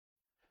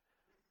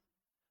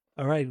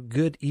All right,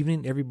 good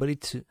evening, everybody,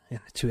 to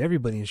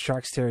everybody in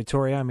Sharks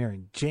territory. I'm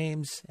Aaron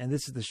James, and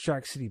this is the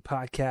Shark City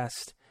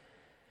podcast.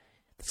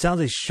 It sounds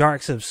like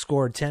Sharks have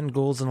scored 10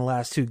 goals in the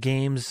last two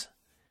games.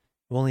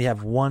 We only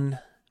have one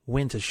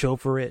win to show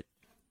for it.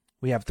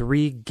 We have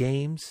 3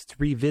 games to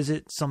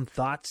revisit. Some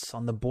thoughts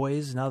on the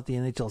boys now that the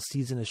NHL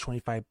season is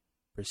 25%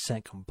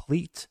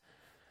 complete.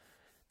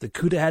 The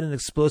CUDA had an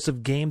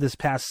explosive game this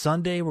past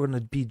Sunday. We're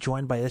going to be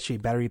joined by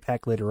SJ Battery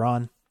Pack later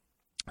on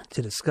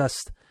to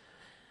discuss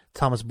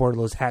Thomas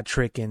Bordeleau's hat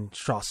trick and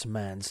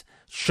Strasman's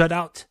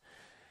shutout.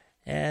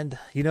 And,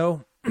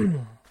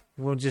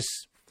 we'll just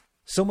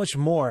so much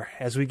more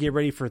as we get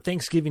ready for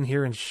Thanksgiving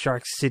here in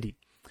Shark City.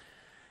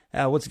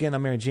 Once again,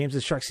 I'm Aaron James,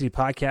 the Shark City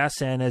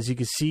Podcast. And as you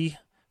can see,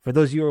 for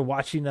those of you who are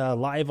watching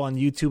live on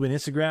YouTube and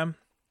Instagram,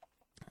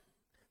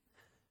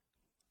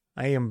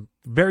 I am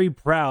very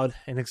proud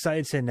and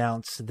excited to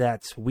announce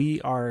that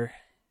we are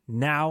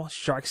now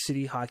Shark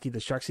City Hockey, the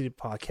Shark City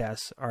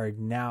Podcast, are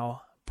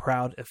now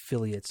proud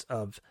affiliates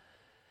of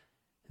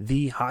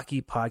the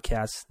Hockey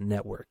Podcast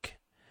Network.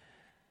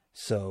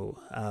 So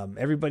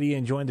everybody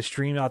enjoying the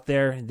stream out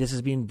there, this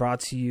is being brought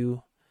to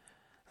you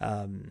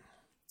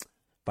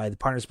by the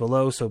partners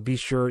below. So be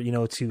sure,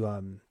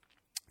 to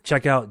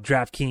check out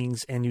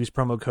DraftKings and use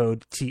promo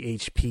code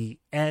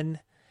THPN.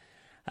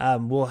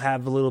 We'll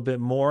have a little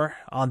bit more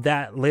on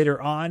that later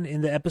on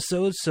in the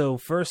episode. So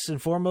first and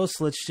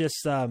foremost, let's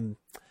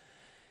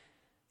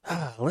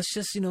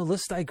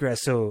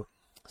digress. So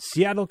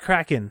Seattle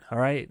Kraken. All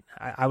right.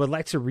 I would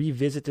like to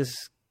revisit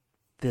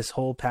this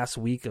whole past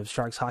week of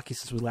Sharks hockey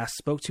since we last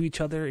spoke to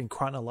each other in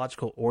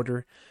chronological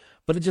order,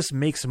 but it just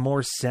makes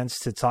more sense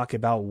to talk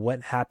about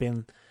what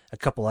happened a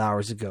couple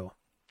hours ago.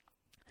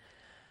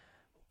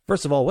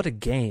 First of all, what a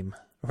game,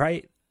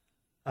 right?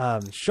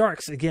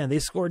 Sharks, again, they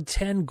scored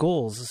 10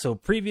 goals. So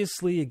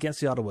previously against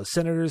the Ottawa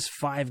Senators,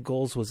 5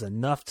 goals was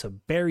enough to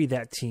bury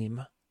that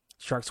team.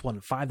 Sharks won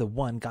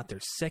 5-1, got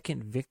their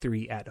second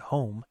victory at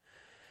home.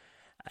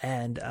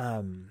 And,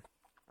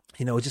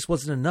 it just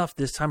wasn't enough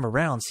this time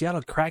around.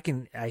 Seattle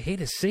Kraken, I hate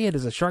to say it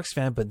as a Sharks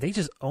fan, but they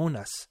just own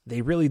us.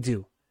 They really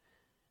do.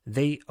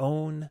 They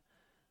own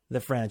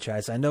the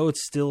franchise. I know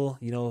it's still,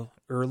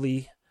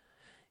 early.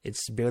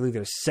 It's barely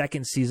their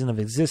second season of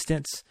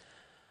existence.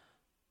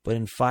 But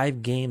in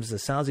 5 games, the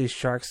San Jose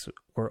Sharks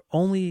were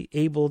only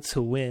able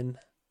to win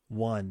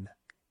 1.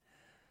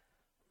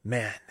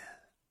 Man.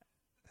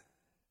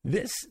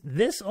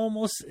 This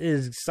almost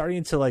is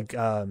starting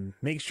to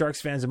make Sharks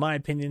fans, in my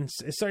opinion,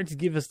 it's starting to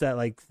give us that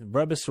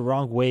rub us the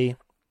wrong way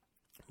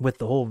with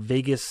the whole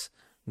Vegas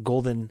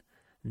Golden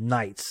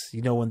Knights.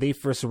 When they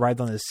first arrived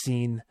on the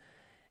scene,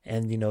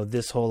 and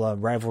this whole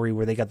rivalry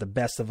where they got the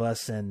best of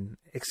us and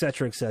et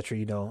cetera, et cetera.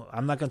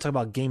 I'm not going to talk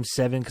about Game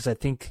 7 because I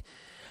think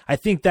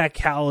that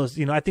cow's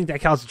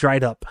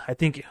dried up. I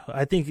think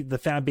the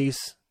fan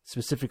base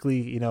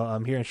specifically,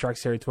 here in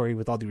Sharks territory,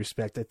 with all due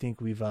respect, I think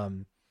we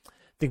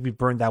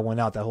burned that one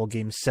out, that whole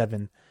Game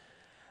 7.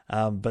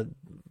 But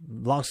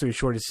long story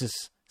short, it's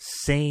just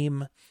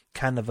same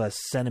kind of a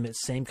sentiment,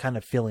 same kind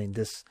of feeling.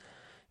 This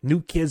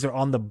new kids are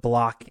on the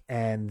block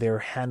and they're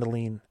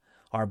handling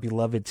our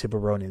beloved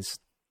Tiburones.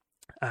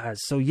 The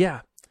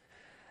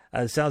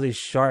San Jose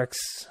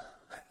Sharks.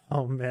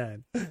 Oh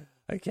man,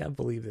 I can't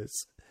believe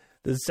this.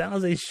 The San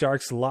Jose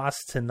Sharks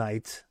lost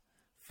tonight.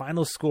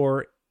 Final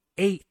score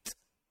 8-5.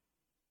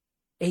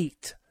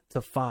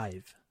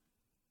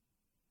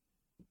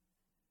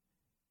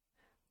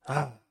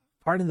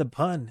 Pardon the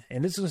pun,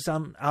 and this is going to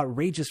sound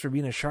outrageous for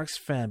being a Sharks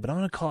fan, but I'm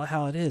going to call it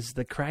how it is.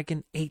 The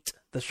Kraken ate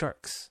the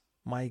Sharks.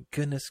 My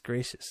goodness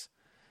gracious.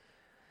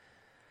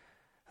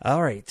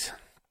 All right,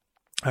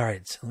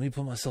 so let me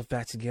put myself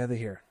back together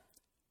here.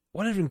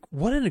 What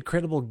an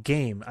incredible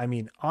game. I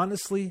mean,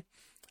 honestly,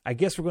 I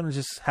guess we're going to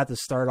just have to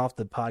start off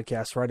the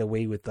podcast right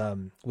away with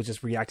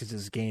just reacting to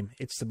this game.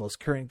 It's the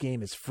most current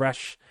game. It's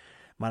fresh.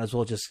 Might as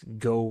well just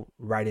go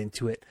right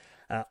into it.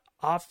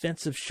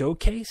 Offensive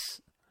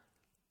showcase.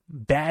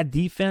 Bad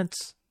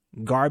defense,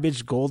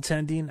 garbage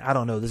goaltending. I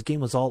don't know. This game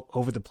was all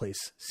over the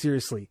place.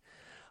 Seriously.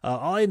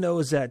 All I know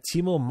is that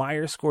Timo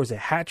Meier scores a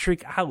hat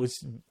trick. I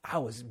was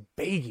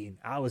begging.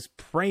 I was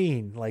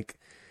praying.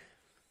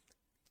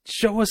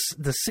 Show us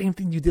the same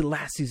thing you did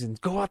last season.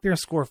 Go out there and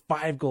score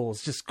 5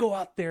 goals. Just go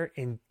out there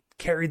and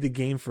carry the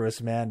game for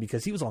us, man,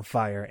 because he was on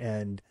fire.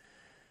 And,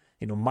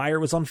 Meier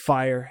was on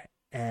fire.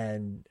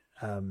 And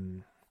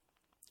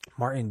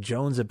Martin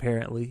Jones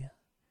apparently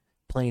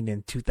playing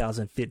in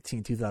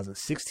 2015,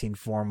 2016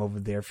 form over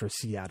there for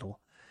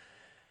Seattle.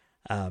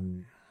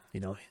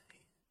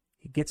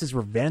 He gets his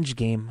revenge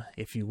game,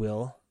 if you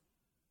will.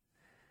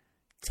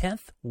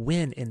 10th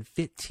win in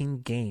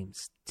 15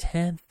 games.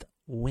 10th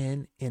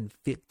win in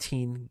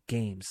 15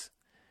 games.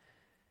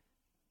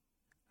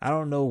 I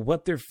don't know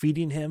what they're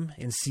feeding him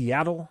in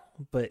Seattle,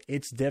 but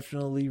it's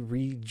definitely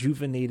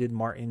rejuvenated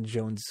Martin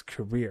Jones'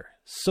 career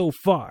so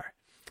far.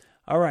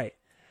 All right.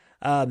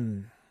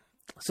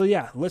 So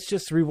yeah, let's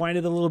just rewind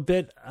it a little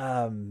bit.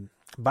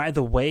 By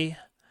the way,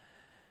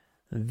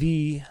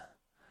 the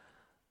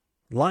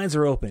Lines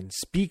are open.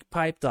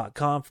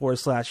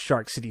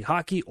 Speakpipe.com/Shark City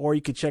Hockey, or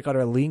you can check out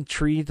our link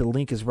tree. The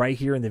link is right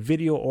here in the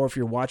video, or if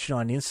you're watching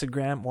on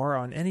Instagram or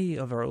on any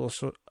of our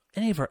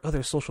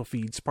other social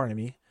feeds,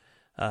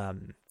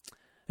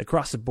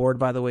 across the board,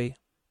 by the way,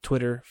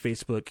 Twitter,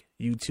 Facebook,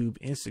 YouTube,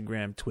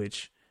 Instagram,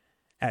 Twitch,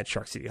 at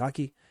Shark City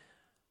Hockey.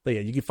 But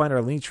yeah, you can find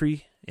our link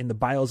tree in the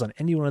bios on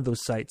any one of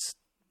those sites,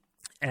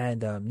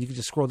 and you can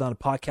just scroll down a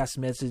podcast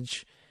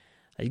message.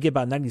 You get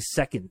about 90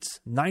 seconds.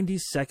 90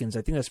 seconds.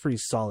 I think that's pretty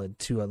solid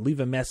to leave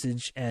a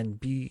message and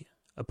be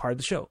a part of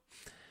the show.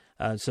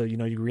 So,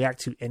 you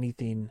react to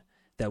anything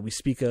that we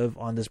speak of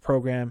on this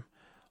program,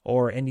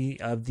 or any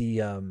of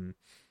the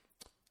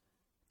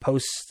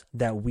posts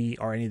that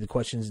or any of the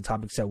questions and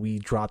topics that we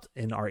dropped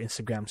in our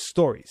Instagram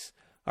stories.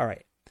 All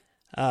right.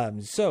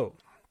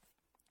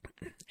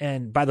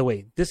 And by the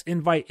way, this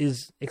invite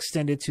is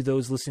extended to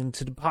those listening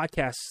to the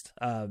podcast,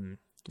 on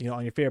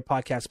your favorite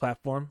podcast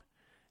platform,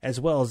 as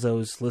well as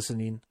those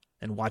listening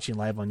and watching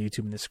live on YouTube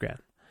and Instagram.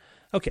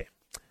 Okay,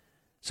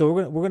 so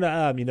we're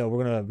gonna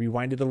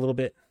rewind it a little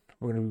bit.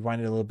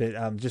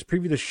 Just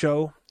preview the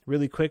show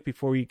really quick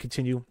before we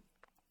continue.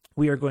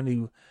 We are going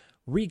to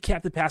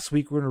recap the past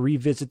week. We're going to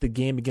revisit the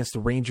game against the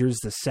Rangers,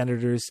 the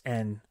Senators,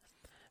 and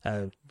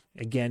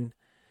again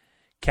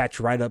catch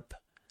right up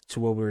to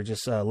where we were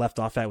just left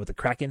off at with the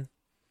Kraken.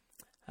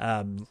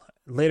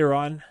 Later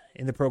on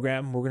in the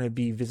program, we're going to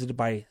be visited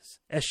by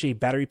SJ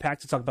Battery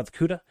Pack to talk about the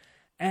CUDA.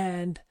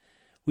 And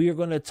we are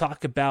going to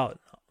talk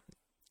about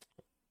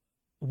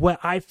what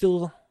I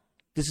feel.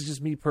 This is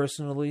just me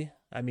personally.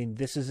 I mean,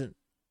 this isn't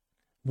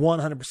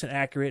 100%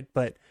 accurate,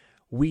 but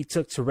we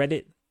took to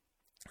Reddit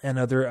and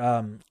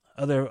our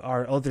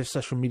other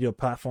social media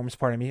platforms,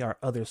 and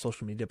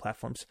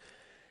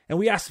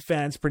we asked the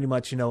fans pretty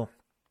much,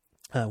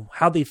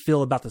 how they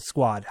feel about the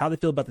squad, how they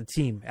feel about the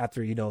team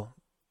after,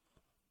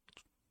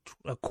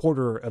 a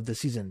quarter of the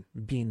season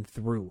being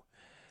through.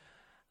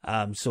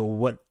 So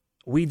what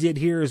we did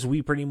here is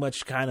we pretty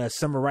much kind of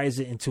summarize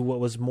it into what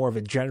was more of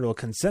a general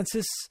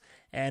consensus,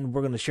 and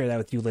we're going to share that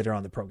with you later on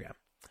in the program.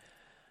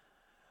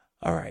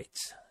 All right,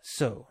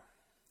 so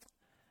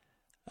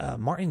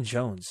Martin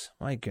Jones,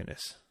 my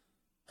goodness.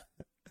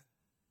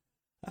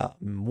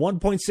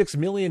 $1.6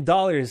 million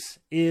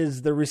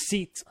is the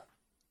receipt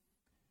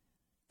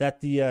that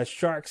the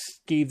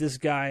Sharks gave this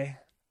guy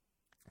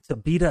to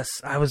beat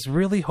us. I was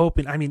really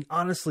hoping,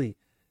 honestly,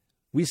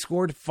 we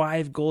scored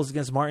 5 goals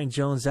against Martin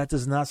Jones. That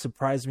does not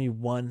surprise me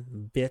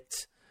one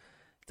bit.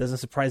 It doesn't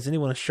surprise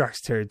anyone in Sharks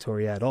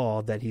territory at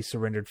all that he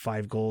surrendered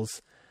 5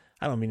 goals.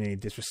 I don't mean any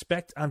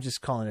disrespect. I'm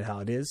just calling it how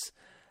it is.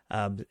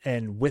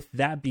 And with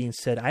that being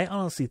said, I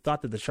honestly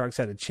thought that the Sharks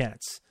had a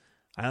chance.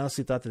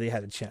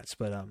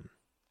 But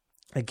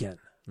again,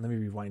 let me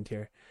rewind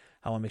here.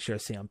 I want to make sure I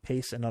stay on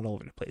pace and not all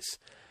over the place.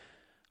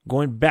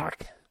 Going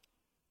back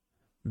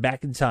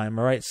in time.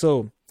 All right.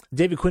 So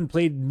David Quinn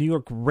played New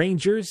York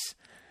Rangers.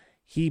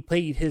 He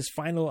played his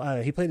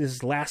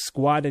last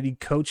squad that he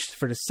coached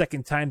for the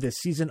second time this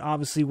season.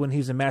 Obviously, when he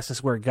was in Madison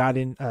Square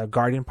Garden,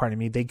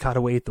 they got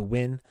away with the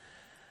win.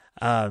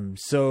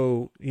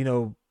 So,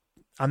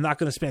 I'm not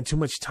going to spend too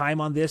much time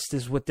on this.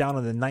 This went down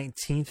on the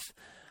 19th.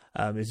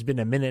 It's been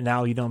a minute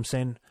now,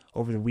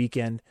 over the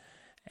weekend.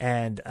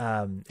 And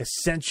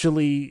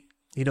essentially,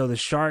 the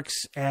Sharks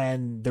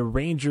and the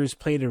Rangers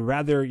played a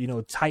rather,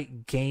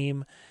 tight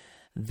game.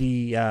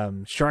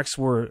 The Sharks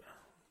were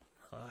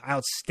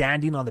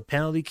outstanding on the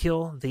penalty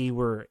kill. They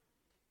were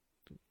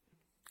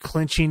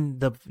clinching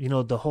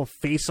the whole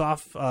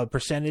face-off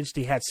percentage.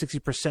 They had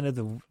 60% of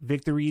the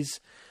victories.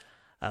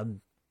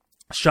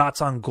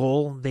 Shots on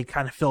goal, they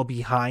kind of fell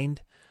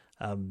behind.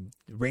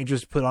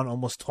 Rangers put on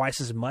almost twice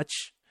as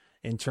much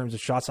in terms of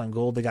shots on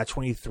goal. They got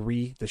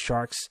 23, the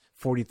Sharks,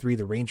 43,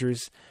 the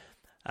Rangers.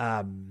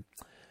 But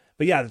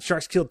yeah, the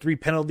Sharks killed 3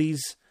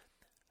 penalties.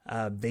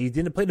 They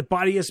didn't play the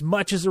body as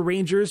much as the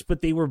Rangers,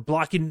 but they were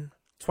blocking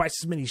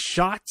twice as many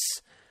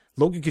shots.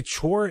 Logan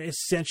Couture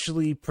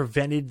essentially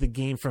prevented the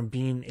game from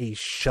being a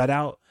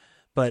shutout.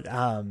 But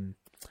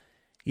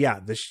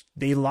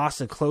they lost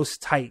a close,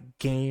 tight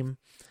game.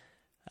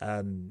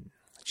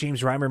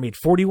 James Reimer made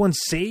 41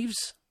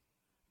 saves,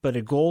 but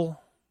a goal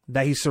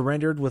that he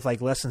surrendered with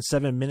less than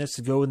 7 minutes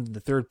to go in the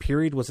third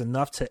period was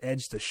enough to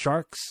edge the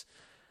Sharks.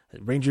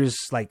 Rangers,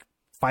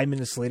 5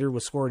 minutes later,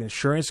 would score an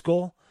insurance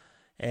goal.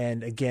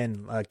 And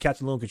again,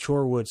 Captain Logan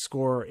Couture would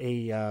score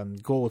a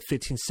goal with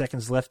 15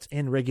 seconds left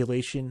in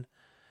regulation.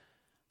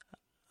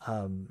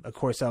 Of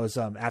course, that was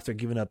after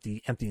giving up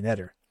the empty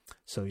netter.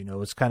 So,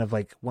 it's kind of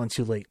one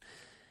too late.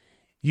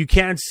 You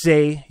can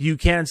say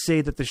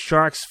that the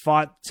Sharks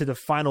fought to the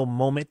final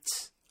moment.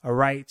 All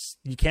right.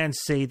 You can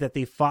say that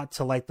they fought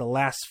to the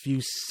last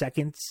few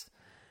seconds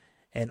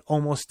and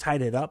almost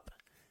tied it up.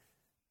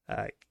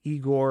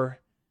 Igor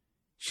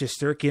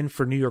Shesterkin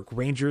for New York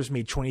Rangers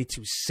made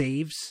 22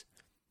 saves.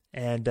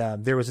 And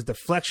there was a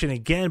deflection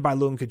again by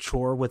Logan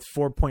Couture with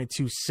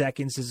 4.2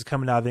 seconds. This is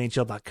coming out of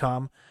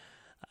NHL.com.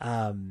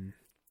 You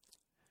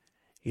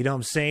know what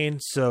I'm saying?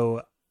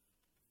 So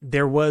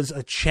there was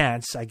a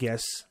chance, I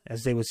guess,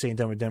 as they would say in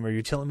Dumb and Dumber.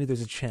 You're telling me there's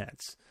a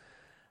chance.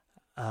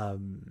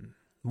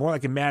 more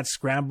like a mad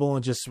scramble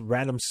and just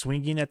random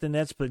swinging at the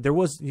nets. But there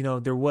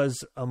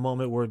was a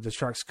moment where the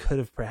Sharks could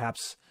have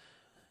perhaps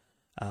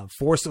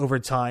forced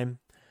overtime.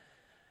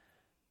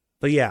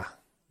 But yeah,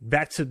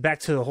 back to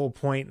the whole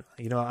point.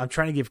 I'm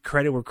trying to give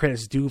credit where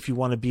credit's due if you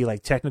want to be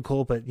like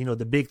technical. But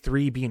the big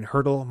three being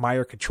Hurdle,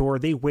 Meyer, Couture,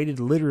 they waited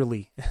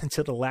literally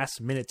until the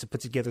last minute to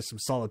put together some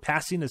solid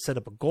passing to set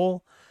up a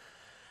goal.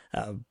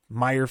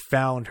 Meyer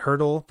found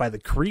Hurdle by the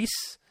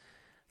crease.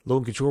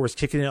 Logan Couture was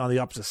kicking it on the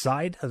opposite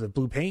side of the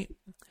blue paint.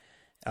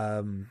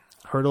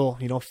 Hurdle,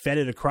 fed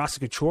it across to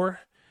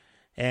Couture,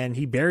 and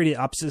he buried it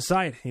opposite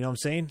side. You know what I'm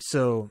saying?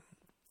 So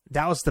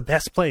that was the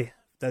best play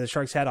that the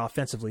Sharks had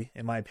offensively,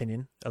 in my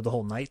opinion, of the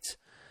whole night.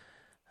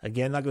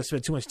 Again, not going to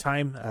spend too much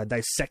time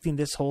dissecting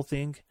this whole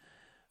thing,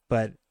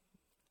 but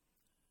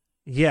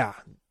yeah,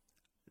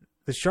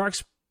 the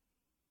Sharks,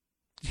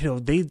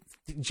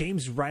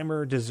 James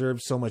Reimer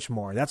deserves so much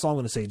more. That's all I'm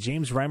going to say.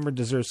 James Reimer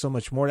deserves so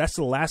much more. That's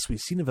the last we've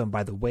seen of him,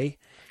 by the way.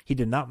 He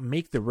did not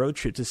make the road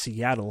trip to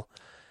Seattle.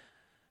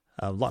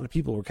 A lot of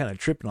people were kind of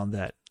tripping on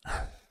that.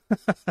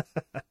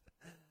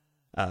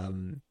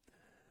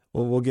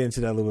 We'll get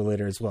into that a little bit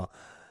later as well.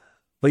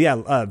 But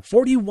yeah,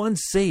 41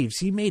 saves.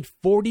 He made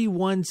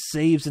 41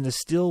 saves, and it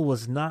still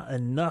was not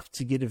enough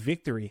to get a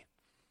victory.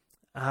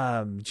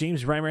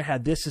 James Reimer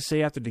had this to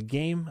say after the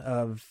game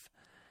of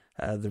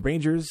the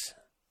Rangers.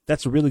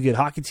 That's a really good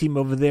hockey team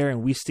over there,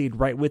 and we stayed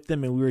right with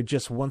them, and we were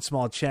just one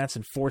small chance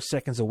and 4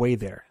 seconds away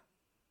there.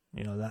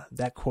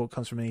 That quote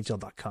comes from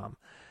NHL.com.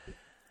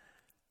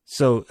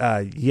 So,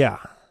 yeah.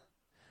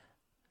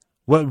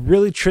 What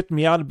really tripped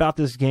me out about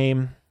this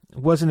game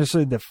wasn't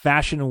necessarily the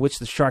fashion in which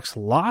the Sharks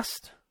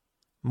lost,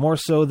 more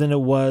so than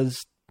it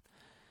was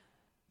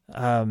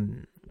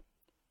the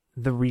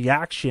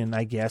reaction,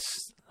 I guess,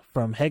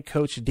 from head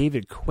coach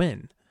David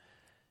Quinn.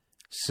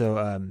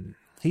 So,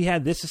 he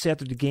had this to say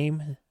after the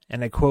game.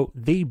 And I quote,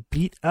 "They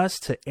beat us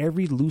to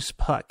every loose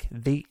puck.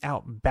 They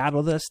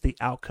out-battled us. They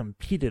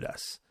out-competed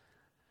us.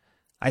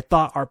 I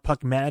thought our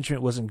puck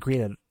management wasn't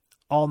great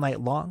all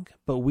night long,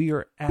 but we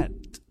were at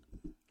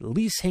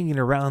least hanging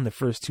around the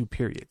first 2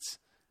 periods.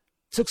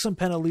 Took some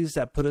penalties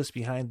that put us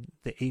behind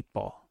the 8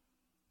 ball."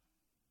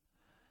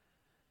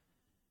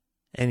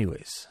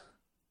 Anyways,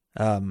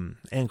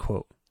 end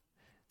quote.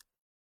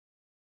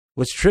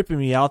 What's tripping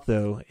me out,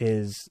 though,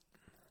 is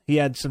he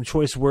had some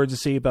choice words to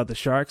say about the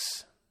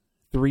Sharks.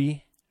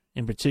 3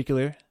 in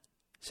particular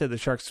said the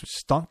Sharks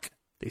stunk,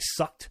 they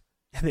sucked,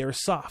 and they were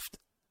soft.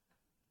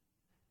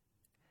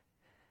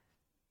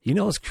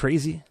 What's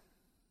crazy?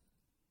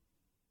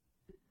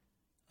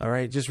 All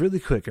right, just really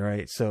quick. All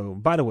right. So,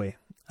 by the way,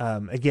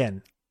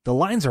 again, the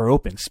lines are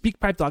open.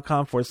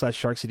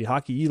 Speakpipe.com/Shark City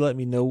Hockey. You let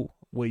me know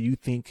what you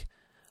think.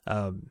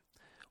 We're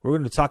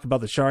going to talk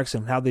about the Sharks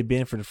and how they've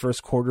been for the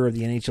first quarter of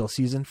the NHL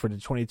season, for the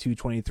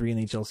 22-23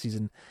 NHL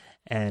season.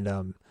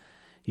 And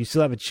you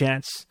still have a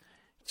chance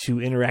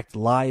to interact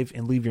live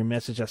and leave your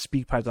message at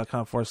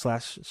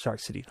speakpipe.com/Shark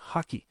City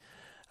Hockey.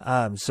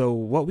 So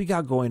what we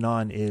got going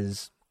on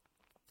is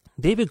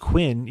David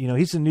Quinn,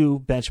 he's a new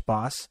bench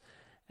boss,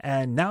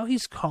 and now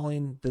he's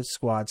calling the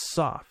squad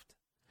soft.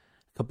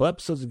 A couple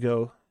episodes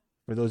ago,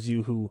 for those of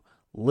you who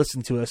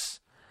listen to us,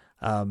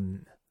 or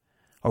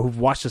who've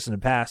watched us in the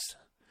past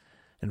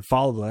and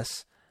followed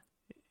us,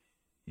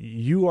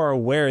 you are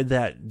aware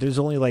that there's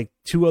only like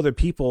 2 other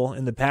people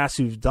in the past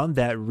who've done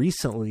that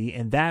recently,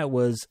 and that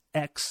was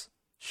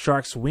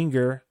ex-Sharks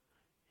winger,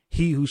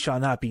 he who shall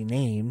not be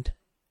named,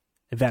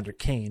 Evander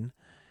Kane.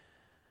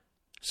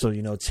 So,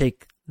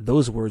 take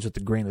those words with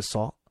a grain of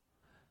salt.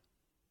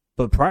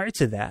 But prior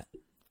to that,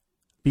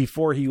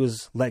 before he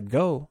was let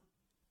go,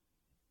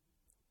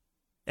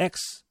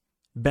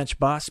 ex-bench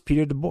boss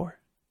Peter DeBoer.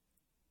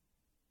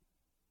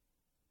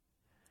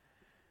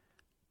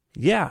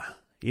 Yeah.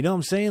 You know what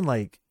I'm saying?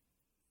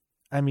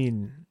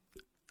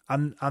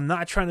 I'm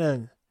not trying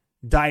to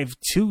dive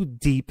too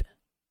deep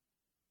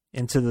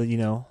into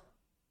the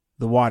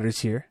waters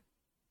here.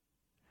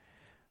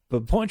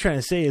 But the point I'm trying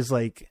to say is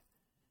 2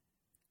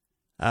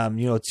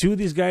 of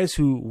these guys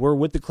who were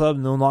with the club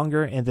no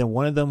longer, and then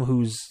one of them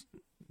who's,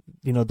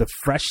 the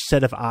fresh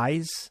set of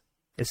eyes,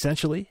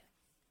 essentially.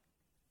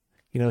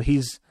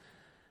 He's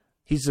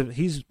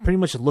pretty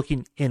much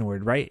looking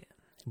inward, right?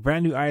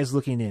 Brand new eyes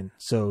looking in.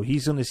 So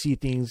he's going to see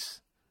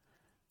things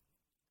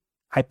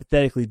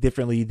hypothetically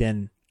differently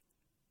than,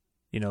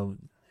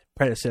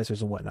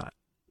 predecessors and whatnot.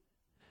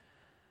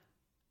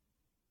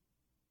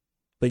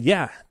 But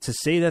yeah, to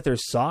say that they're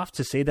soft,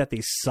 to say that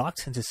they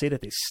sucked, and to say that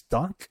they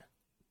stunk,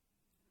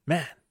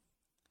 man.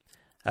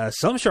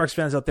 Some Sharks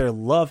fans out there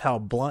love how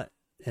blunt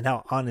and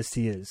how honest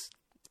he is.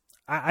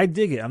 I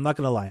dig it. I'm not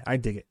going to lie. I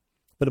dig it.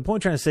 But the point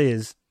I'm trying to say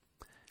is,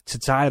 to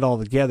tie it all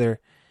together,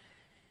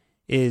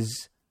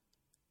 is,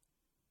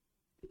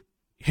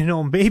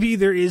 maybe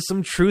there is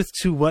some truth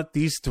to what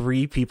these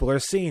 3 people are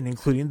saying,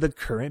 including the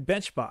current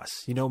bench boss.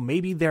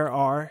 Maybe there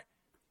are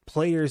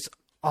players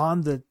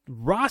on the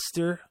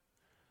roster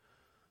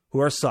who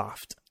are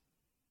soft.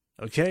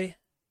 Okay?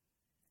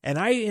 And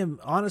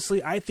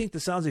I think the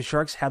San Jose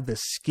Sharks have the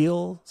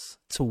skills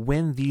to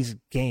win these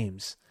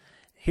games.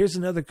 Here's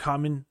another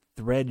common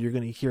thread you're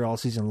going to hear all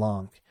season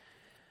long.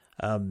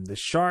 The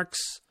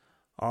Sharks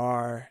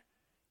are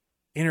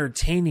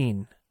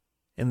entertaining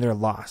in their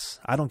loss.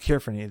 I don't care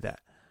for any of that.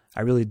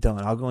 I really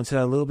don't. I'll go into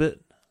that a little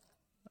bit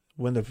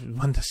when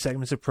the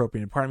segment's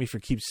appropriate. And pardon me for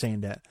keep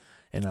saying that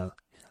and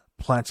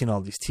planting all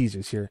these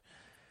teasers here.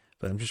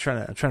 But I'm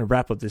trying to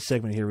wrap up this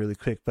segment here really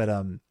quick. But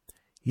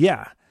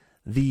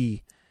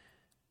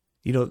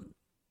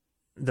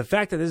the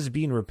fact that this is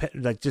being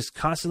just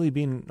constantly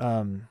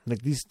being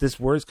this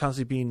word is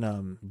constantly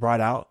being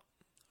brought out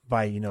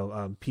by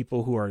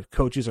people who are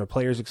coaches or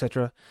players,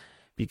 etc.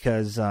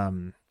 Because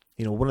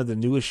one of the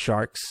newest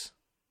Sharks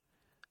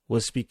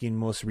was speaking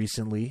most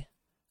recently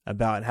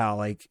about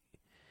how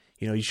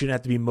you shouldn't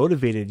have to be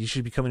motivated. You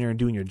should be coming here and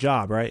doing your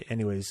job, right?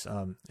 Anyways,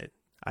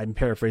 I'm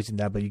paraphrasing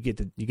that, but you get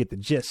the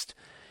gist.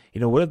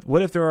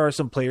 What if there are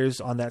some players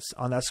on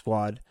that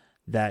squad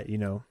that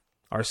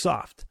are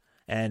soft?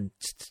 And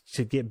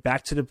to get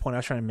back to the point I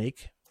was trying to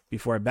make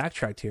before I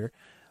backtracked here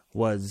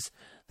was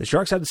the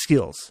Sharks have the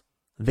skills.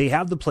 They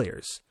have the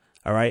players.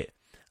 All right.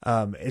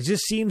 It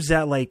just seems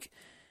that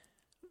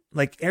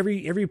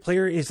every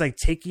player is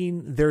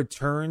taking their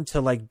turn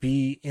to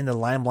be in the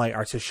limelight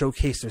or to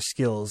showcase their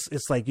skills.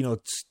 It's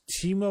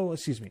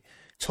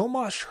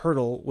Tomas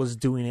Hertl was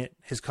doing it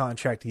his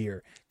contract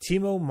year.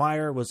 Timo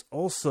Meier was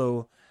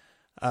also,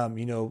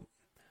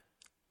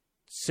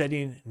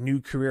 setting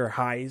new career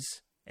highs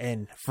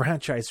and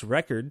franchise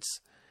records,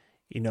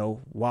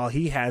 while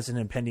he has an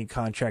impending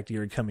contract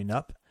year coming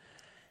up.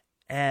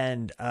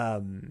 And,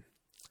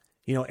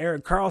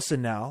 Erik Karlsson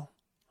now,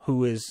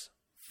 who is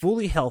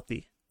fully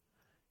healthy,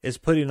 is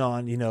putting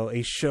on,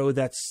 a show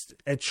that's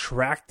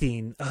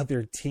attracting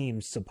other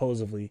teams,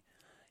 supposedly,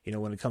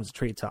 when it comes to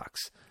trade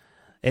talks.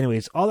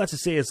 Anyways, all that to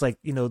say is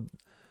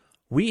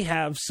we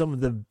have some of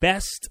the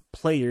best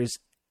players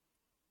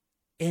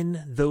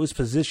in those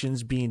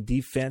positions, being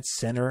defense,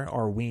 center,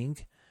 or wing,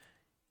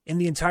 in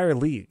the entire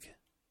league.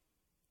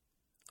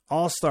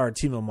 All-star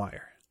Timo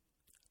Meier,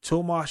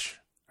 Tomas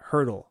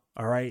Hertl,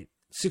 all right,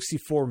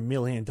 $64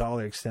 million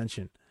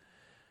extension.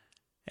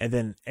 And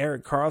then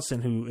Erik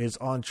Karlsson, who is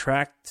on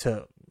track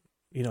to,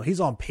 he's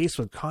on pace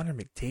with Connor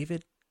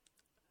McDavid.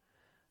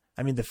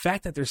 I mean, the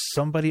fact that there's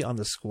somebody on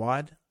the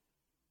squad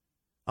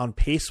on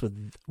pace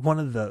with one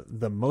of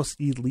the most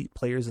elite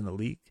players in the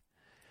league.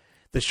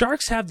 The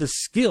Sharks have the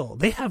skill.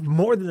 They have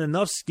more than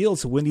enough skill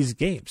to win these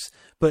games.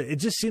 But it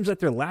just seems like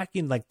they're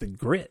lacking the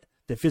grit,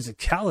 the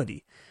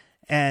physicality,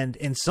 and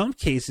in some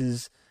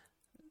cases,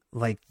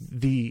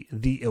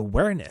 the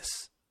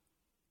awareness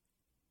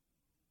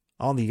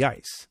on the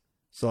ice.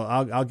 So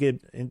I'll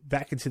get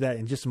back into that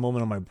in just a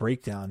moment on my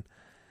breakdown.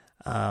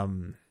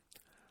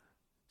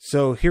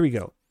 So here we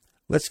go.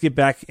 Let's get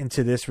back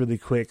into this really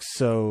quick.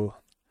 So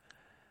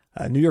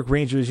New York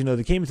Rangers,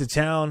 they came into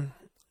town.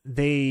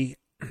 They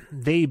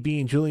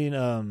being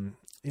Julian,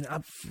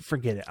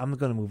 forget it. I'm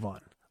going to move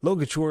on.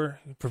 Logan Couture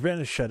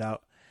prevented a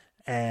shutout,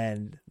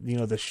 and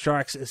the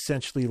Sharks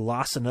essentially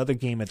lost another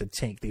game at the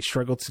tank. They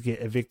struggled to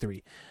get a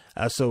victory.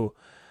 So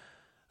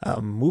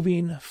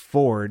moving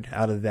forward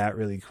out of that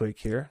really quick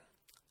here,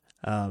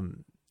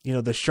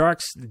 the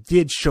Sharks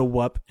did show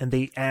up and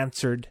they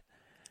answered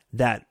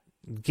that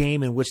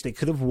game in which they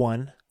could have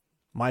won.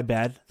 My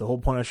bad. The whole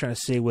point I was trying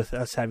to say with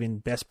us having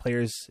best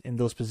players in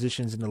those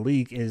positions in the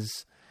league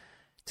is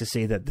to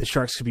say that the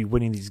Sharks could be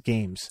winning these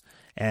games.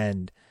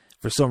 And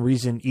for some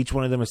reason, each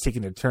one of them is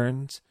taking their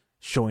turns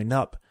showing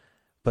up,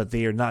 but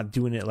they are not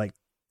doing it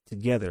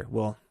together.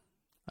 Well,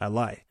 I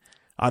lie.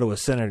 Ottawa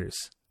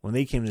Senators, when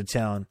they came to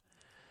town,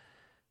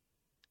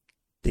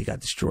 they got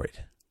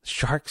destroyed.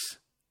 Sharks,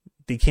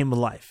 they came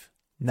alive.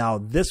 Now,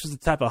 this was the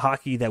type of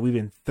hockey that we've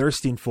been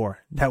thirsting for,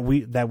 that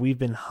we've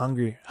been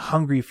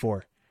hungry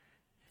for.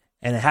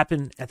 And it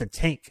happened at the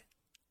tank.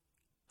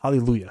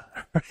 Hallelujah.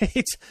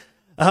 Right?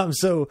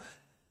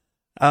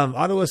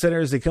 Ottawa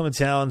Senators, they come in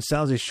town. San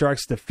Jose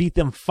Sharks defeat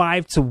them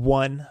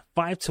 5-1.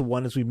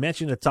 5-1, as we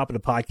mentioned at the top of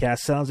the podcast.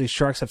 San Jose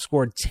Sharks have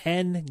scored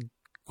 10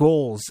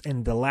 goals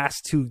in the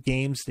last two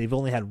games. They've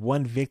only had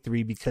one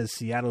victory because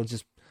Seattle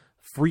just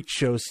freak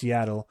show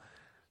Seattle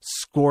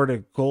scored a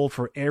goal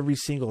for every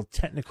single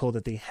technical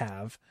that they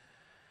have.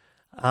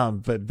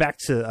 But back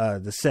to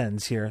the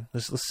Sens here.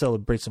 Let's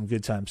celebrate some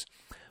good times.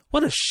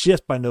 What a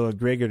shift by Noah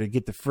Gregor to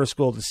get the first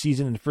goal of the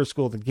season and the first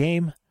goal of the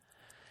game.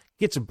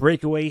 Gets a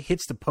breakaway,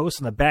 hits the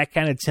post on the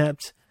backhand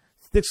attempt,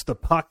 sticks the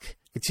puck,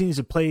 continues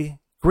to play,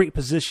 great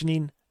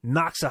positioning,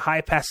 knocks a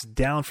high pass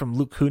down from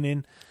Luke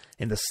Kunin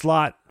in the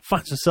slot,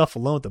 finds himself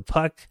alone with the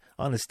puck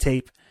on his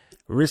tape,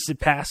 wrists it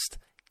past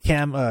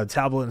Cam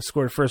Talbot and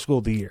scored the first goal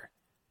of the year.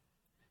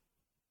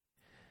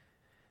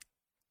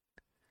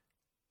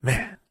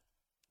 Man,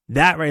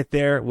 that right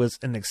there was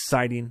an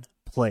exciting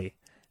play.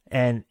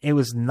 And it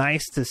was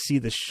nice to see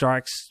the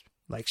Sharks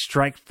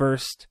strike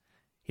first,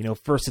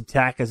 first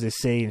attack, as they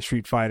say in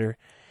Street Fighter,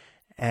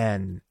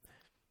 and,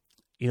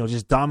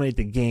 just dominate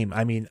the game.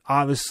 I mean,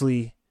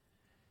 obviously,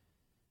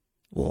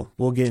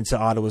 we'll get into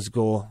Ottawa's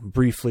goal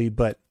briefly,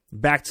 but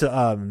back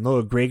to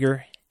Noah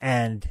Gregor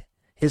and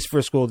his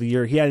first goal of the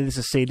year. He had this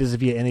to say. This is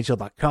via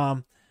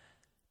NHL.com.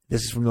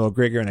 This is from Noah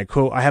Gregor, and I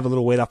quote, "I have a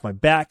little weight off my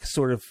back,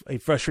 sort of a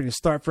frustrating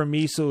start for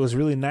me, so it was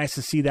really nice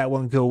to see that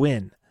one go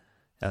in."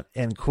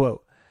 End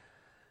quote.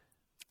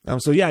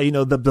 So yeah,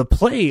 the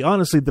play,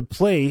 honestly,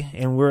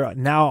 and we're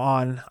now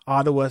on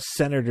Ottawa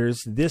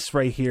Senators. This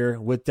right here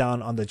went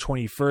down on the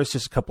 21st,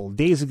 just a couple of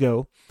days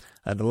ago,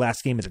 the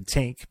last game of the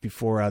tank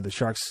before the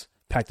Sharks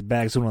packed the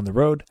bags and went on the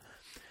road.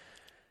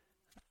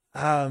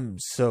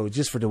 So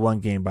just for the one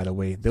game, by the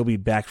way, they'll be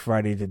back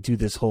Friday to do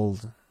this whole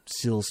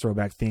Seals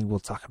throwback thing. We'll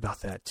talk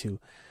about that too.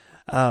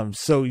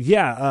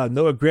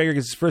 Noah Gregor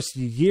gets his first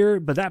year,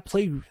 but that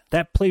play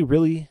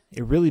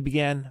really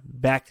began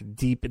back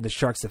deep in the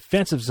Sharks'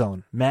 defensive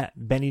zone. Matt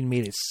Benning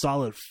made a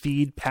solid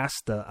feed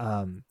past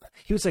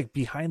he was like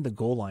behind the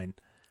goal line,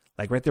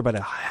 like right there by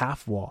the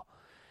half wall,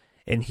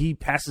 and he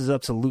passes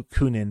up to Luke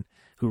Kunin,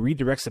 who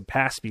redirects a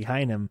pass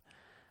behind him,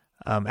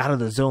 out of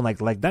the zone, like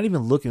not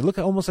even looking. Look,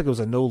 almost like it was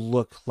a no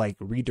look, like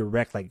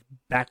redirect, like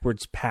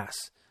backwards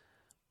pass,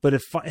 but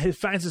it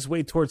finds its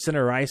way towards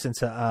center ice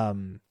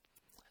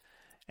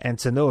and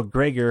to Noah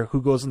Gregor,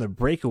 who goes on the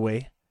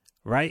breakaway,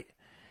 right?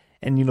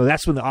 And,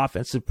 that's when the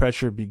offensive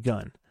pressure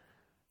begun.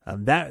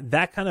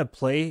 That kind of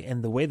play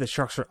and the way the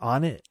Sharks are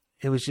on it,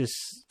 it was just,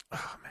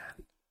 oh,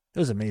 man. It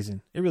was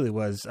amazing. It really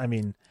was. I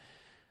mean,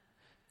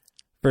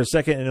 for a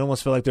second, it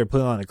almost felt like they were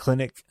putting on a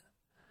clinic.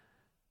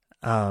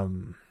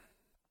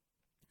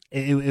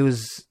 It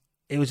was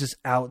just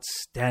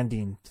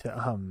outstanding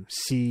to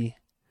see,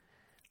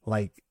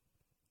 like,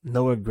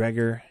 Noah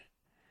Gregor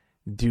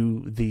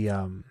do the...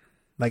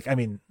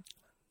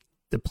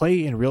 the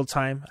play in real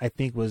time, I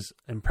think, was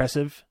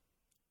impressive,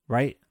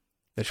 right?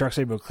 The Sharks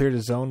were able to clear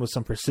the zone with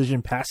some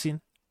precision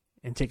passing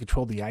and take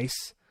control of the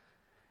ice.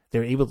 They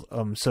were able to,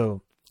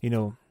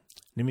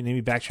 let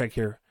me backtrack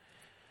here.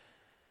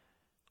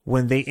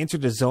 When they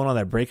entered the zone on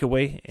that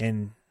breakaway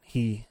and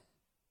he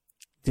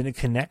didn't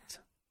connect,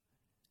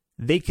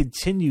 they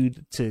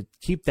continued to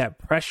keep that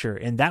pressure,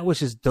 and that was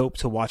just dope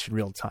to watch in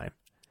real time.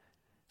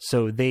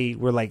 So they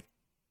were like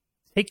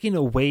taking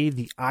away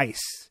the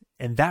ice.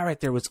 And that right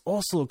there was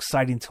also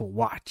exciting to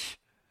watch.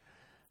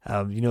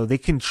 They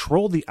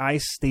control the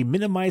ice. They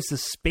minimize the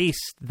space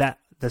that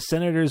the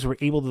Senators were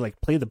able to like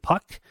play the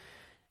puck.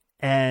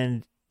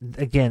 And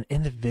again,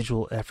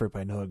 individual effort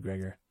by Noah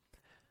Gregor.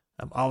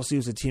 Obviously, it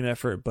was a team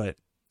effort, but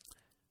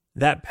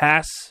that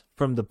pass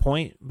from the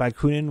point by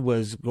Kunin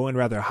was going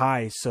rather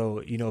high.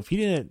 So, if he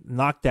didn't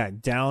knock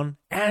that down,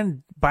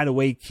 and by the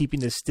way, keeping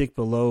the stick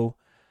below,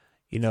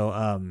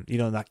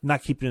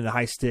 not keeping it in the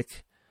high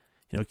stick,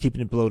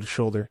 keeping it below the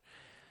shoulder,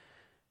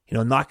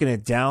 knocking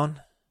it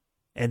down.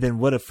 And then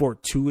what a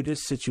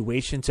fortuitous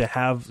situation to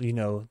have,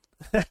 the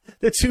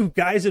two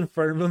guys in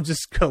front of him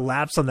just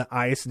collapse on the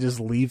ice and just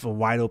leave a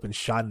wide open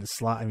shot in the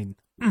slot. I mean,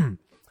 that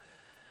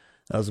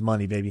was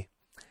money, baby.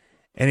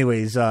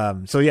 Anyways,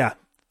 obviously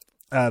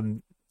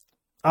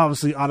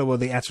Ottawa,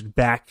 they answered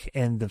back,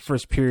 and the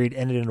first period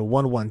ended in a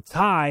 1-1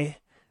 tie.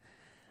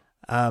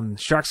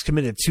 Sharks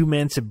committed 2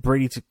 men to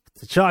Brady to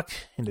Chuck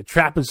in the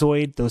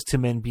trapezoid, those 2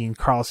 men being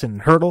Carlson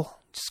and Hurdle,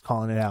 just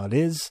calling it how it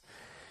is.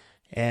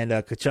 And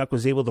Tkachuk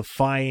was able to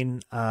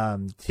find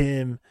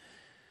Tim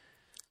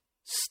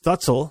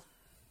Stutzlo,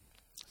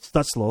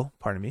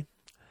 pardon me.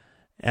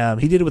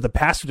 He did it with a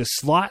pass to the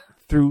slot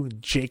through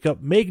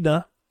Jacob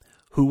Magna,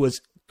 who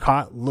was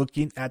caught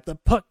looking at the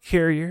puck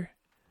carrier.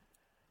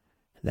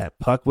 That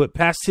puck went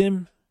past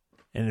him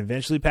and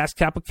eventually past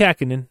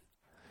Kapokakinen.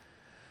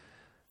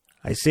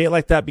 I say it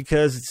like that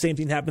because the same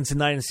thing happened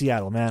tonight in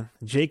Seattle, man.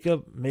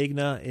 Jacob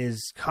Magna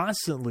is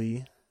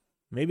constantly,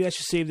 maybe I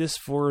should save this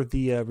for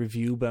the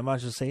review, but I might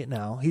as well say it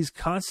now. He's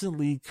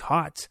constantly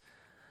caught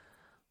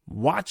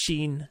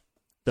watching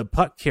the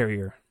puck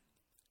carrier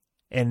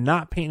and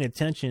not paying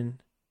attention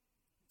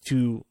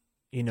to,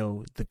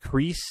 the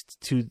crease,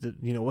 to the,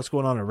 what's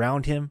going on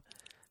around him.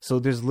 So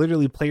there's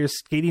literally players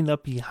skating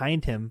up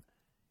behind him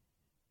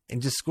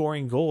and just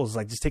scoring goals,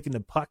 like just taking the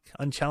puck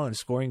unchallenged,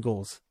 scoring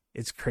goals.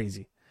 It's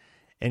crazy.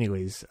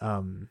 Anyways,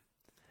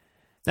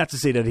 not to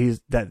say that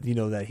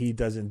that he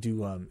doesn't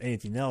do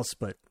anything else,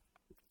 but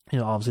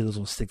obviously those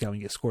will stick out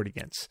and get scored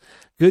against.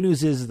 Good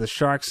news is the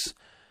Sharks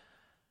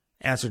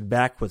answered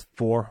back with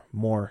 4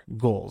 more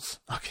goals.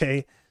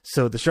 Okay,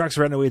 so the Sharks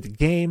ran away with the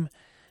game.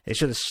 They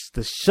should have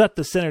shut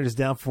the Senators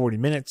down for 40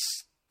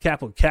 minutes.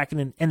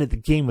 Kapokakinen ended the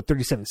game with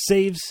 37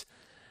 saves,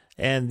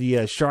 and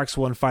the Sharks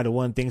won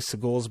 5-1 thanks to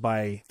goals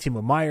by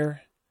Timo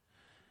Meier,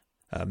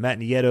 Matt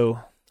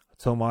Nieto,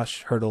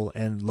 Tomas Hurdle,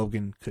 and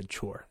Logan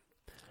Couture.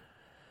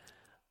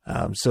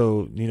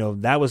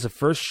 That was the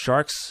first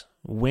Sharks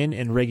win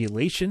in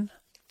regulation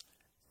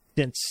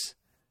since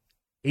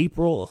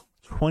April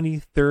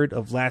 23rd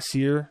of last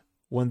year,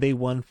 when they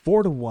won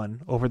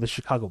 4-1 over the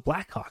Chicago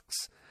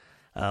Blackhawks.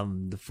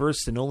 The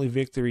first and only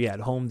victory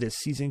at home this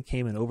season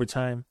came in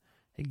overtime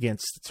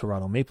against the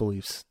Toronto Maple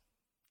Leafs.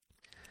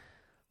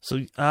 So,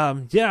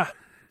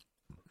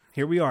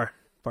 here we are.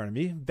 Pardon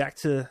me. Back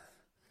to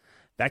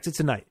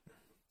tonight.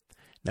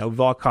 Now we've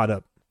all caught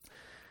up.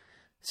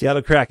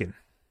 Seattle Kraken.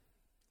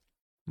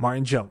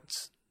 Martin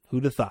Jones.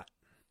 Who'd have thought?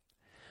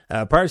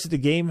 Prior to the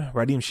game,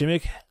 Radim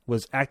Šimić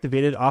was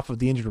activated off of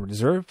the injured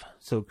reserve.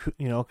 So,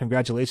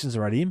 congratulations to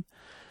Radim.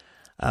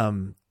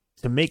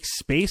 To make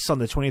space on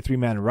the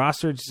 23-man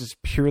roster, this is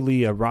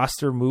purely a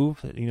roster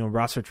move,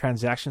 roster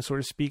transaction, so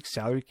to speak,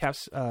 salary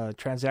caps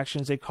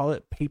transactions, they call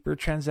it, paper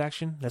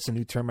transaction. That's a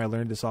new term I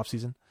learned this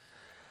offseason.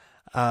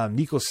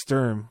 Nico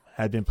Sturm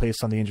had been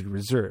placed on the injured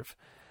reserve.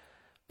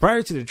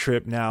 Prior to the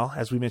trip now,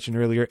 as we mentioned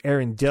earlier,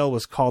 Aaron Dell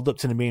was called up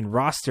to the main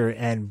roster,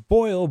 and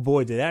boy, oh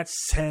boy, did that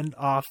send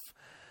off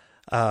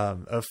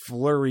a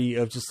flurry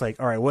of just like,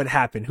 all right, what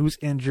happened? Who's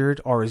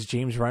injured? Or is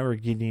James Reimer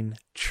getting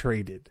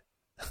traded?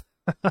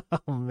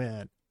 Oh,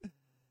 man.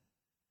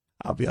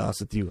 I'll be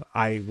honest with you.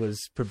 I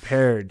was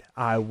prepared.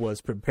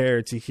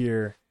 To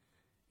hear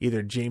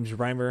either James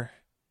Reimer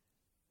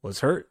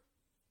was hurt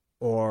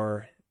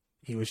or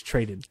he was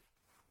traded.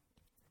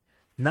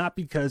 Not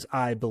because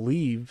I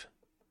believe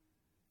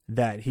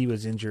that he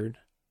was injured.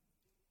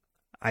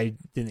 I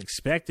didn't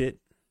expect it.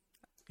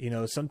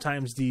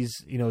 Sometimes these,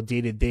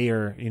 day-to-day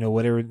or,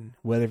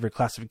 whatever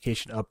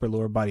classification, upper,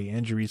 lower body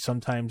injuries,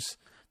 sometimes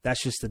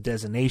that's just the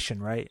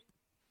designation, right?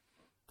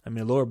 I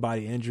mean, a lower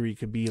body injury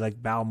could be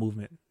like bowel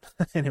movement.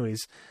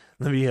 Anyways,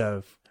 let me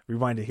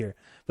rewind it here.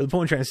 But the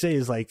point I'm trying to say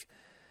is like,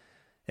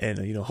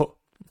 and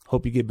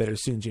hope you get better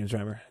soon, James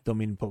Reimer. Don't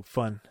mean to poke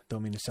fun.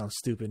 Don't mean to sound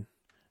stupid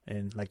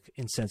and like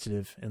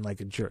insensitive and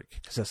like a jerk,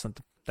 because that's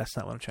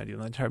not what I'm trying to do.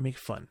 I'm trying to make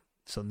fun.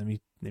 So let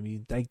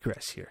me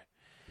digress here.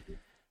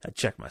 I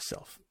check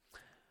myself.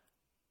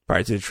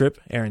 Prior to the trip,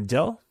 Aaron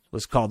Dell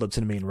was called up to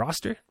the main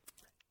roster,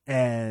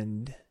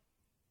 and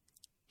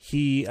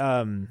he, you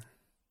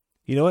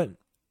know what?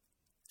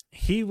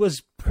 He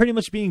was pretty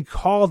much being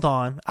called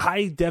on.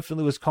 I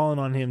definitely was calling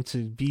on him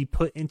to be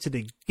put into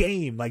the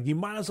game. Like, you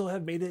might as well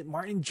have made it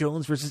Martin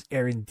Jones versus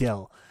Aaron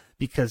Dell,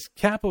 because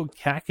Kaapo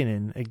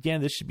Kähkönen,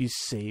 again, this should be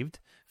saved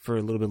for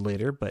a little bit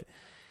later, but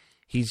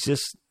he's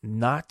just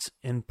not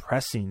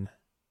impressing.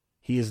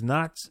 He is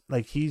not,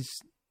 like, he's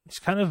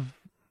kind of,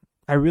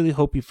 I really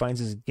hope he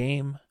finds his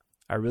game.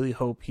 I really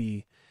hope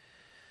he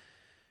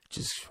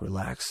just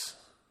relax.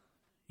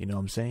 You know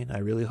what I'm saying? I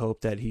really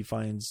hope that he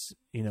finds,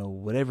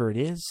 whatever it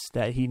is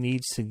that he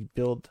needs to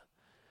build.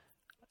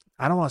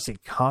 I don't want to say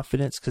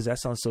confidence, because that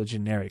sounds so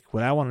generic.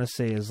 What I want to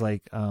say is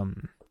like, not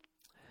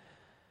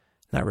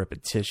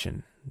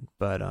repetition,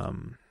 but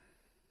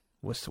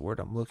what's the word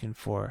I'm looking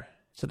for?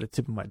 It's at the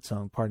tip of my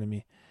tongue, pardon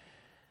me.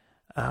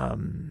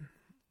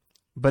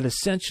 But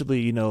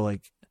essentially,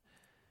 like,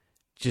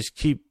 just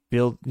keep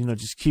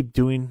just keep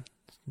doing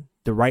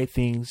the right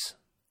things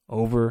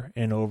over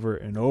and over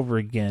and over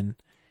again,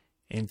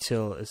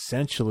 until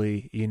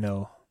essentially,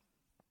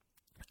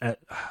 I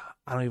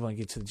don't even want to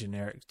get to the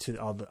generic,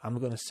 I'm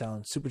going to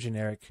sound super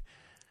generic,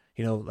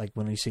 like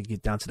when you say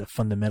get down to the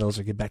fundamentals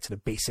or get back to the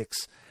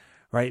basics,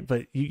 right?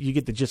 But you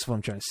get the gist of what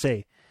I'm trying to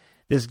say.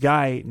 This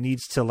guy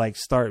needs to like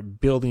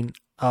start building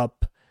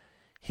up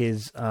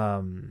his,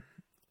 we'll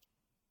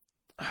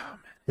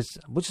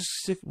just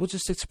stick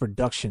to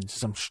production,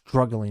 since I'm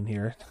struggling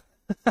here.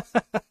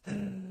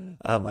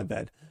 Oh, my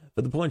bad.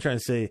 But the point I'm trying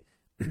to say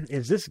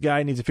is this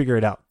guy needs to figure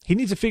it out. He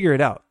needs to figure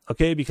it out,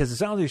 okay? Because the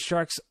San Jose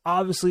Sharks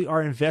obviously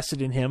are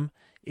invested in him.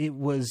 It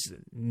was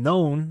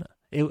known,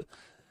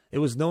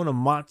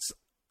 amongst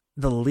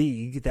the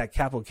league that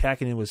Kaapo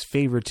Kähkönen was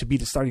favored to be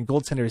the starting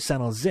goaltender of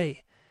San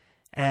Jose.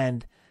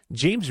 And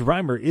James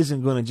Reimer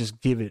isn't going to just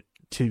give it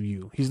to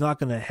you. He's not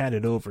going to hand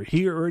it over.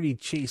 He already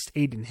chased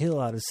Adin Hill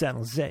out of San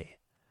Jose.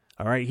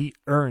 All right? He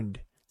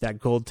earned that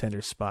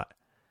goaltender spot.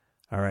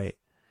 All right?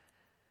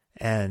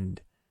 And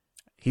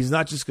he's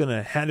not just going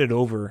to hand it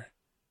over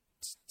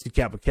to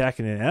Kaapo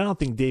Kähkönen. And I don't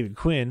think David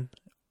Quinn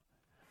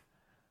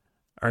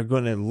are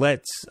going to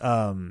let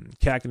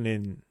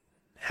Kähkönen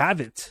have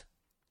it,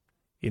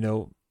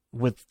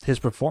 with his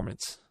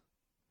performance.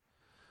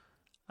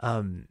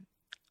 I'm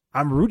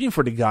rooting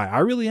for the guy. I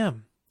really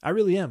am.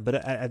 But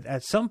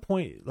at some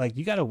point, like,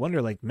 you got to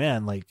wonder, like,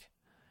 man, like,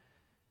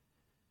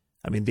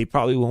 I mean, they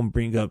probably won't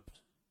bring up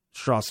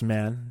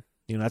Strauss-Mann.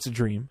 That's a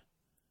dream.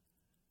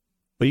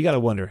 But you got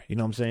to wonder, you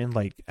know what I'm saying?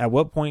 Like, at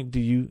what point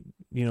do you,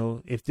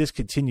 if this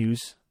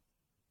continues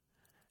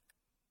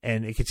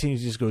and it continues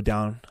to just go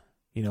down,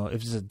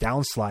 if it's a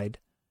downslide,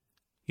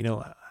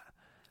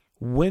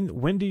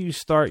 when do you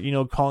start,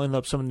 calling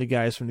up some of the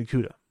guys from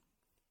Nakuda?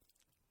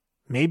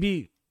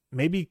 Maybe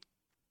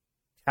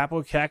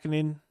Kaapo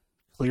Kähkönen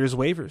clears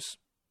waivers.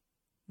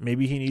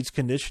 Maybe he needs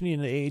conditioning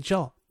in the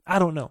AHL. I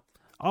don't know.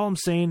 All I'm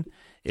saying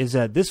is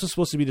that this was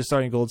supposed to be the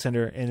starting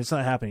goaltender, and it's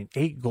not happening.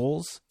 8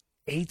 goals.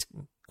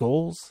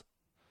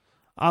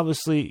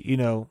 Obviously,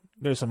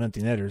 there's some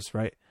empty netters,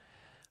 right?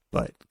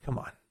 But come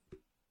on.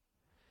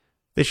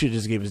 They should have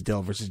just gave us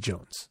Dell versus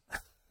Jones.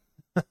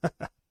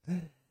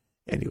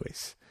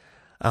 Anyways,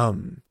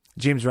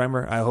 James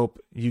Reimer, I hope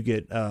you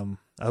get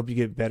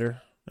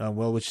better.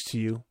 Well wishes to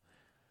you.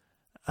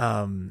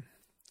 I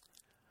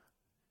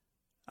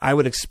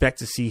would expect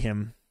to see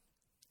him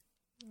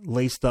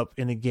laced up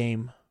in a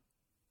game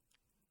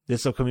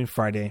this upcoming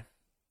Friday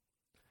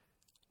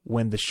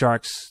when the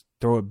Sharks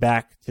throw it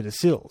back to the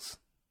Seals.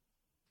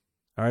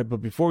 All right,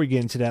 but before we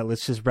get into that,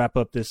 let's just wrap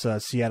up this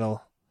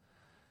Seattle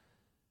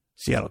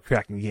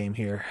Kraken game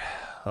here.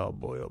 Oh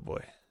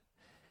boy.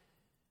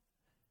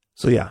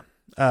 So yeah,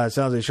 San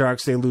Jose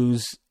Sharks, they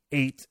lose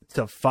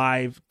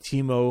 8-5.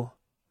 Timo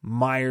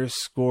Meier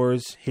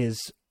scores his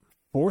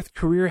 4th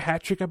career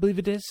hat trick, I believe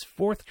it is.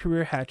 4th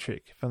career hat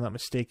trick, if I'm not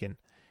mistaken.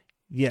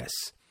 Yes,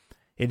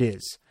 it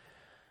is.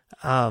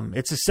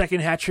 It's a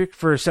 2nd hat trick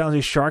for San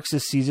Jose Sharks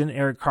this season.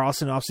 Erik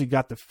Karlsson obviously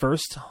got the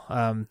first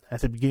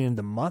at the beginning of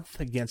the month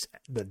against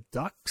the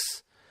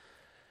Ducks.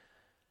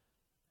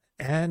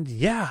 And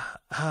yeah,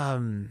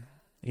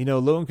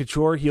 Logan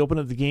Couture, he opened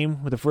up the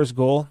game with the first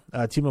goal.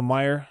 Timo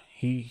Meier,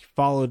 he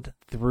followed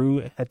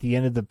through at the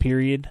end of the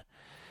period,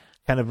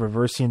 kind of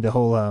reversing the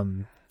whole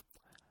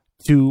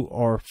 2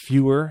 or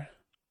fewer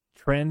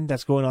trend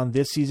that's going on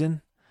this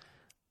season.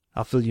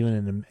 I'll fill you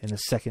in a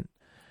second.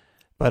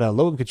 But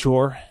Logan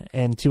Couture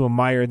and Timo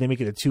Meier, they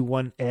make it a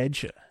 2-1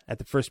 edge at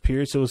the first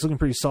period. So it was looking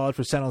pretty solid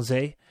for San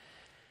Jose.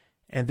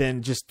 And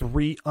then just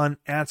 3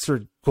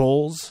 unanswered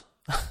goals.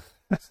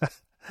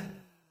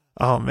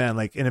 Oh, man,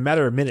 like in a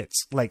matter of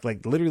minutes, like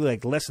literally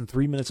like less than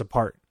 3 minutes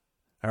apart.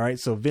 All right,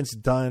 so Vince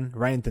Dunn,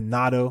 Ryan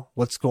Donato,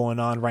 what's going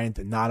on, Ryan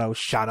Donato?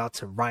 Shout out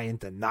to Ryan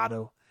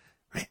Donato.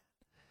 Man,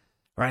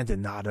 Ryan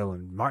Donato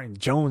and Martin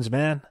Jones,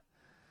 man.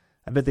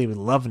 I bet they were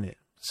loving it.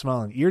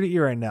 Smiling ear to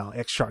ear right now,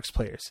 ex-Sharks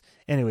players.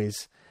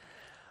 Anyways,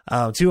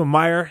 Timo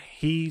Meier,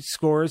 he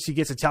scores. He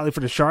gets a tally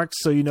for the Sharks,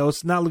 so,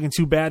 it's not looking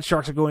too bad.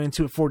 Sharks are going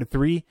into it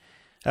 4-3.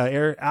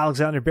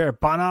 Alexander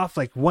Barabanov,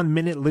 like 1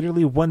 minute,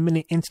 literally 1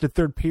 minute into the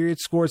third period,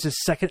 scores his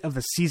 2nd of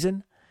the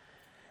season.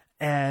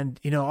 And,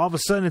 all of a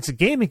sudden it's a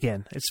game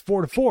again. It's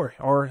 4-4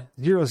 or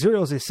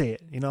 0-0 as they say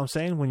it. You know what I'm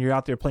saying? When you're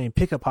out there playing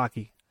pickup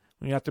hockey,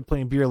 when you're out there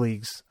playing beer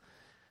leagues,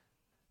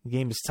 the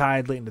game is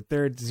tied late in the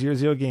third,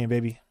 0-0 game,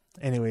 baby.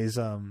 Anyways,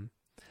 and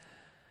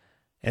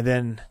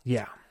then,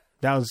 yeah,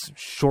 that was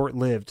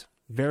short-lived.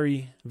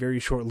 Very, very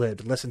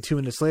short-lived. Less than 2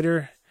 minutes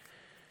later,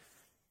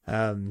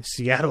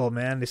 Seattle,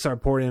 man, they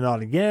start pouring it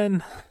on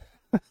again.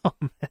 Oh,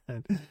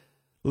 man.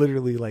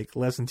 Literally, like,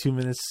 less than 2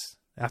 minutes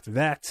after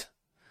that.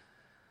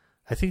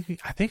 I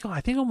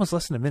think almost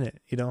less than a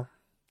minute,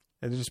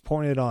 They're just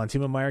pouring it on.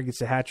 Timo Meier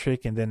gets a hat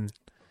trick and then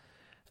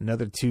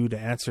another 2 to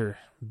answer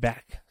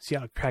back.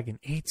 Seattle Kraken,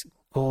 8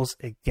 goals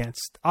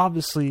against.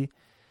 Obviously,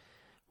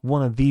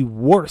 one of the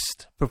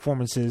worst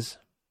performances,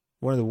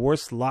 one of the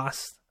worst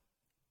loss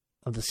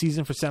of the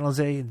season for San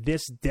Jose.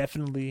 This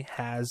definitely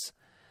has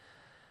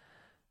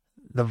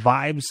the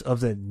vibes of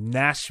the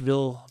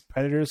Nashville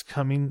Predators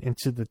coming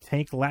into the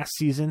tank last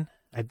season.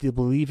 I do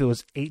believe it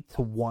was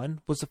 8-1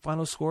 was the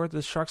final score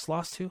the Sharks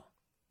lost to.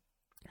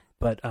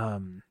 But,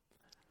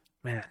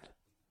 man,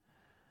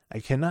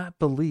 I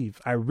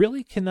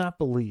really cannot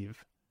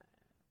believe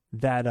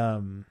that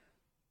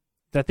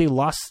that they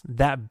lost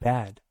that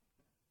bad.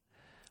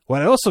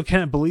 What I also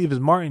can't believe is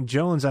Martin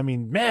Jones. I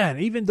mean, man,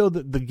 even though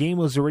the game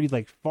was already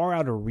like far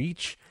out of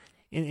reach,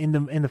 in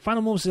the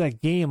final moments of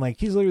that game, like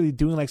he's literally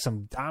doing like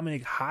some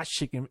Dominic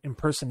Hasek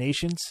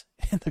impersonations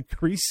in the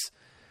crease.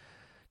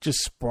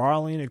 Just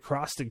sprawling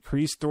across the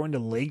crease, throwing the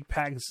leg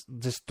pads,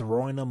 just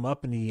throwing them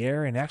up in the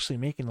air and actually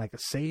making like a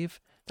save.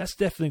 That's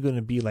definitely going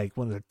to be like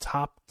one of the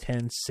top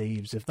 10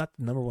 saves, if not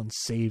the number 1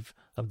 save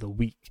of the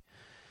week,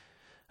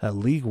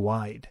 league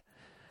wide.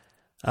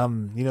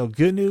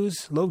 Good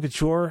news. Logan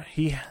Couture,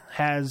 he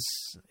has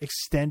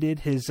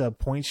extended his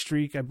point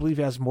streak. I believe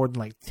he has more than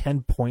like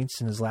 10 points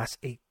in his last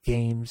 8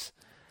 games.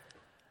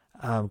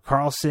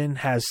 Karlsson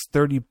has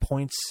 30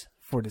 points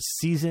for the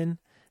season,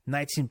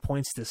 19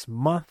 points this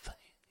month.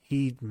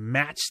 He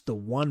matched the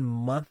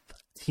 1-month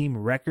team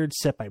record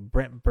set by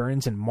Brent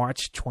Burns in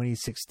March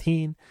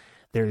 2016.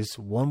 There's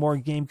one more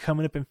game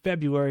coming up in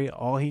February.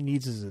 All he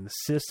needs is an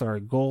assist or a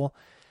goal.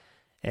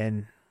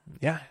 And,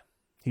 yeah,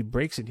 he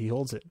breaks it. He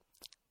holds it.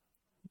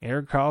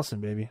 Erik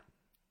Karlsson, baby.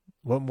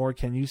 What more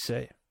can you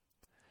say?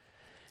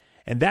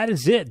 And that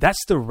is it.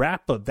 That's the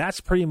wrap-up.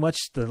 That's pretty much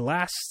the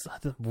last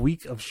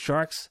week of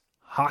Sharks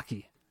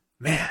hockey.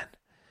 Man.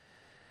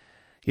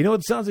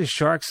 It sounds like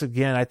Sharks,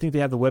 again, I think they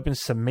have the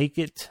weapons to make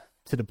it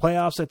to the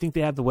playoffs. I think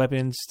they have the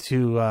weapons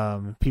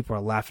to, people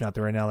are laughing out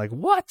there right now, like,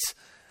 what?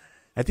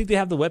 I think they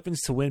have the weapons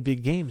to win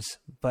big games.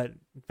 But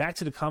back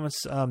to the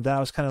comments that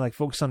I was kind of like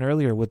focused on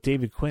earlier with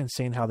David Quinn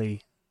saying how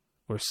they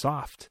were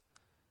soft.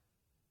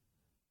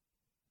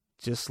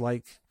 Just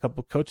like a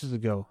couple coaches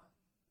ago.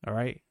 All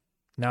right.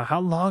 Now, how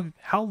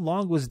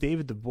long was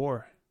David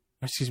DeBoer?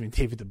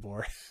 David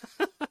DeBoer.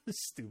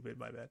 Stupid,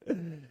 my bad.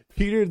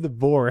 Peter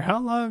DeBoer. How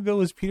long ago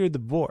was Peter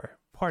DeBoer?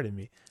 Pardon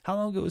me. How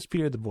long ago was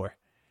Peter DeBoer?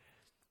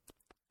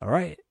 All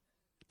right.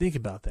 Think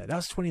about that. That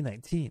was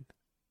 2019.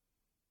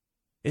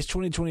 It's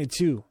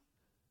 2022.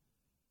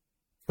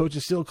 Coach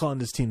is still calling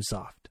this team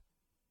soft.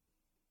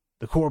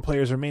 The core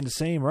players remain the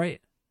same,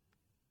 right?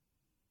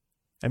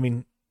 I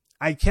mean,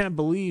 I can't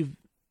believe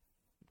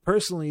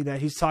personally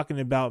that he's talking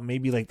about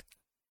maybe like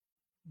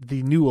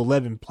the new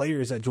 11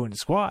 players that joined the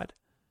squad.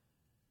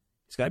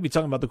 He's got to be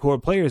talking about the core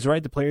players,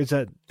 right? The players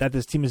that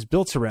this team is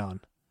built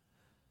around.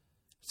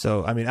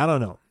 So, I mean, I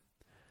don't know.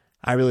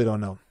 I really don't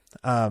know.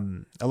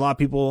 A lot of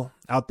people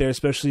out there,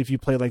 especially if you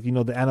play like, the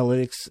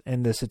analytics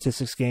and the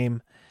statistics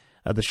game,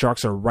 the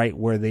Sharks are right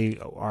where they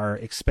are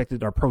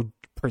expected or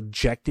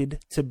projected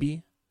to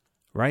be,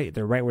 right?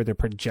 They're right where they're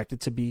projected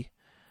to be,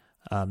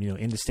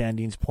 in the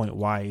standings, point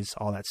wise,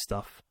 all that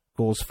stuff,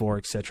 goals for,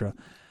 etc.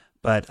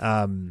 But,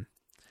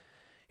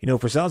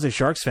 for San Jose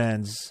Sharks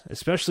fans,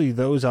 especially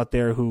those out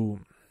there who,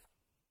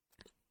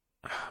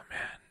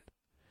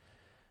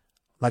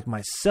 like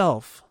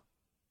myself,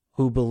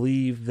 who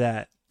believe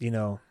that,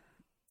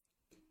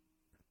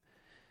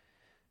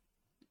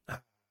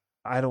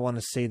 I don't want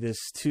to say this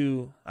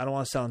I don't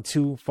want to sound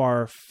too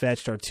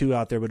far-fetched or too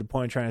out there, but the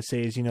point I'm trying to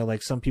say is,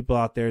 like some people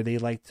out there, they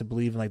like to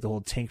believe in like the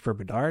whole tank for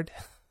Bedard.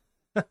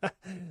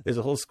 There's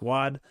a whole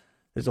squad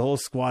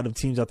of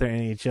teams out there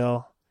in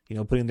NHL,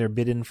 putting their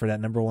bid in for that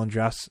number 1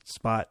 draft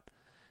spot.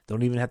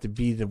 Don't even have to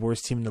be the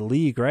worst team in the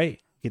league, right?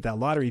 Get that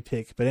lottery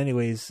pick. But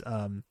anyways,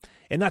 and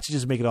not to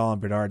just make it all on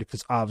Bedard,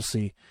 because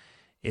obviously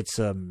it's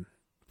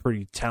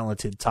pretty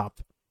talented top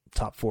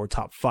 4,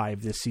 top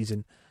 5 this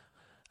season.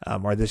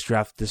 Or this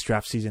draft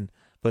season.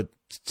 But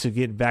to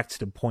get back to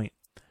the point,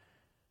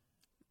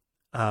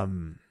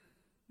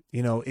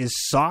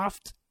 is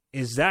soft?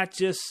 Is that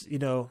just,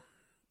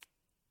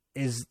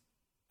 is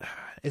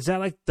that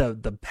like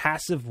the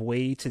passive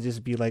way to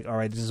just be like, all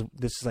right, this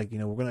is like,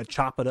 we're going to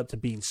chop it up to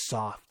being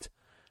soft.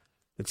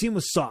 The team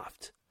was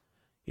soft,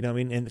 you know what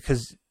I mean? And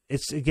because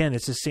it's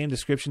the same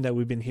description that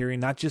we've been hearing,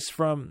 not just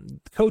from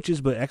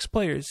coaches, but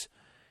ex-players,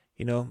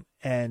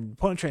 and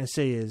what I'm trying to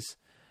say is,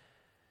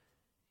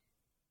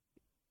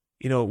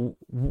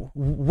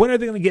 when are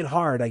they going to get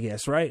hard, I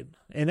guess, right?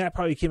 And that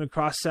probably came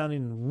across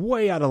sounding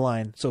way out of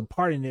line. So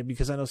pardon it,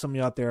 because I know some of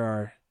you out there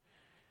are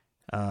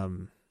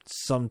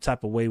some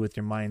type of way with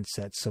your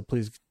mindset. So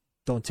please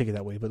don't take it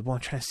that way. But what I'm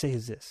trying to say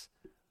is this.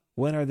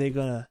 When are they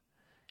going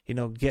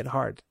to, get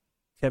hard?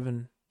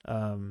 Kevin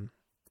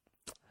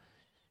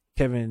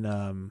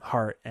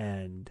Hart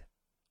and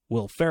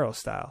Will Ferrell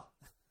style.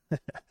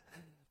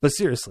 But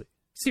seriously.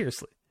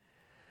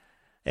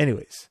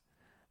 Anyways,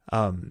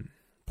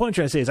 what I'm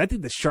trying to say is I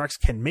think the Sharks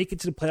can make it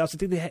to the playoffs.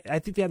 I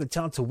think they have the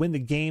talent to win the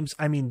games.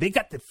 I mean, they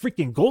got the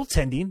freaking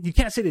goaltending. You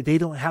can't say that they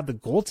don't have the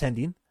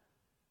goaltending.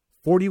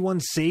 41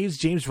 saves.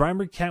 James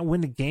Reimer can't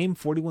win the game.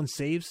 41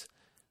 saves.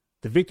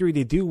 The victory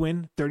they do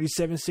win,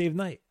 37 save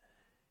night.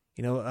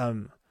 Kaapo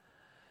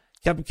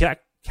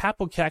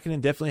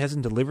Kähkönen definitely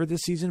hasn't delivered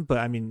this season, but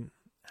I mean,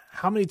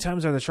 how many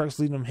times are the Sharks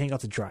leaving them hang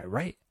out to dry,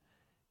 right?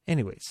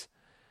 Anyways,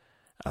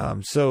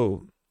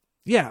 so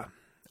yeah.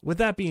 With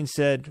that being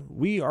said,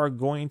 we are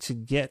going to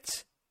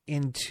get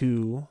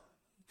into,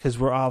 because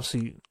we're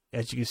obviously,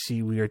 as you can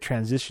see, we are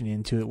transitioning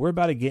into it. We're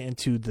about to get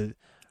into the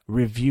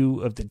review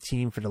of the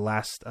team for the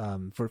last,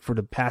 for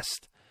the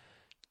past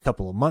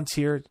couple of months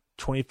here.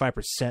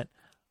 25%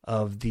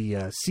 of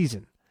the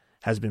season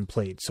has been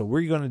played. So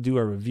we're going to do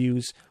our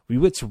reviews. We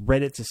went to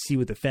Reddit to see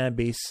what the fan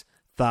base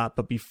thought.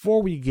 But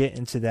before we get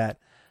into that,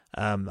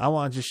 I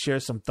want to just share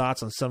some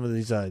thoughts on some of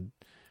these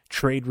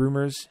trade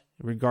rumors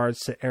in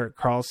regards to Erik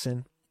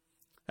Karlsson.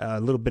 A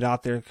little bit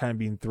out there kind of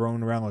being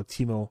thrown around with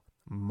Timo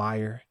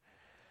Meier.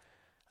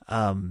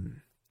 But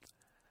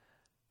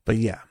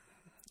yeah,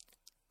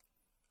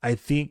 I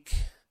think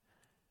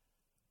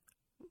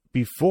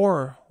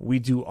before we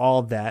do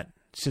all that,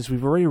 since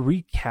we've already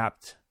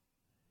recapped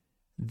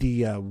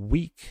the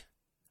week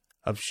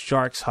of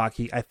Sharks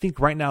hockey, I think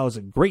right now is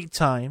a great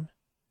time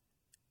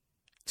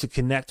to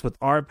connect with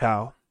our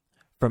pal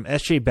from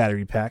SJ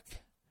Battery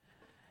Pack.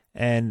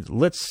 And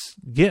let's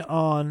get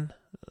on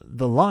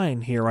the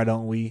line here, why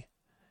don't we,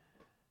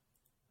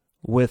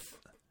 with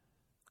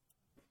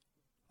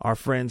our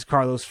friends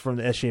Carlos from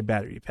the SJ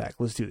Battery Pack.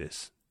 Let's do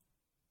this.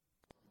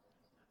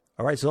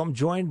 All right, so I'm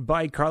joined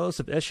by Carlos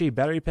of SJ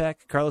Battery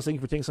Pack. Carlos, thank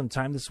you for taking some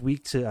time this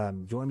week to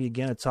join me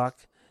again to talk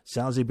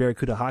San Jose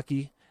Barracuda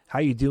hockey. How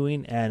you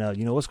doing? And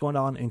what's going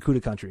on in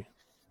Cuda country?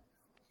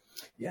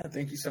 Yeah,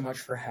 thank you so much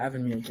for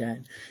having me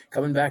again.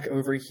 Coming back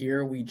over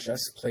here, we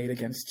just played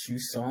against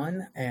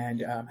Tucson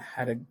and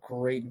had a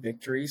great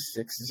victory,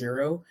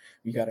 6-0.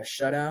 We got a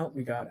shutout,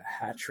 we got a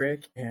hat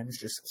trick, and it's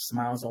just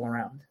smiles all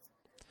around.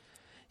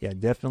 Yeah,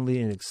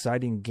 definitely an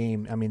exciting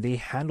game. I mean, they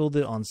handled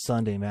it on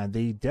Sunday, man.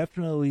 They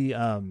definitely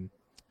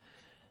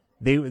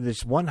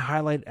there's one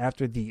highlight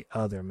after the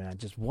other, man.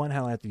 Just one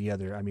highlight after the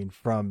other. I mean,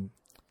 from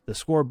the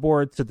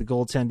scoreboard to the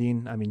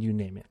goaltending, I mean, you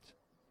name it.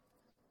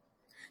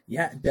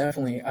 Yeah,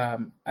 definitely.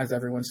 As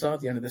everyone saw,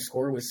 the end of the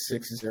score was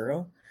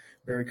 6-0.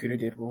 Barracuda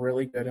did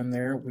really good in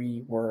there.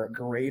 We were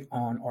great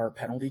on our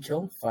penalty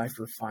kill, 5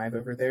 for 5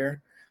 over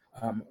there.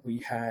 We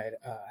had,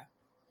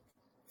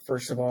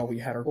 first of all, we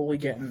had our goalie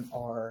getting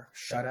our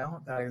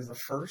shutout. That is the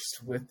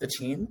first with the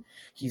team.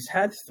 He's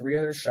had 3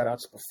 other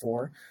shutouts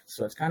before,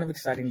 so it's kind of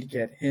exciting to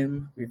get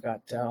him. We've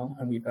got Dell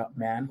and we've got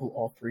Mann, who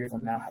all 3 of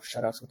them now have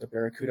shutouts with the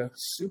Barracuda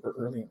super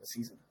early in the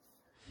season.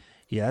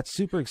 Yeah, it's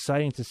super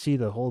exciting to see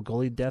the whole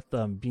goalie depth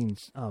being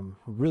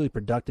really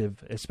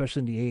productive, especially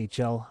in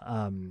the AHL.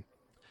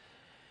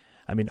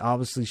 I mean,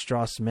 obviously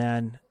Strauss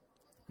Mann,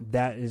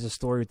 that is a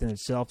story within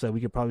itself that we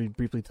could probably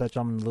briefly touch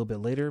on a little bit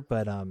later,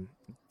 but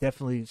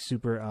definitely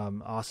super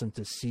awesome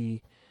to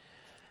see.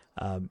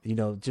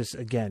 Just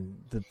again,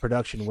 the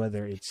production,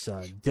 whether it's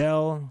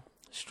Dell,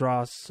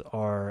 Strauss,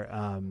 or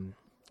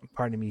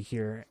pardon me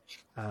here,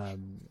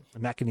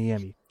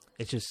 Makaniemi.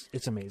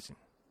 It's amazing.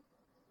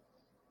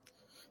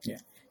 Yeah,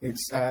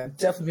 it's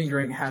definitely been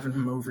great having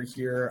him over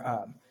here.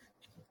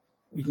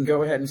 We can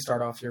go ahead and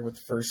start off here with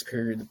the first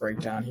period, the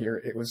breakdown here.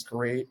 It was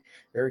great.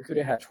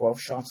 Barracuda had 12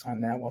 shots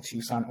on that, while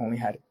Tucson only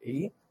had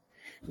 8.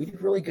 We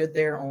did really good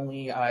there,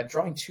 only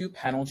drawing 2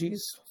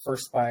 penalties.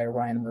 First by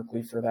Ryan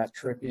Merkley for that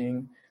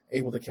tripping,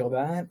 able to kill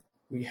that.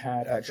 We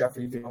had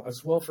Jeffrey Vale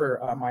as well for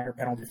a minor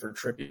penalty for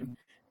tripping,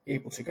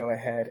 able to go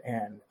ahead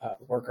and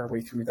work our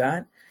way through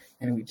that.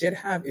 And we did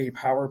have a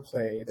power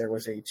play. There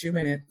was a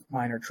 2-minute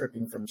minor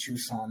tripping from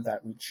Tucson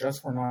that we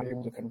just were not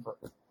able to convert.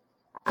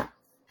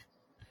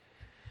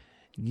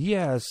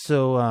 Yeah,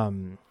 so,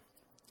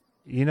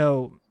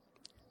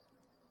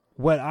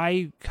 what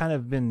I kind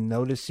of been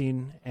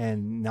noticing,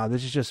 and now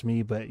this is just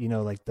me, but,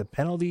 like the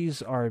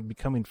penalties are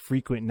becoming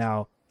frequent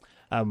now.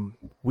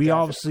 We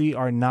obviously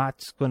are not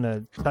going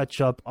to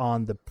touch up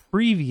on the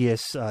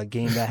previous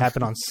game that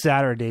happened on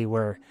Saturday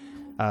where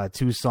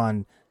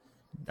Tucson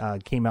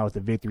came out with a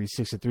victory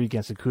 6-3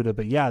 against Akuta.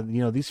 But yeah,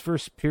 these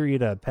first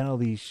period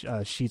penalty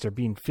sheets are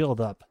being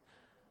filled up.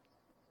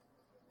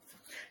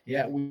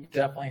 Yeah, we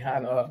definitely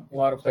had a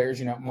lot of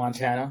players,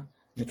 Montana,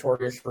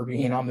 notorious for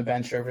being on the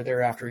bench over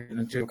there after getting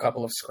into a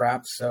couple of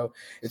scraps. So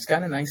it's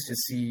kind of nice to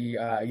see,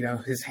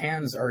 his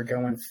hands are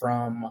going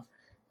from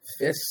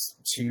fists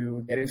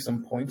to getting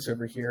some points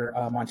over here.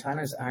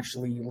 Montana is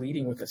actually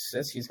leading with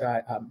assists.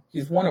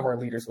 He's one of our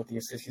leaders with the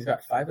assists. He's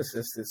got 5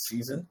 assists this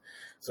season.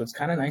 So it's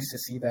kind of nice to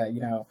see that,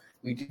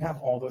 we do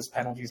have all those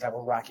penalties that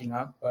we're racking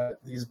up,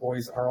 but these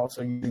boys are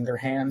also using their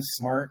hands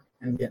smart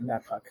and getting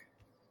that puck.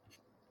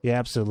 Yeah,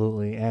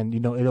 absolutely. And,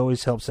 it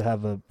always helps to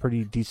have a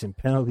pretty decent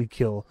penalty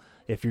kill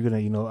if you're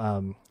going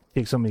to,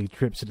 take so many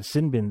trips to the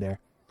sin bin there.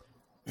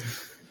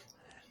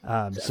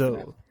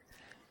 So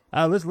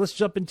let's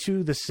jump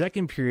into the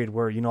second period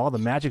where, all the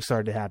magic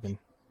started to happen.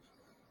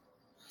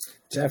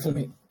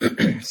 Definitely.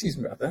 Excuse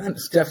me about that.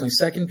 It's definitely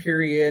second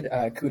period.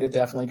 Kuda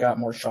definitely got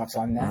more shots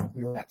on net.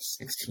 We were at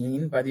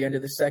 16 by the end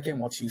of the second,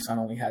 while Tucson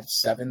only had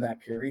 7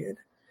 that period.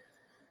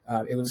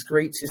 It was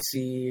great to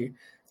see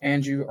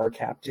Andrew, our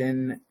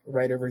captain,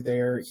 right over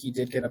there. He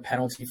did get a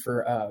penalty for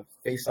a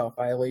face-off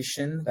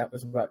violation. That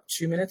was about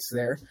 2 minutes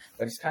there.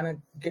 But it's kind of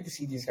good to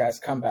see these guys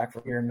come back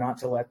from here, not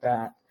to let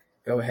that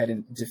go ahead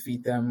and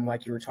defeat them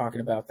like you were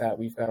talking about that.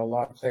 We've got a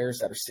lot of players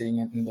that are sitting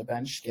in the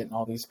bench getting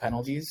all these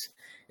penalties.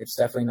 It's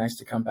definitely nice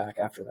to come back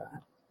after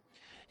that.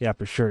 Yeah,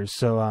 for sure.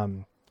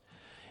 So,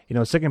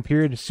 second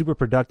period is super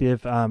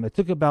productive. It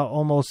took about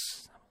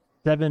almost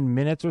 7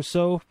 minutes or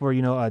so for,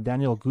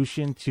 Daniel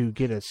Gushin to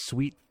get a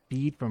sweet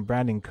feed from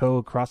Brandon Coe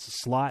across the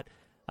slot.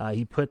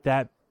 He put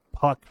that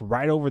puck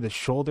right over the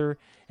shoulder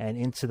and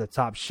into the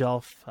top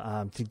shelf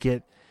to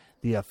get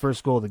the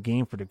first goal of the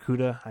game for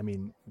Dakota. I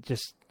mean,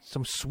 just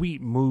some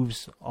sweet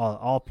moves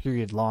all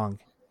period long.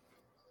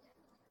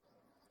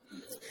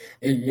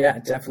 Yeah,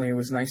 definitely. It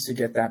was nice to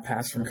get that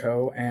pass from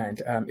Coe.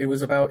 And it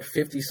was about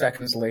 50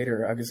 seconds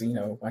later,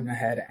 Agazino went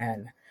ahead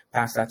and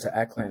passed that to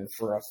Eklund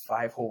for a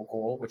 5-hole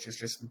goal, which is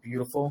just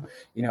beautiful.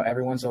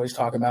 Everyone's always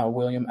talking about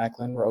William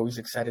Eklund. We're always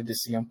excited to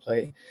see him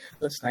play.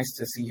 But it's nice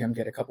to see him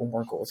get a couple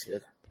more goals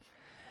here.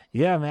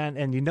 Yeah, man.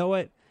 And you know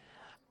what?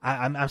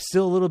 I'm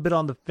still a little bit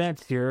on the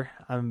fence here.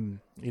 I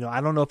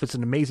don't know if it's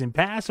an amazing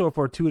pass or a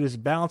fortuitous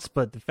bounce,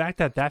 but the fact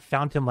that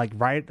found him like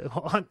right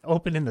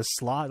open in the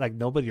slot, like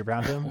nobody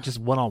around him, just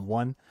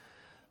 1-on-1.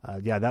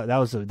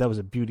 That was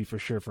a beauty for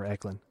sure for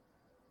Eklund.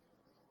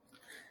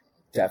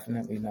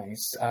 Definitely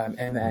nice.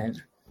 And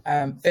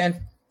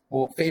then,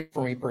 favorite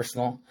for me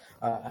personal,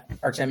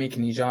 Artemy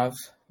Knizhov,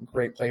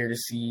 great player to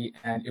see,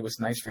 and it was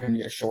nice for him to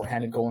get a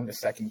shorthanded goal in the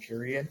second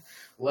period.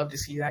 Love to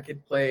see that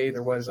kid play.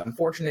 There was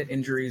unfortunate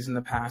injuries in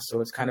the past, so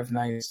it's kind of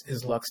nice.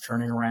 His luck's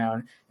turning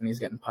around, and he's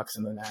getting pucks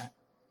in the net.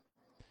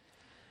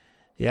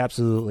 Yeah,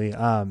 absolutely.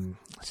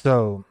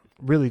 So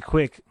really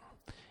quick,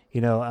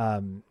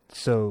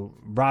 so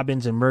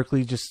Robbins and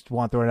Merkley, just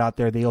want to throw it out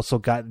there. They also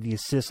got the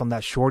assist on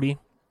that shorty.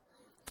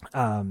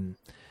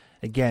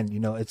 Again,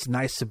 it's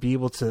nice to be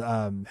able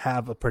to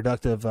have a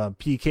productive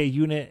PK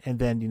unit, and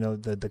then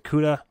the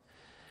Kuda.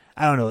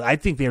 I don't know. I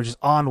think they were just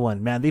on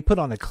one, man. They put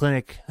on a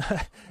clinic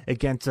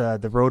against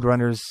the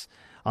Roadrunners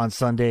on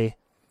Sunday,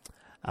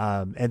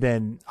 and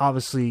then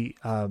obviously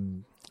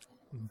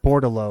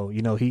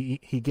Bordelot.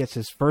 He gets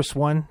his first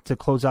one to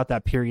close out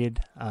that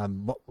period.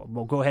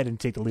 We'll go ahead and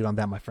take the lead on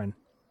that, my friend.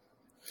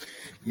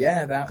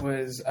 Yeah, that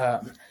was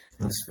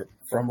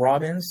from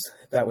Robbins.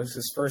 That was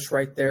his first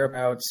right there,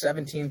 about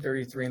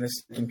 17:33 in the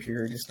second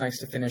period. It's nice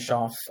to finish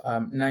off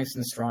nice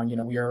and strong.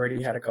 We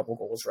already had a couple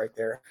goals right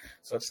there,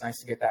 so it's nice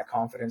to get that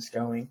confidence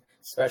going,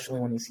 especially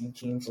when you see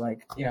teams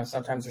like,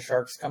 sometimes the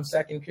Sharks come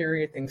second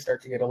period, things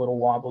start to get a little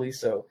wobbly,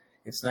 so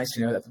it's nice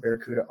to know that the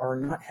Barracuda are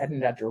not heading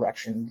that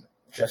direction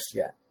just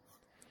yet.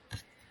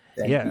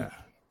 Yeah,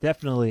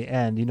 definitely.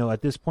 And,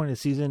 at this point in the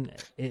season,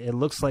 it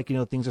looks like,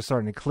 things are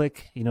starting to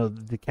click,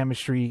 the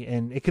chemistry.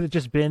 And it could have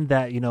just been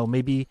that,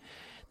 maybe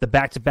the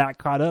back-to-back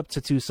caught up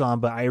to Tucson.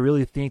 But I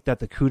really think that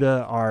the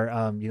CUDA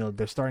are,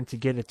 they're starting to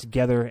get it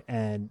together.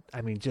 And,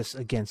 I mean, just,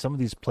 again, some of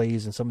these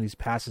plays and some of these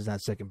passes in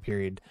that second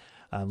period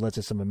led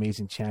to some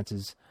amazing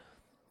chances.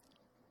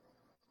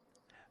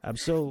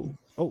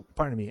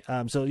 Pardon me.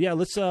 Why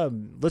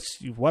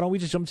don't we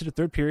just jump to the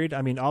third period?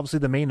 I mean, obviously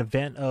the main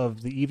event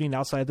of the evening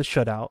outside the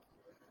shutout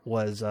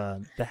was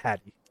the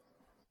Hattie.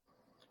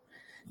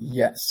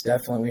 Yes,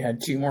 definitely. We had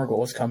two more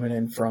goals coming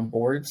in from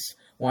boards.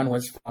 One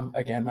was from,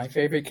 again, my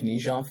favorite,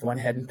 Knizhov went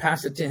ahead and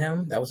passed it to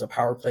him. That was a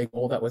power play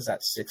goal. That was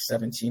at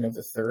 6:17 of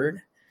the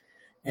third.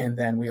 And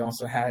then we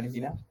also had,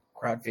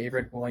 crowd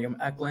favorite, William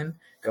Eklund,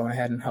 going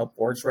ahead and help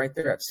boards right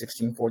there at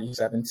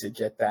 16:47 to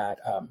get that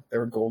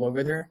third goal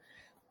over there.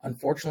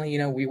 Unfortunately,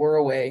 we were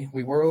away.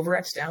 We were over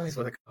at Stanley's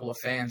with a couple of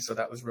fans, so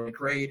that was really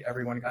great.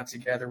 Everyone got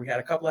together. We had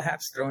a couple of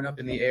hats thrown up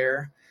in the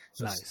air.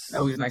 So nice. It's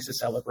always nice to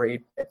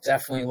celebrate.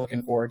 Definitely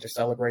looking forward to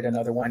celebrate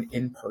another one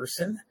in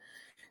person.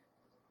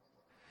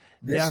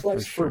 This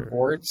was for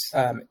boards.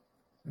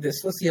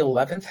 This was the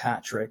 11th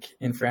hat trick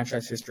in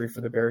franchise history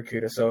for the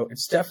Barracuda, so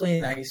it's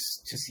definitely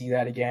nice to see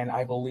that again.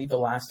 I believe the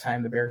last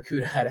time the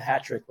Barracuda had a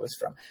hat trick was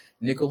from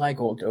Nikolai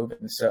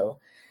Goldobin, so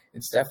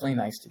it's definitely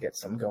nice to get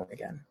some going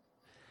again.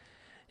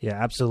 Yeah,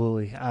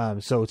 absolutely.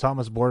 So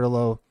Thomas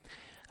Bordalo,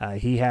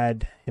 he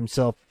had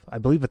himself, I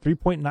believe, a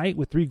 3-point night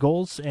with 3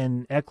 goals,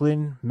 and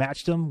Eklund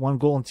matched him, 1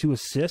 goal and 2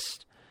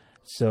 assists.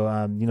 So,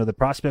 the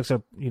prospects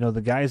are,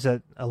 the guys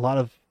that a lot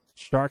of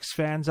Sharks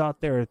fans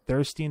out there are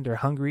thirsty and they're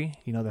hungry.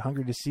 They're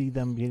hungry to see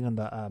them being on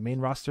the main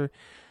roster.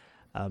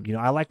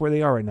 I like where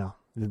they are right now.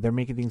 They're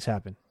making things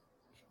happen.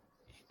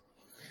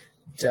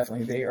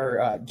 Definitely. They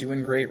are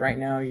doing great right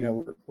now.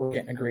 We're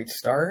getting a great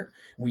start.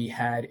 We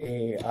had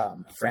a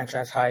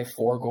franchise high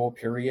 4-goal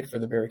period for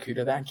the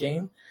Barracuda that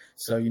game.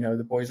 So,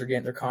 the boys are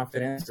getting their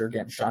confidence. They're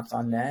getting shots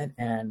on net,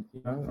 and,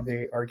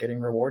 they are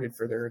getting rewarded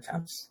for their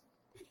attempts.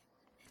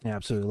 Yeah,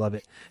 absolutely love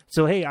it.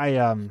 So, hey,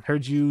 I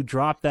heard you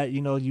drop that,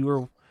 you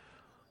were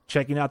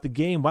checking out the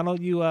game. Why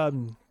don't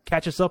you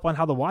catch us up on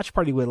how the watch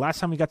party went? Last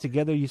time we got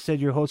together, you said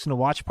you're hosting a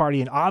watch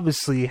party, and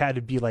obviously you had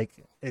to be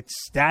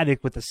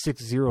ecstatic with the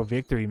 6-0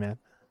 victory, man.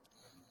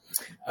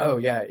 Oh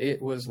yeah,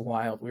 it was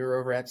wild. We were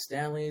over at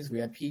Stanley's. We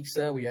had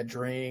pizza, we had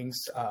drinks,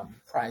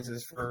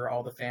 prizes for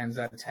all the fans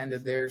that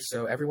attended there.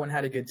 So everyone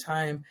had a good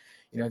time.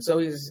 It's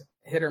always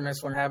hit or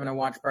miss when having a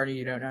watch party.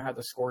 You don't know how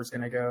the score is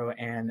going to go,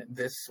 and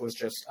this was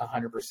just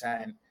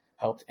 100%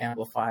 helped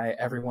amplify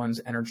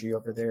everyone's energy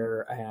over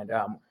there. And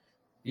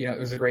it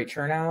was a great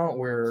turnout.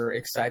 We're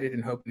excited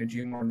and hoping to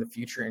do more in the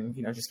future, and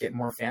just get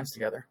more fans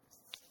together.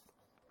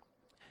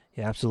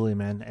 Yeah, absolutely,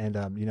 man. And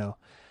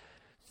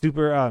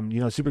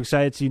super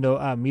excited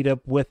to meet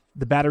up with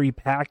the Battery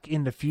Pack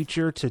in the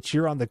future to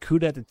cheer on the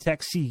CUDA at the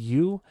Tech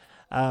CU.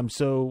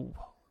 So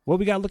what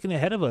we got looking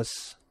ahead of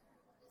us?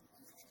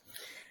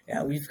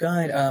 Yeah, we've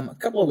got a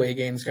couple of away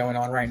games going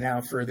on right now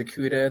for the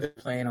CUDA. They're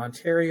playing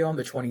Ontario on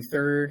the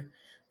 23rd.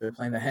 They're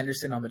playing the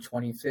Henderson on the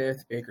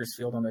 25th,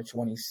 Bakersfield on the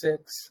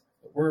 26th.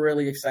 We're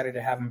really excited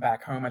to have them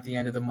back home at the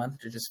end of the month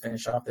to just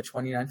finish off the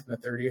 29th and the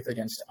 30th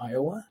against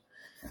Iowa.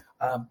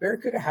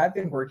 Barracuda had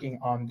been working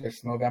on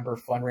this November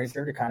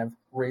fundraiser to kind of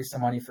raise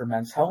some money for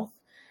men's health.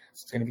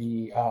 So it's going to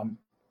be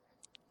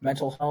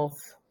mental health,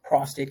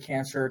 prostate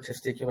cancer,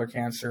 testicular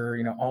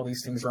cancer. All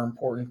these things are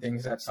important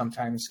things that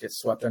sometimes get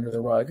swept under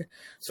the rug.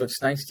 So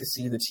it's nice to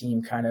see the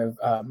team kind of,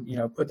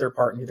 put their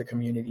part into the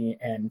community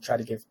and try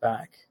to give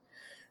back.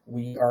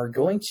 We are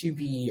going to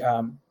be,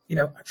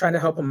 trying to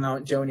help them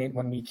out, donate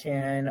when we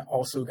can.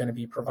 Also going to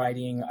be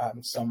providing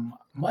some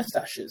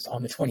mustaches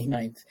on the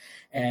 29th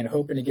and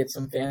hoping to get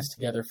some fans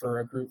together for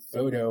a group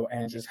photo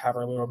and just have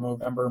our little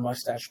November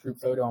mustache group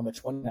photo on the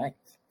 29th.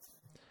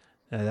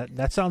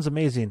 That sounds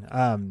amazing.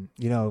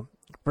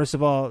 First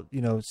of all,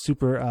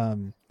 super,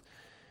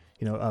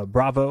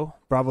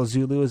 bravo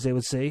Zulu, as they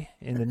would say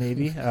in the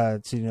Navy,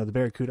 to, the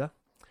Barracuda.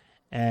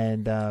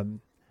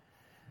 And,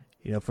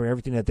 for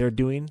everything that they're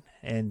doing.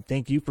 And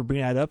thank you for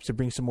bringing that up to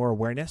bring some more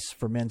awareness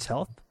for men's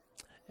health.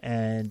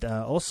 And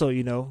also,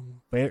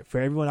 for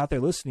everyone out there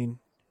listening,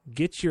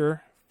 get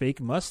your fake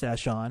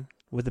mustache on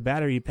with the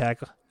Battery Pack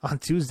on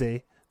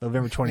Tuesday,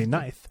 November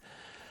 29th.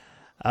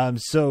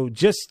 So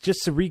just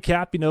to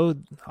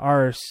recap,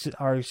 our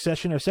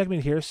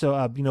segment here.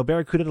 So,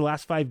 Barracuda, the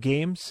last 5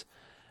 games,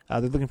 they're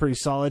looking pretty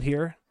solid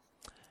here.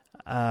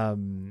 I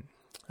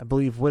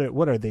believe,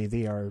 what are they?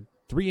 They are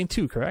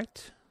 3-2,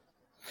 correct?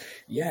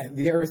 Yeah,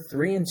 they are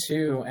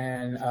 3-2,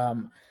 and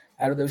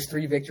out of those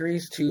 3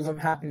 victories, 2 of them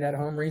happened at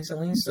home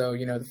recently. So,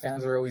 the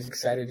fans are always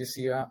excited to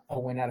see a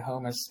win at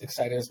home, as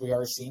excited as we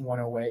are seeing one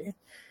away.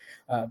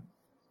 And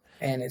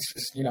it's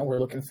just, we're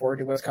looking forward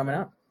to what's coming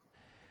up.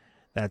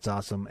 That's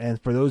awesome.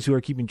 And for those who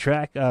are keeping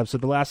track, so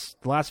the last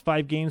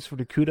 5 games for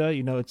the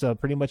CUDA, it's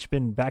pretty much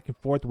been back and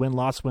forth,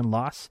 win-loss,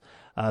 win-loss.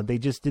 They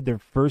just did their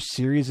first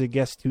series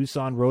against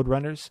Tucson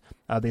Roadrunners.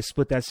 They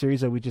split that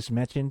series that we just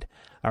mentioned,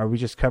 or we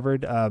just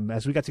covered.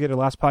 As we got together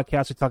last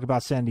podcast, we talked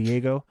about San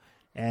Diego,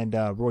 and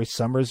Roy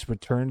Summers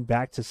returned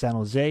back to San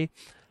Jose.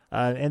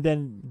 And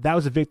then that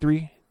was a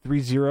victory,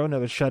 3-0,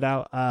 another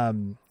shutout.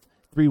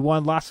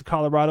 3-1, lost to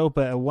Colorado,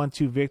 but a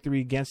 1-2 victory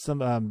against them,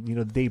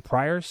 the day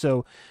prior.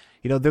 So,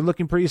 they're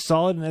looking pretty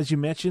solid, and as you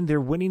mentioned,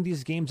 they're winning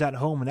these games at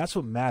home, and that's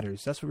what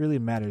matters. That's what really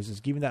matters, is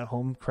giving that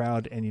home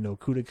crowd and,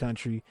 CUDA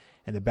Country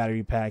and the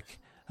Battery Pack,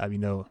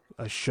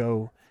 a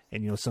show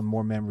and, some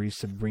more memories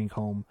to bring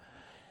home.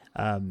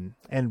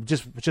 And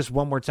just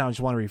one more time, I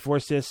just want to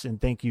reinforce this,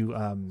 and thank you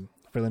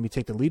for letting me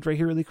take the lead right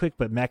here really quick,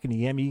 but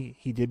Makaniemi,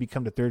 he did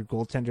become the third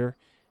goaltender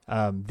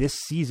this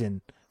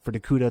season for the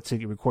CUDA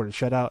to record a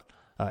shutout.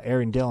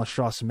 Aaron Dell and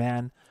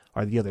Strauss-Mann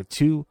are the other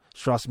two.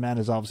 Strauss-Mann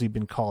has obviously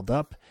been called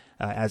up,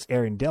 as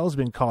Aaron Dell's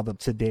been called up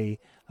today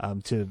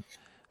to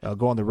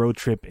go on the road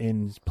trip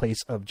in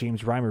place of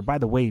James Reimer. By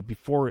the way,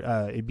 before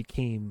it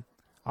became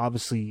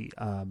obviously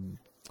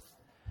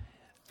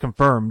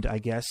confirmed, I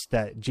guess,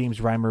 that James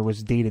Reimer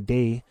was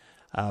day-to-day,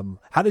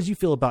 how did you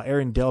feel about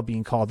Aaron Dell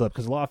being called up?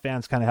 Because a lot of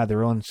fans kind of had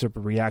their own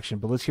separate reaction,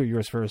 but let's hear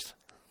yours first.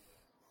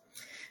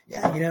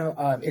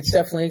 Yeah, it's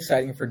definitely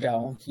exciting for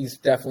Dell. He's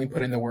definitely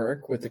put in the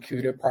work with the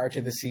CUDA prior to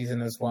the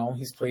season as well.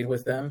 He's played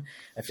with them.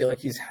 I feel like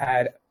he's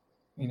had,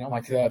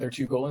 like the other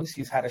two goalies,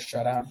 he's had a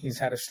shutout. He's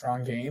had a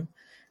strong game.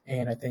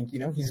 And I think,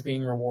 he's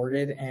being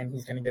rewarded, and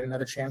he's going to get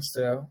another chance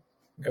to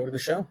go to the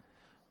show.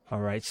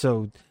 All right.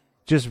 So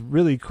just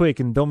really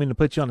quick, and don't mean to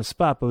put you on the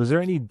spot, but was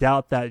there any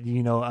doubt that,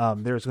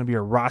 there's going to be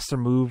a roster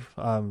move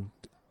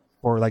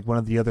or like one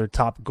of the other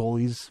top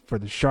goalies for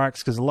the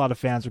Sharks? Because a lot of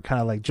fans are kind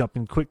of like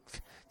jumping quick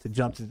to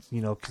jump to,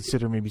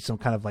 consider maybe some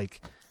kind of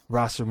like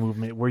roster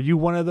movement. Were you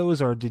one of those,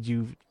 or did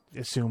you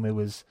assume it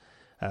was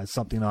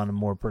something on a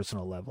more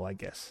personal level, I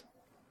guess?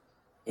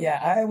 Yeah,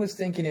 I was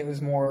thinking it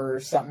was more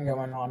something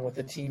going on with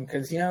the team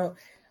because,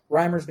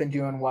 Reimer's been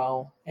doing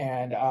well,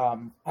 and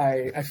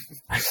I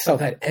saw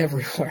that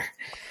everywhere.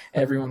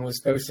 Everyone was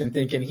posting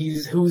thinking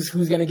who's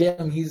going to get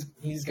him.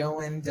 He's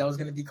going. Dell's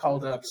going to be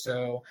called up.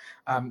 So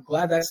I'm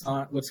glad that's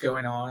not what's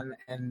going on,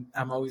 and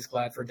I'm always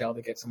glad for Dell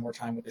to get some more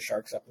time with the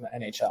Sharks up in the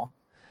NHL.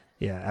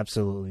 Yeah,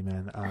 absolutely,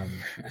 man.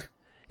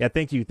 Yeah,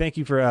 thank you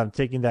for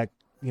taking that,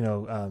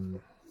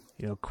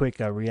 quick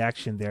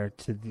reaction there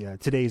to the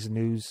today's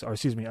news, or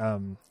excuse me,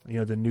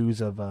 the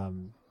news of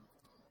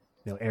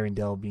Aaron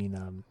Dell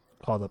being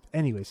called up.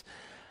 Anyways,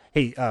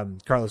 hey,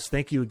 Carlos,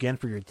 thank you again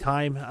for your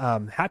time.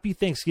 Happy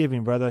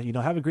Thanksgiving, brother.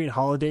 Have a great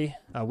holiday.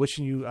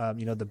 Wishing you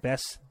the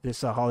best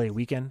this holiday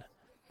weekend,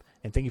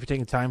 and thank you for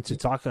taking time to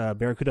talk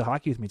Barracuda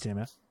hockey with me today,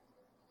 man.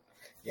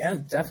 Yeah,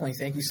 definitely.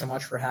 Thank you so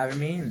much for having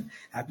me, and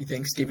happy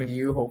Thanksgiving to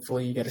you.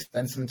 Hopefully you get to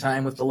spend some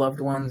time with the loved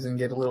ones and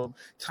get a little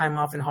time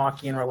off in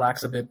hockey and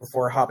relax a bit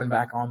before hopping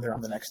back on there on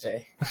the next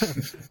day.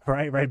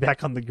 Right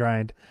back on the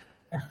grind.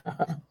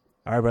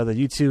 All right, brother.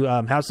 You too.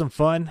 Have some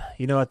fun,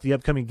 at the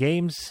upcoming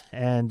games,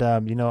 and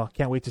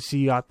can't wait to see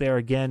you out there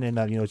again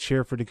and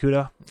cheer for the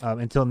CUDA.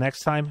 Until next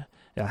time,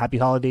 happy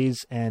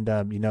holidays, and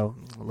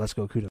let's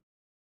go CUDA.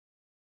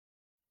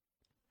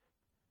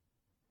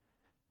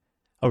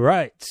 All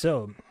right,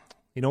 so.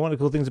 One of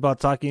the cool things about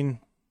talking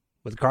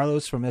with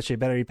Carlos from SJ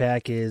Battery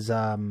Pack is,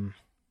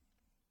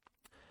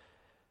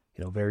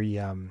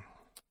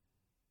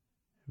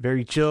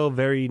 very chill,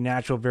 very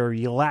natural,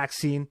 very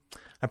relaxing.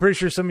 I'm pretty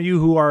sure some of you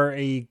who are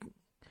a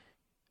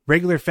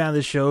regular fan of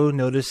the show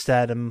noticed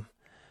that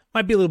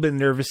might be a little bit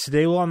nervous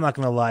today. Well, I'm not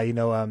going to lie.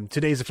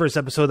 Today's the first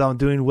episode I'm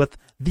doing with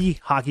the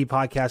Hockey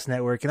Podcast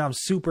Network, and I'm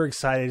super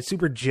excited,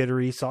 super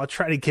jittery. So I'll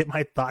try to get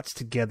my thoughts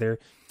together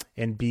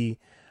and be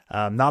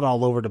not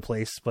all over the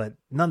place, but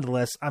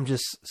nonetheless, I'm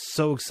just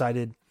so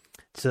excited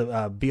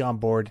to be on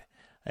board,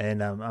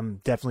 and I'm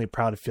definitely a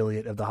proud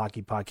affiliate of the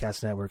Hockey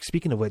Podcast Network.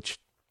 Speaking of which,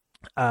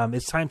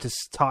 it's time to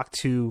talk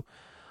to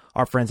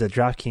our friends at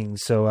DraftKings.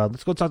 So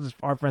let's go talk to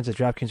our friends at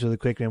DraftKings really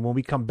quick, and when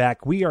we come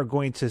back, we are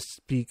going to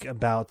speak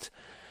about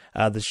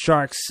the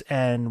Sharks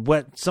and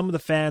what some of the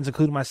fans,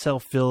 including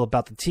myself, feel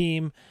about the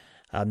team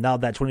now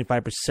that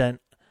 25%,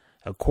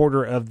 a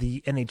quarter of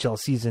the NHL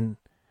season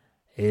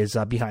is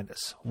behind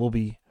us. We'll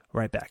be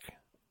right back.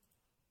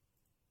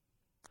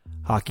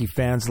 Hockey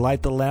fans,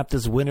 light the lamp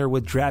this winter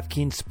with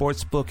DraftKings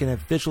Sportsbook, an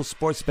official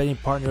sports betting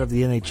partner of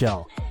the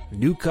NHL.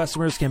 New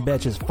customers can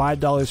bet just $5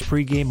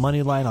 pregame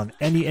moneyline on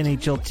any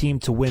NHL team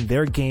to win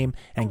their game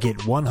and get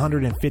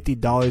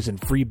 $150 in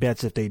free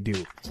bets if they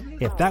do.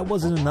 If that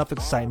wasn't enough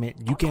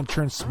excitement, you can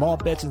turn small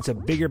bets into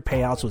bigger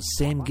payouts with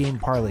same-game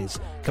parlays.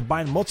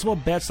 Combine multiple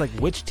bets like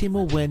which team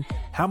will win,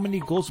 how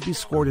many goals will be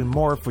scored, and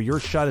more for your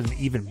shot at an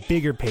even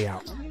bigger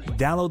payout.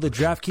 Download the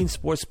DraftKings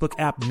Sportsbook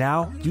app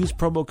now, use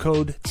promo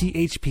code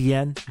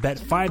THPN, bet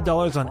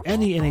 $5 on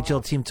any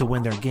NHL team to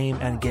win their game,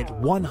 and get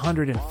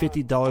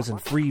 $150 in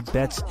free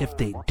bets if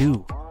they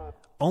do.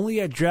 Only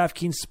at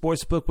DraftKings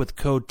Sportsbook with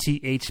code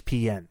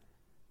THPN.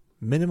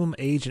 Minimum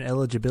age and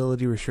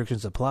eligibility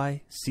restrictions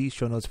apply. See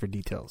show notes for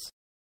details.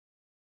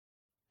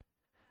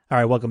 All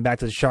right, welcome back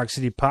to the Shark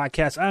City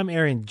Podcast. I'm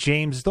Aaron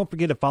James. Don't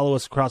forget to follow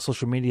us across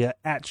social media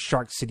at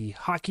Shark City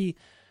Hockey.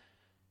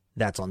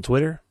 That's on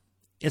Twitter,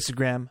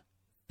 Instagram,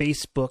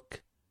 Facebook,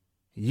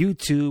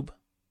 YouTube,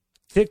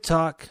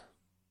 TikTok,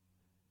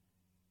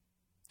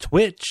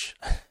 Twitch.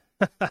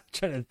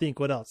 Trying to think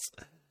what else.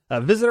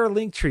 Visit our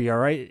link tree, all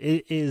right?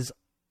 It is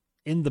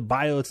in the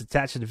bio. It's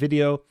attached to the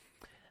video.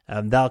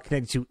 That'll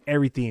connect to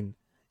everything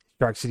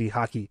Shark City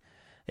Hockey,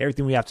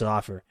 everything we have to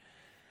offer.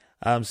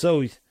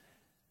 So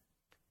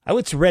I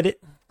went to Reddit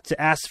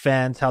to ask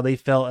fans how they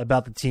felt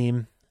about the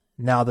team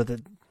now that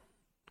the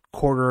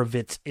quarter of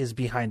it is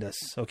behind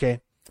us, okay?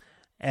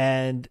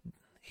 And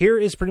here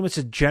is pretty much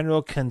a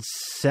general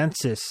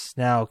consensus.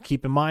 Now,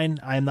 keep in mind,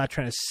 I am not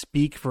trying to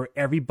speak for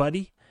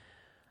everybody,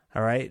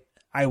 all right?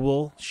 I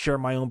will share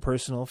my own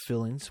personal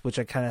feelings, which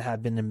I kind of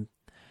have been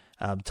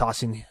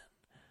tossing,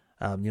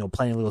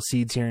 planting little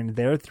seeds here and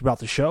there throughout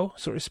the show,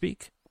 so to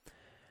speak.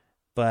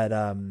 But,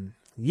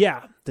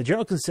 yeah, the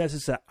general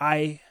consensus that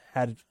I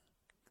had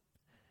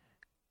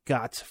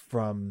got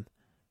from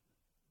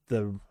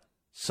the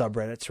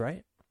subreddits,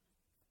 right,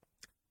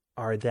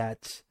 are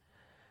that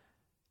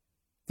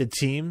the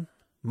team,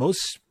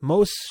 most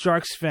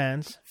Sharks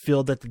fans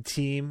feel that the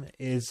team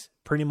is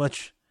pretty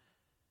much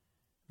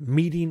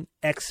meeting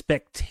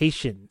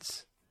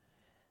expectations.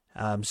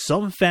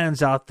 Some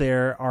fans out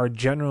there are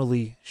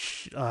generally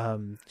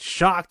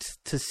shocked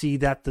to see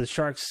that the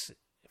Sharks,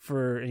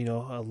 for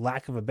a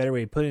lack of a better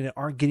way of putting it,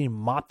 aren't getting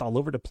mopped all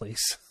over the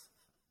place.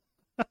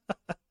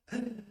 I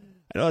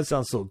know it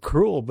sounds so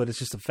cruel, but it's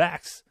just the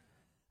facts.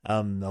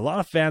 A lot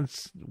of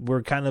fans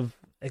were kind of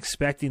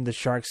expecting the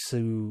Sharks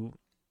to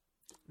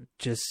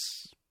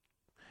just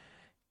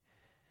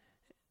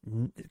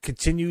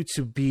continue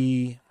to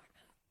be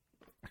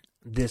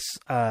this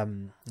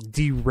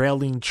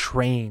derailing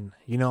train,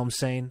 you know what I'm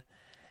saying?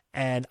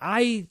 And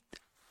I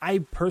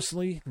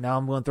personally, now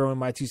I'm going to throw in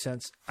my 2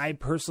 cents, I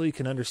personally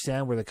can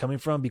understand where they're coming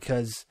from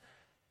because,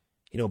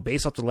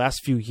 based off the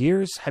last few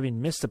years, having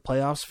missed the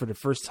playoffs for the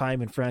first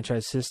time in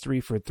franchise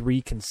history for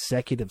 3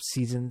 consecutive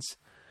seasons,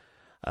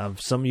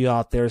 some of you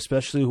out there,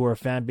 especially who are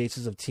fan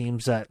bases of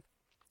teams that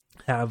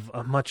have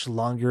a much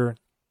longer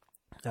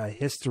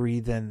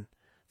history than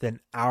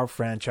our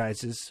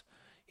franchises.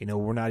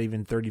 We're not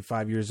even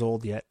 35 years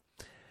old yet.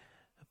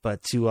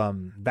 But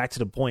to back to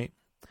the point,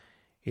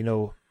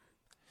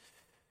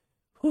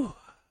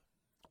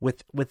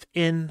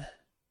 within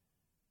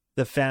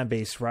the fan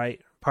base, right?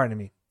 Pardon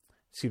me.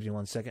 Excuse me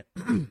 1 second.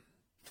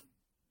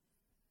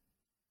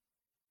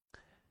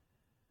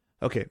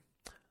 Okay.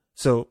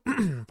 So,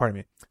 pardon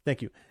me.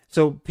 Thank you.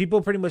 So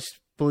people pretty much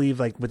believe,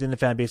 like, within the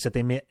fan base that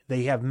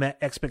they have met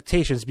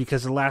expectations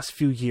because the last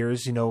few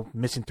years,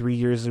 missing 3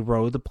 years in a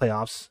row, the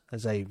playoffs,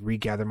 as I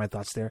regather my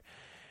thoughts there,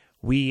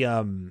 we,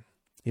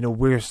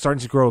 we're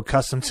starting to grow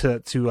accustomed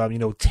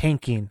to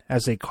tanking,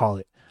 as they call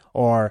it,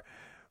 or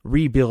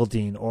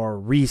rebuilding or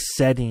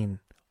resetting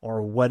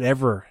or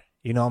whatever,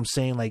 what I'm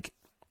saying? Like,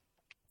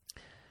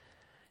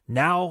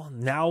 now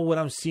what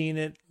I'm seeing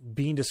it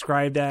being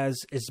described as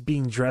is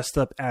being dressed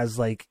up as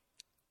like,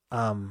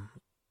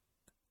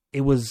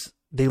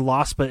 they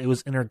lost, but it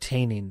was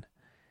entertaining.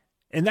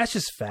 And that's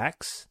just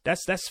facts.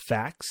 That's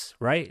facts,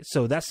 right?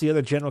 So that's the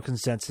other general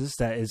consensus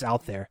that is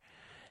out there,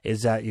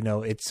 is that,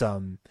 it's,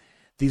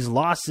 these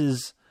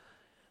losses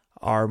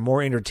are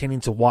more entertaining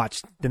to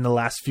watch than the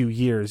last few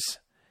years.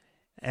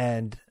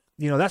 And,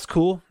 that's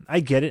cool. I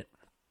get it.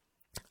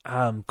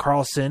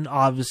 Carlson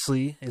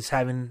obviously is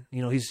having,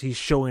 he's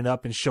showing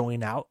up and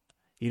showing out.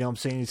 You know what I'm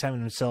saying? He's having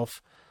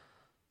himself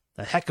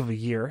a heck of a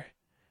year.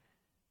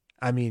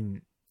 I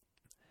mean,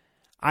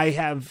 I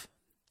have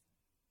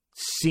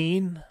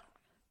seen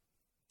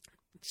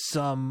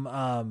some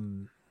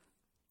kind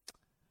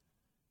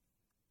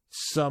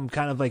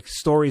of like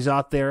stories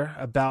out there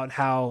about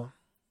how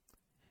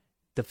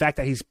the fact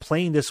that he's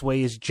playing this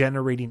way is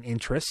generating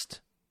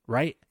interest,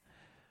 right?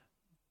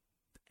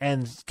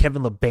 And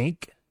Kevin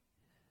LeBanc,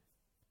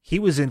 he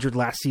was injured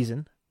last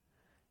season,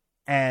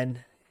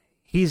 and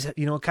he's,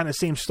 kind of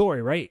same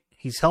story, right?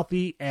 He's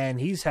healthy and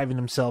he's having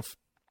himself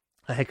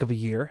a heck of a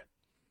year.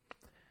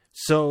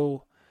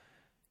 So,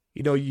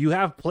 you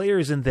have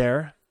players in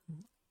there,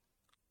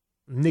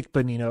 Nick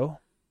Bonino,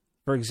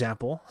 for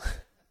example.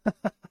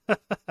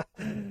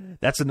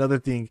 That's another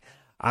thing.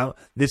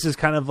 This is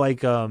kind of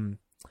like,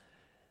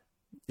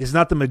 it's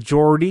not the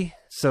majority,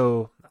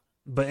 so,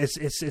 but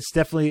it's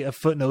definitely a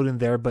footnote in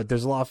there, but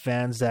there's a lot of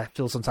fans that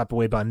feel some type of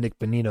way about Nick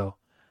Bonino.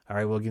 All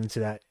right, we'll get into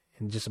that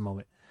in just a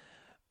moment.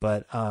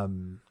 But,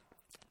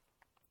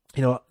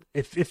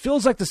 it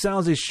feels like the San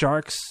Jose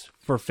Sharks,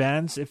 for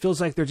fans, it feels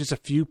like they're just a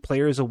few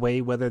players away,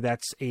 whether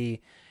that's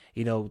a,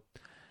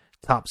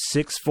 top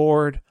 6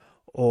 forward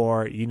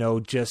or,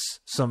 just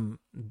some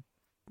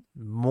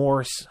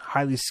more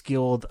highly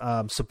skilled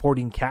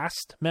supporting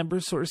cast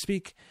members, so to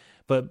speak.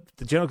 But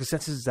the general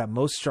consensus is that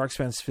most Sharks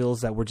fans feels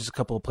that we're just a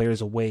couple of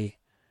players away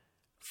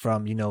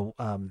from,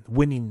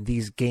 winning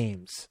these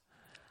games.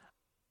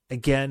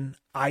 again,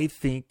 I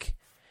think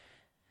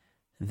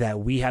that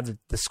we have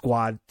the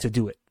squad to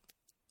do it.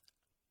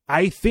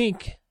 I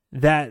think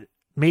that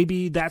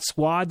maybe that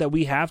squad that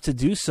we have to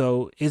do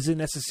so isn't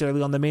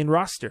necessarily on the main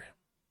roster.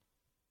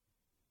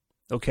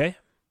 Okay?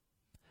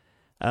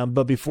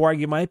 But before I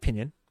give my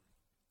opinion,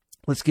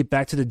 let's get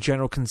back to the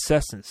general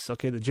consensus.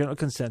 Okay, the general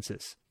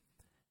consensus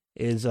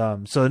is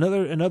so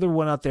another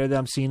one out there that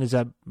I'm seeing is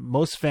that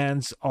most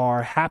fans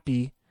are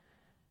happy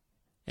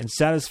and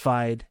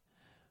satisfied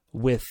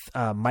with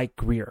Mike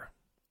Greer.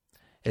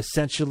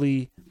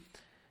 Essentially,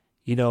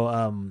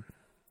 the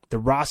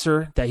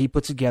roster that he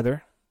put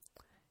together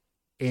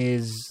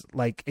is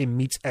like it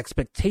meets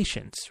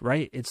expectations,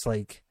 right? It's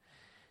like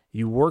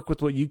you work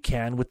with what you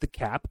can with the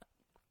cap,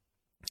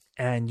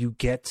 and you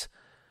get,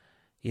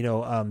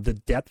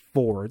 the depth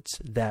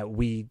forwards that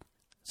we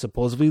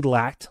supposedly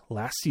lacked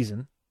last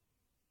season.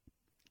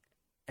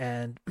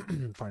 And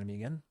pardon me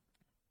again.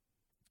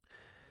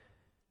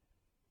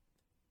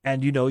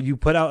 And, you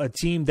put out a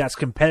team that's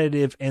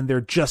competitive and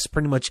they're just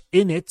pretty much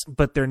in it,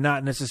 but they're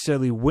not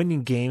necessarily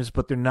winning games,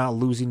 but they're not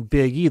losing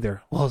big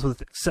either. Well, with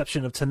the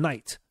exception of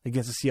tonight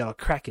against the Seattle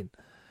Kraken.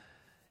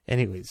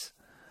 Anyways.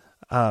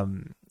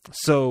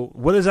 So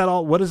what does that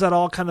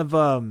all kind of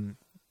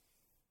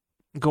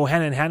go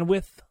hand in hand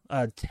with?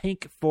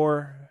 Tank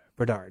for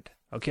Bedard.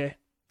 Okay.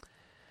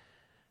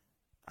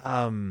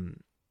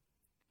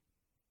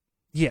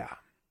 Yeah.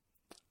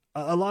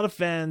 A lot of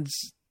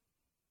fans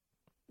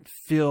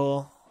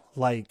feel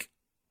like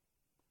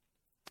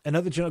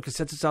another general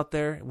consensus out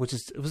there, which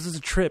is, this is a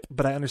trip,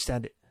 but I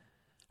understand it.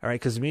 All right.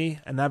 Cause me,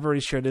 and I've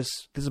already shared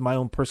this is my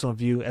own personal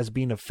view as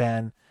being a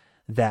fan,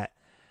 that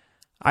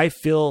I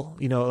feel,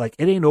 like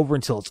it ain't over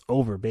until it's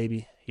over,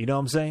 baby. You know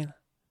what I'm saying?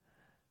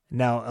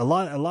 Now, a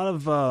lot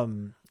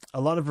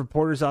of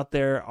reporters out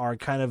there are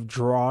kind of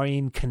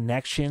drawing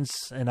connections,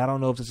 and I don't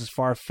know if this is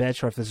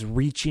far-fetched or if this is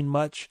reaching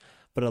much,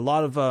 but a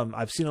lot of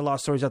I've seen a lot of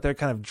stories out there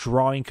kind of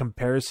drawing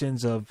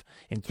comparisons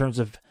in terms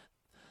of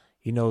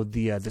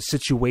the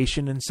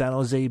situation in San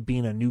Jose,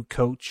 being a new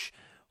coach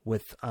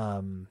with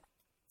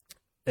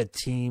a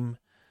team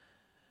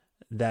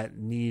that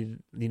need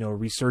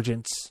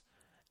resurgence,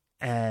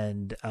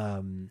 and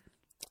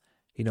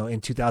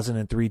in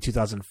 2003,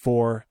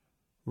 2004,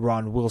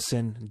 Ron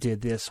Wilson did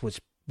this with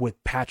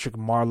Patrick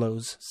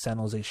Marleau's San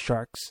Jose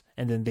Sharks,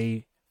 and then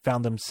they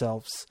found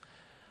themselves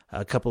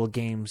a couple of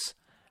games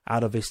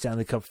out of a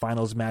Stanley Cup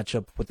Finals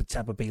matchup with the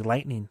Tampa Bay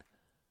Lightning.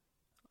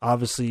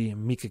 Obviously,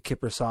 Mika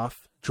Kiprusoff,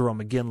 Jerome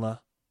McGinley,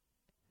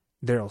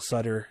 Daryl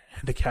Sutter,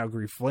 and the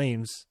Calgary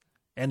Flames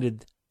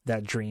ended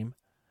that dream,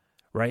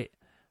 right?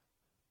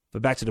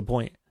 But back to the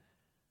point.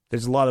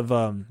 There's a lot of,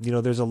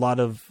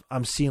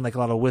 I'm seeing like a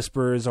lot of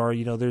whispers, or,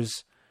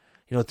 there's,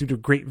 through the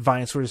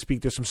grapevine, so to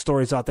speak, there's some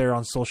stories out there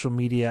on social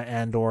media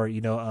and, or,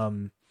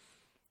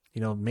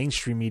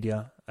 mainstream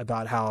media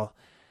about how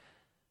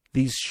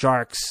these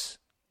Sharks,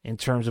 in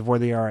terms of where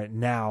they are at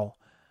now,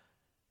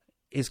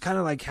 is kind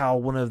of like how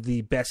one of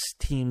the best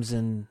teams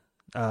in,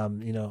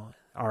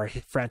 our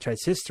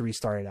franchise history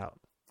started out.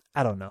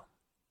 I don't know.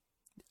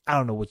 I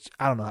don't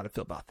know how to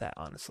feel about that,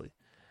 honestly.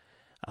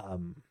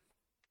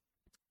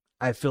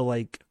 I feel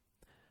like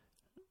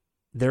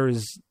there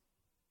is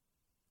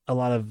a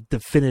lot of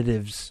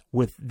definitives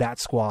with that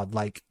squad.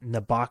 Like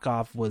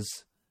Nabokov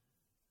was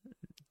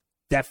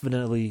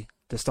definitely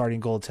the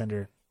starting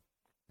goaltender.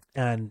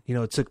 And,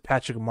 it took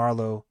Patrick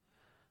Marleau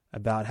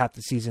about half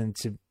the season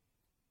to,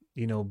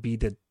 be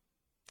the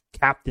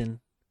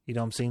captain. You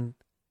know what I'm saying?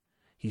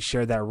 He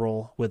shared that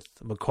role with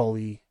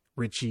Macaulay,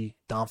 Ritchie,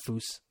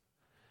 Donfus.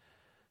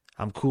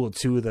 I'm cool with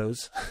two of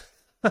those.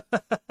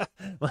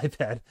 My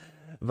bad.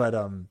 But,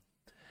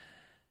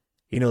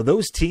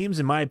 those teams,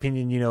 in my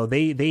opinion,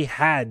 they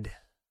had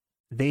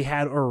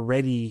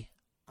already,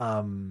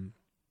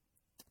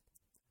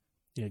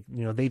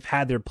 they've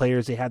had their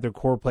players, they had their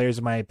core players,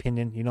 in my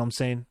opinion, you know what I'm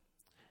saying?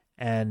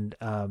 And,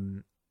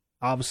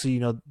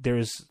 obviously,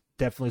 there's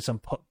definitely some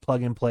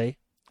plug and play,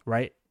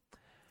 right?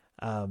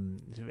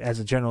 As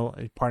a general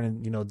part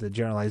of, the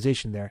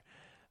generalization there.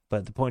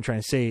 But the point I'm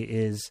trying to say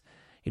is,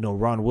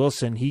 Ron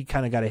Wilson, he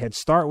kind of got a head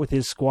start with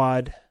his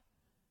squad,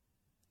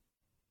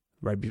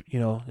 right?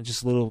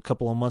 Just a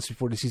couple of months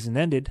before the season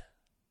ended.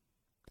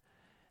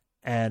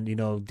 And,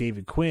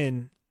 David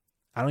Quinn,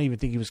 I don't even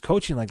think he was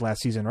coaching like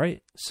last season,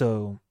 right?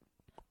 So,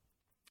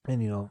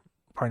 and,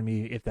 pardon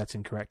me if that's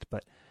incorrect,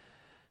 but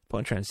what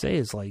I'm trying to say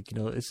is like,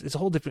 it's a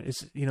whole different,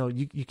 it's,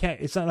 you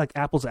can't, it's not like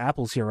apples to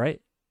apples here, right?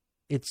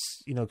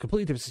 It's,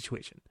 completely different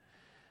situation.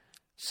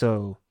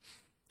 So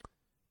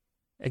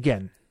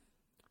again,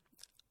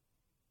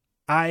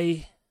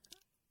 I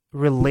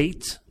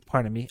relate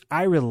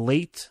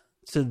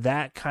to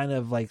that kind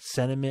of like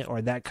sentiment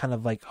or that kind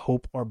of like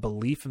hope or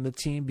belief in the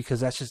team, because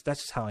that's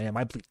just how I am.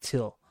 I bleed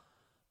till.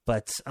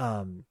 But,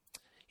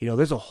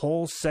 there's a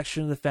whole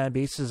section of the fan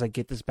bases, I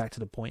get this back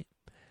to the point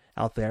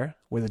out there,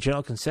 where the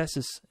general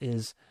consensus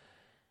is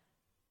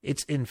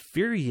it's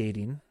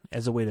infuriating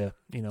as a way to,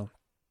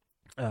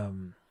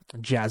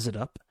 jazz it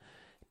up,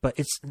 but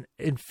it's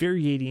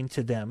infuriating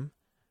to them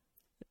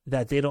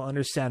that they don't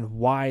understand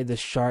why the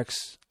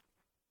Sharks,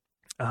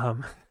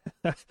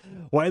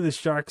 why the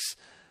Sharks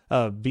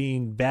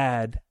being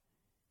bad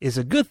is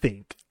a good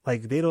thing.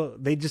 Like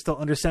they just don't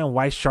understand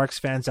why Sharks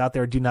fans out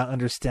there do not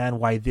understand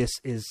why this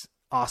is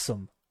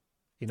awesome.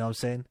 You know what I'm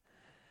saying?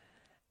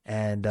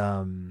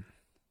 And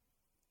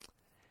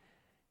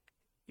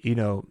you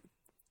know,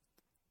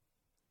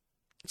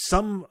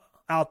 some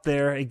out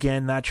there,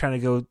 again, not trying to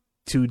go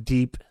too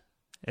deep,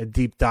 a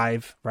deep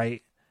dive,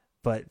 right?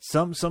 But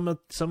some of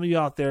you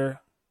out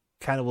there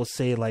kind of will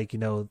say, like, you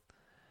know,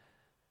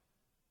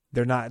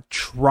 they're not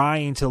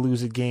trying to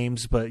lose the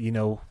games, but, you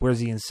know, where's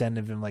the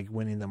incentive in like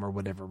winning them or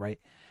whatever, right?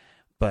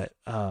 But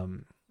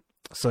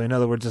so in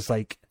other words, it's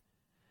like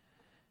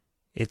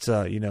it's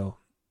you know,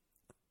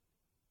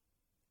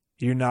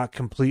 you're not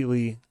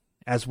completely,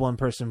 as one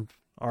person,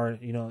 or,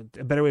 you know,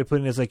 a better way of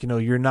putting it is like, you know,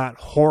 you're not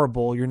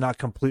horrible, you're not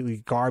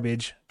completely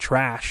garbage,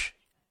 trash,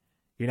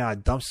 you're not a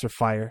dumpster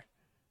fire,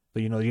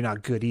 but, you know, you're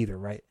not good either,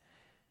 right?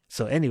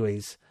 So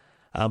anyways,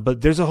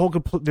 but there's a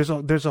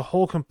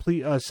whole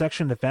complete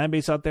section of the fan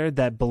base out there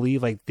that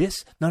believe like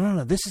this.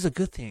 No, this is a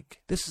good thing.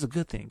 This is a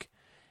good thing,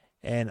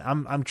 and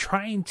I'm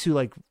trying to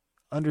like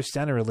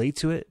understand and relate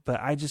to it, but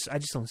I just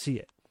don't see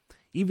it.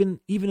 Even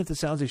if the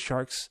San Jose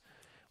Sharks,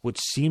 which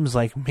seems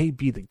like may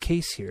be the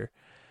case here,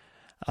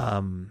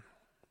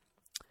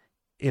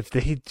 if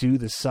they do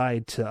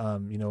decide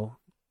to you know,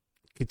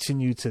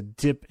 continue to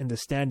dip in the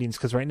standings,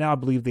 because right now I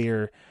believe they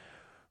are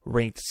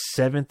ranked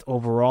 7th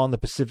overall in the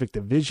Pacific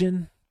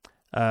Division,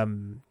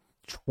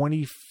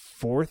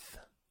 24th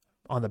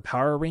on the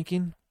power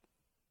ranking.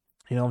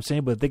 You know what I'm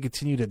saying? But if they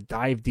continue to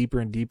dive deeper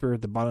and deeper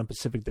at the bottom of the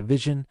Pacific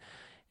Division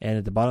and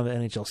at the bottom of the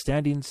NHL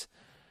standings,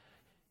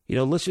 you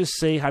know, let's just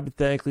say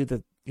hypothetically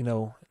that, you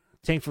know,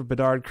 Tank for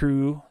Bedard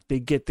crew, they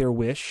get their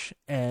wish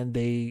and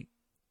they,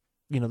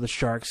 you know, the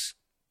Sharks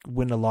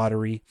win the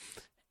lottery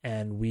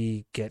and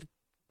we get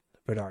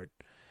Bedard.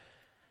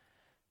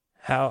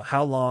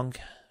 How long,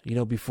 you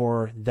know,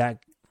 before that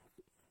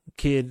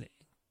kid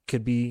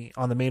could be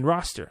on the main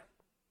roster?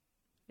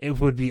 It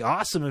would be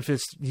awesome if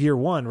it's year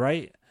one,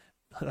 right?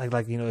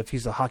 Like, you know, if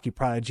he's a hockey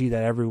prodigy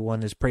that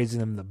everyone is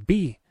praising him to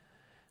be,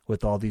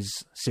 with all these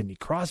Sidney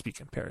Crosby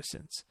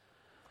comparisons.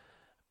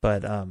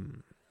 But,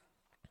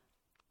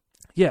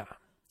 yeah,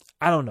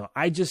 I don't know.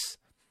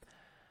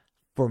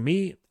 For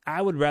me,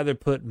 I would rather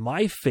put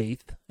my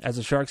faith as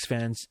a Sharks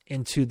fans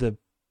into the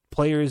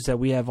players that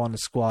we have on the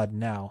squad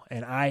now.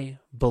 And I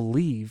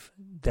believe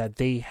that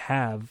they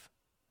have,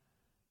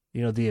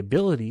 you know, the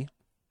ability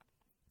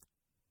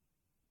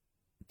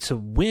to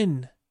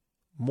win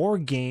more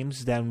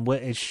games than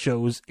what it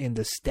shows in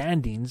the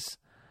standings.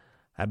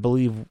 I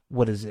believe,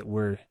 what is it?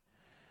 We're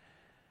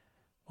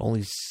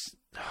only,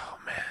 oh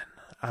man,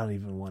 I don't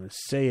even want to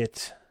say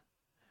it.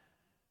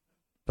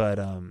 But,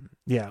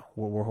 yeah,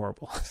 we're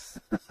horrible.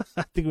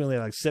 I think we only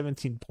have like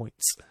 17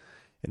 points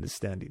in the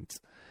standings.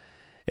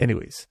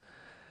 Anyways.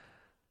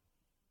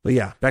 But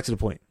yeah, back to the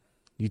point.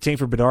 You tank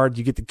for Bedard,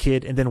 you get the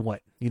kid, and then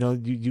what? You know,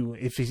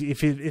 if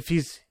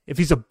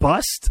he's a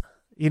bust,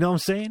 you know what I'm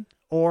saying?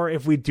 Or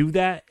if we do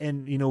that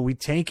and, you know, we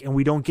tank and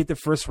we don't get the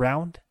first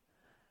round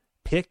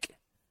pick,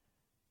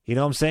 you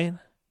know what I'm saying?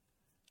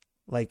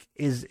 Like,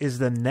 is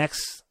the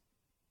next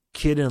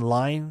kid in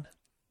line,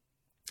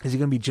 is he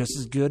going to be just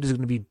as good? Is it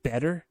going to be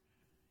better?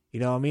 You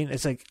know what I mean?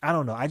 It's like, I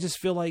don't know. I just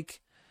feel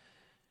like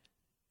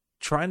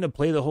trying to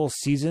play the whole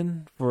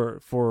season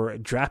for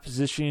draft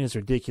positioning is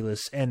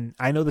ridiculous. And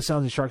I know the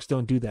Sounds and Sharks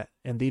don't do that.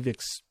 And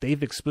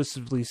they've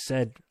explicitly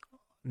said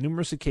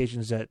numerous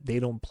occasions that they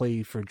don't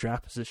play for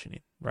draft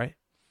positioning, right?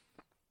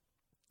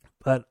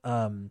 But,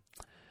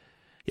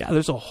 yeah,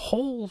 there's a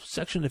whole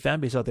section of the fan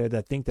base out there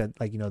that think that,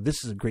 like, you know,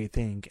 this is a great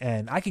thing.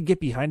 And I could get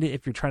behind it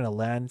if you're trying to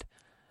land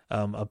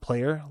a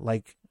player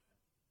like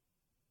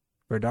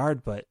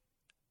Bedard, but,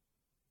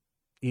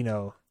 you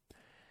know,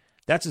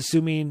 that's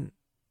assuming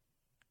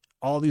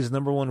all these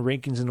number one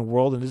rankings in the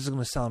world, and this is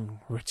going to sound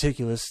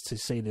ridiculous to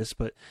say this,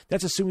 but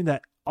that's assuming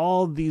that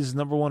all these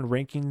number one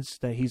rankings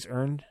that he's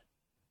earned,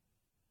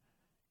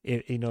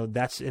 you know,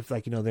 that's if,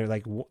 like, you know, they're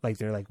like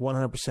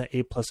 100%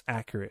 A+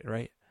 accurate,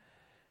 right?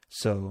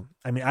 So,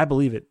 I mean, I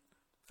believe it.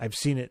 I've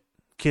seen it.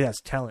 Kid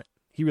has talent.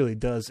 He really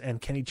does. And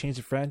can he change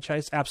the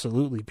franchise?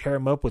 Absolutely. Pair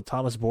him up with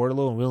Thomas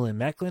Bordeleau and William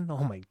Macklin.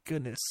 Oh my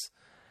goodness.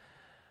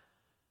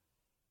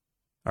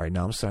 All right,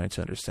 now I'm starting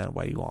to understand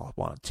why you all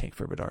want to tank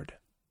for Bedard.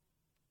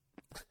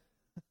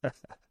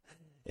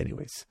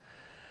 Anyways,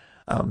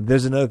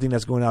 there's another thing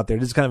that's going out there.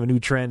 This is kind of a new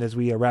trend as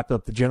we wrap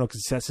up the general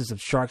consensus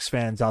of Sharks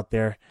fans out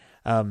there.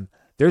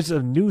 There's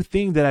a new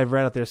thing that I've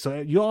read out there. So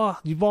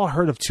you've all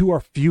heard of 2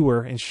 or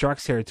fewer in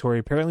Sharks territory.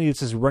 Apparently,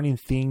 it's this running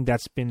thing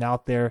that's been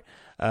out there,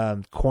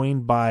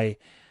 coined by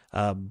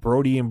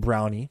Brody and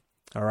Brownie.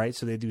 All right,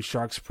 so they do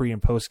Sharks pre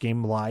and post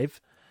game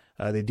live.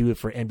 They do it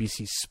for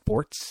NBC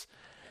Sports,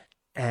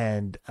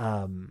 and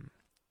I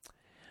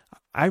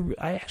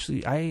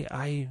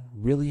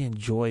really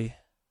enjoy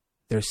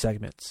their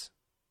segments.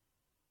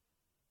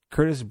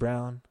 Curtis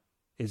Brown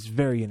is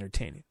very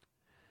entertaining.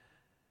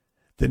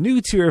 The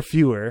new 2 or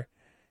fewer,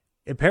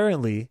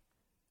 apparently,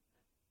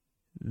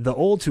 The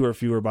old two or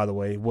fewer, by the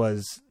way,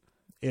 was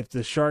if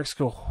the Sharks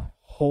go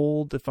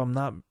hold, I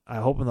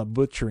hope I'm not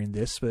butchering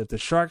this, but if the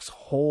Sharks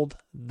hold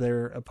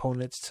their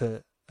opponents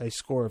to a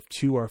score of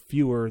 2 or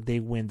fewer, they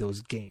win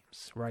those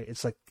games, right?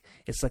 It's like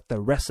the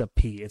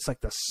recipe. It's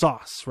like the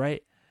sauce,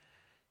 right?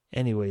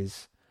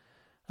 Anyways,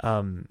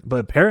 but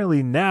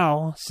apparently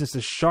now, since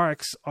the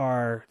Sharks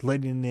are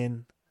letting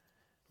in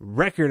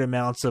record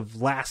amounts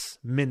of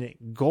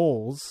last-minute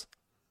goals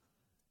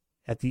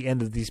at the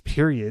end of these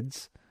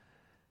periods,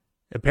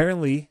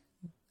 apparently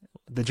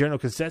the general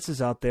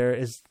consensus out there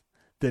is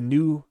the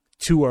new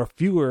 2 or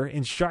fewer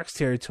in Sharks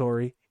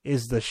territory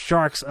is the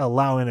Sharks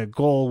allowing a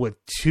goal with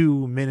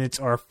 2 minutes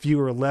or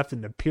fewer left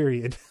in the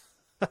period.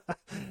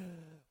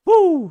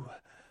 Woo!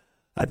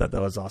 I thought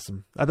that was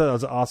awesome. I thought that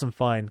was an awesome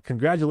find.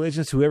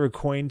 Congratulations to whoever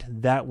coined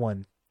that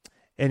one.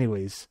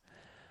 Anyways,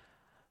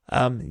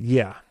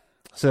 yeah.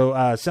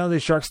 So San Jose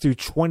Sharks do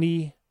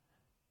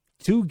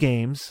 22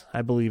 games,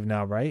 I believe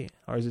now, right?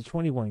 Or is it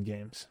 21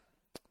 games?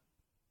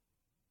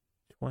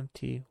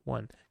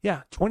 21.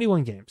 Yeah,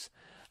 21 games.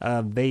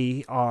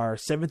 They are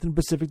 7th in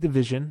Pacific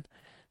Division,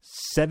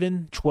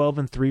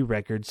 7-12-3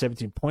 record,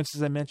 17 points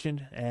as I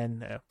mentioned,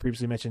 and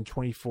previously mentioned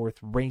 24th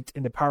ranked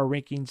in the power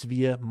rankings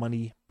via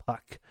Money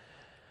Puck.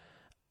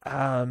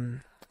 All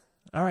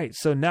right,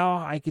 so now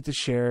I get to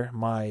share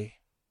my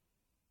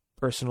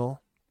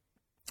personal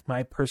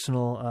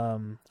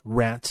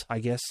rant, I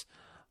guess,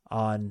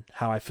 on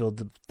how I feel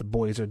the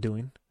boys are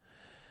doing.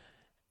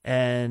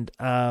 And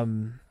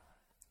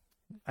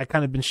I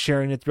kind of been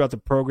sharing it throughout the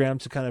program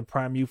to kind of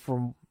prime you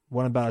for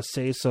what I'm about to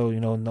say, so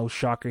no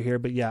shocker here.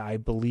 But yeah, I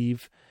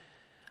believe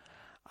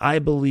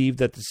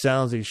that the San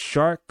Jose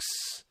Sharks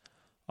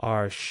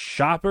are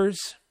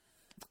shoppers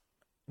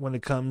when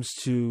it comes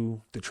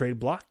to the trade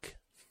block.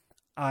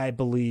 I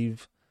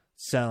believe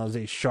San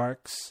Jose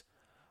Sharks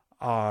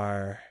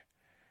are,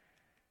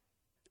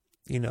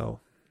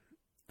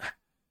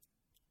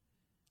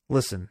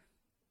 listen,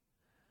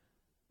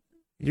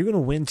 you're going to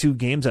win 2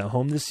 games at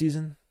home this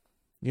season.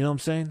 You know what I'm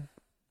saying?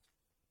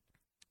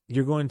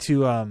 You're going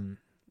to,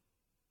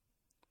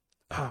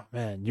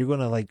 you're going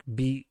to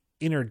be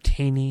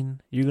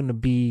entertaining. You're going to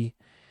be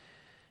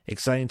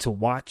exciting to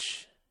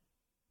watch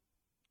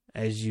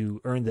as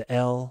you earn the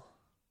L.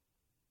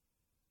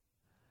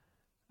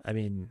 I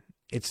mean,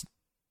 it's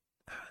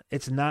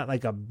not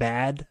like a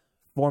bad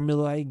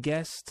formula, I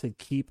guess, to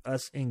keep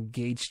us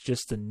engaged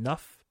just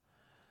enough,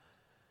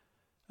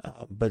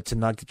 but to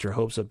not get your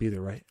hopes up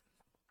either, right?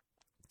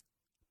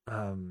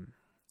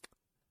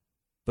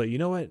 But you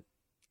know what?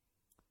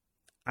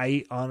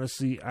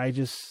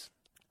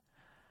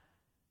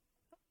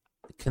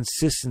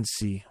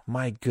 Consistency.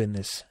 My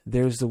goodness.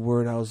 There's the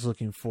word I was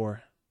looking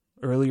for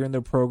earlier in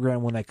the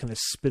program when I kind of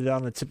spit it out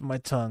on the tip of my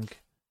tongue.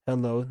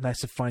 Hello. Nice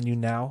to find you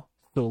now.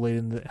 So late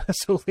in the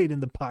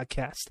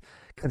podcast.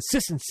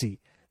 Consistency.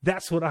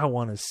 That's what I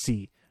want to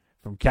see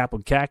from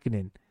Kaapo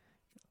Kähkönen.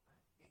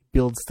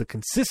 Builds the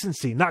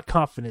consistency, not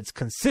confidence.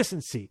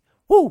 Consistency.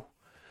 Woo!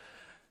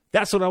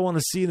 That's what I want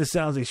to see in the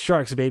San Jose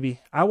Sharks, baby.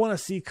 I want to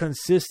see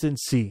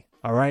consistency,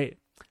 all right?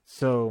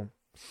 So,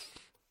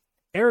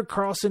 Erik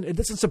Karlsson, it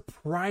doesn't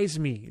surprise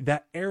me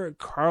that Erik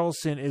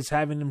Karlsson is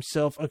having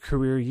himself a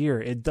career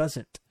year. It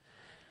doesn't.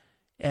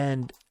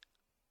 And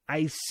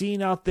I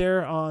seen out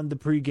there on the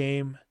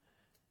pregame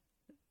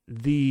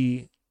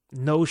the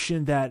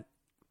notion that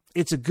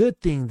it's a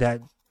good thing that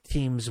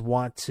teams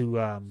want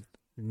to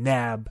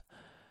nab.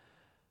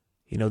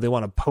 They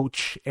want to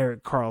poach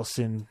Erik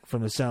Karlsson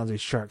from the San Jose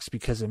Sharks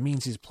because it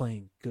means he's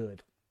playing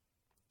good.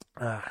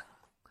 I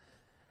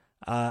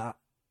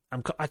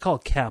call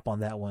cap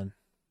on that one.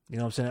 You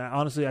know what I'm saying?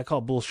 Honestly, I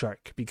call bull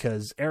shark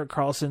because Erik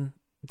Karlsson,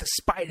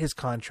 despite his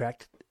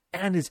contract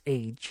and his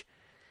age,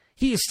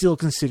 he is still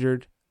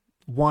considered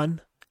 1,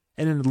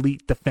 an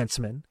elite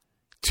defenseman,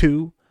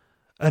 2,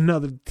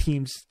 another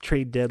team's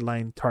trade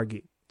deadline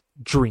target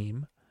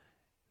dream,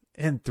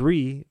 and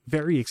 3,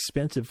 very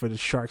expensive for the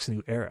Sharks'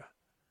 new era.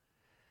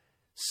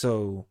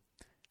 So,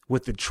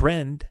 with the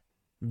trend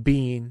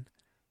being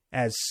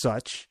as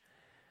such,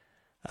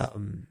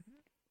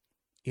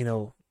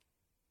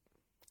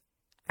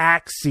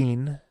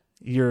 axing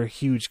your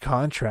huge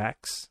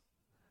contracts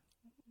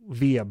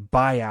via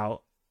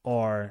buyout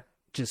or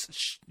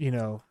just,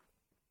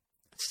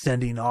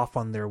 sending off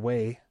on their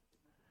way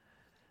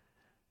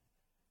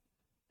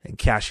and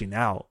cashing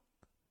out,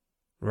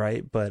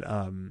 right? But,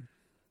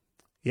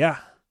 yeah.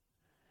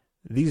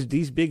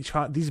 These big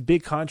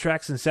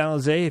contracts in San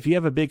Jose. If you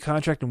have a big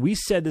contract, and we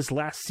said this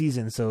last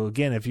season, so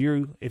again, if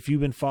you've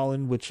been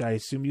following, which I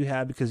assume you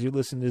have because you're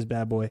listening to this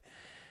bad boy,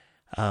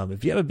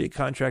 if you have a big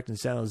contract in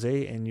San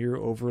Jose and you're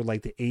over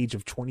the age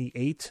of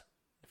 28,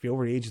 if you're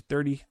over the age of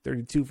 30,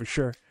 32 for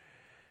sure,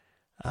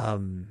 you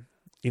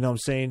know what I'm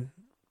saying?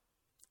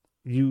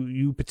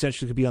 You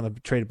potentially could be on the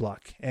trade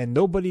block, and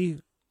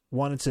nobody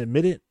wanted to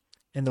admit it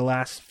in the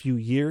last few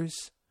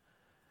years,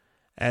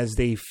 as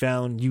they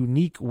found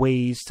unique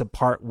ways to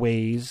part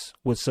ways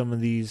with some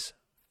of these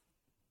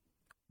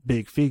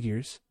big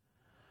figures.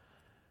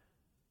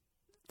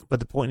 But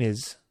the point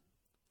is,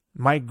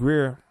 Mike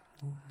Greer,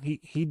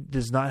 he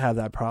does not have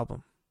that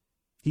problem.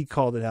 He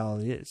called it how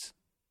it is.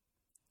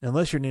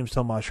 Unless your name's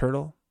Tomas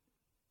Hertl,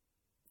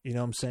 you know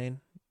what I'm saying?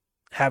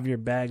 Have your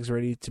bags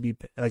ready to be,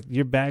 like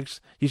your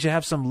bags, you should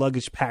have some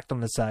luggage packed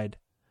on the side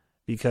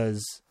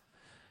because,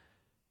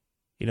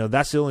 you know,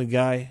 that's the only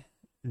guy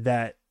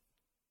that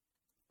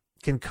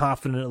can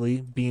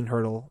confidently, being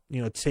Hertl,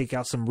 you know, take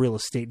out some real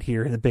estate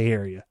here in the Bay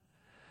Area.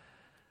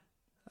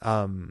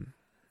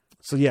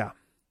 So yeah,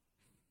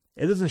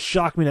 it doesn't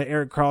shock me that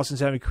Erik Karlsson's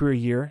having a career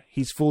year.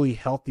 He's fully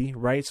healthy,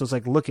 right? So it's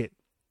like, look at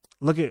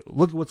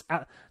what's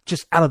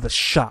just out of the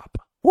shop.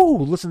 Whoa,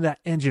 listen to that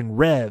engine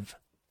rev.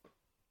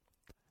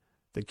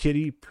 The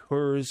kitty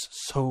purrs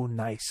so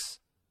nice,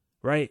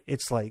 right?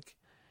 It's like,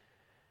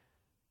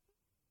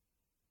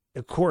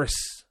 of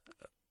course,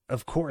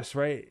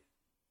 right?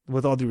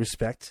 With all due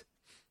respect.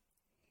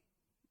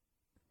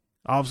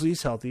 Obviously,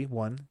 he's healthy.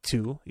 1,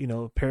 2. You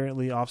know,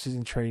 apparently,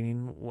 off-season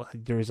training,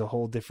 there's a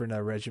whole different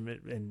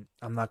regimen, and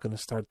I'm not going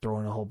to start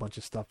throwing a whole bunch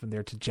of stuff in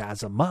there to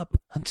jazz him up,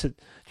 to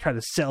try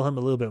to sell him a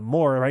little bit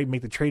more, right?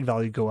 Make the trade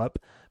value go up.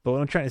 But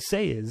what I'm trying to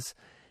say is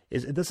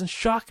it doesn't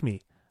shock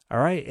me, all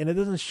right? And it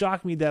doesn't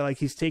shock me that like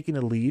he's taking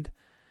a lead.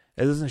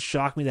 It doesn't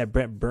shock me that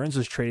Brent Burns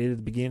was traded at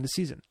the beginning of the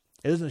season.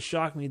 It doesn't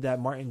shock me that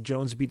Martin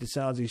Jones beat the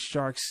San Jose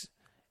Sharks,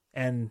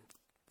 and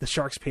the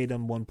Sharks paid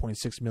him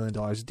 $1.6 million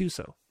to do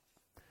so.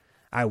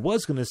 I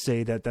was going to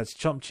say that that's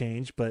chump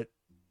change, but,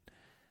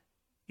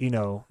 you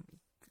know,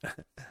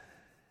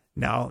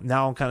 now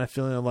I'm kind of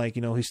feeling like,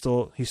 you know, he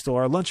stole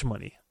our lunch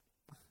money.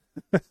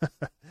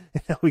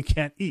 We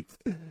can't eat.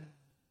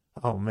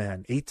 Oh,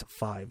 man,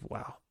 8-5.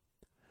 Wow.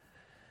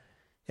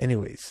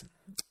 Anyways,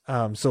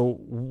 so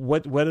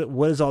what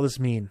does all this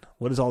mean?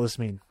 What does all this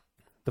mean?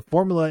 The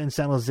formula in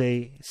San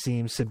Jose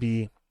seems to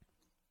be,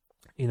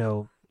 you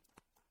know,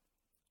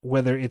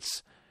 whether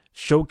it's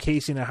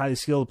showcasing a highly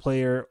skilled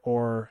player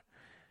or,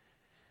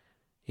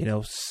 you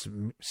know,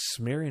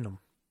 smearing them.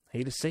 I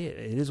hate to say it.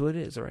 It is what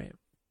it is, all right?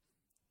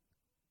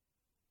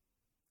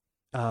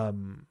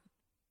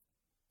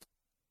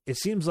 It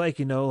seems like,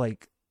 you know,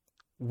 like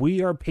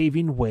we are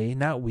paving way,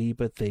 not we,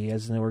 but they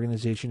as an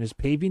organization is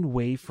paving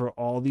way for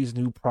all these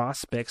new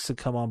prospects to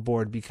come on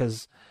board,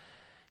 because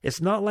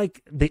it's not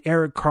like the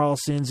Erik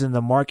Karlssons and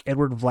the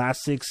Mark-Edward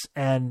Vlasics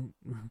and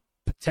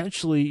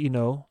potentially, you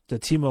know, the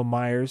Timo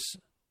Meyers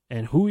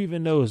and who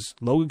even knows,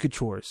 Logan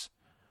Couture's.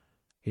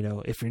 You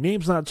know, if your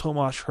name's not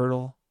Tomas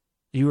Hertl,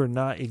 you are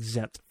not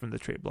exempt from the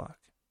trade block.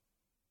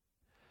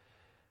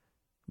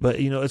 But,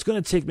 you know, it's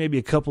going to take maybe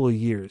a couple of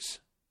years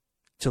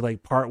to,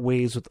 like, part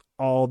ways with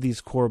all these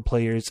core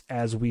players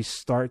as we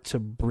start to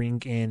bring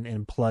in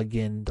and plug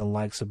in the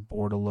likes of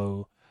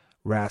Bordeleau,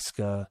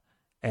 Raska,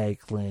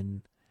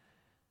 Eklund,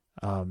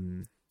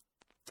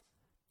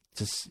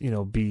 just, you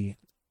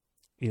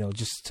know,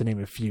 just to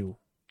name a few,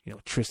 you know,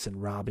 Tristan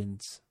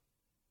Robbins,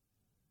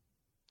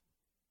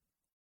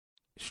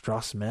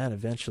 Strauss-Mann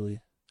eventually,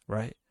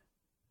 right?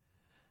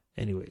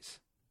 Anyways,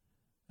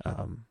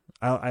 I'm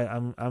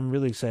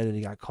really excited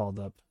he got called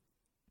up,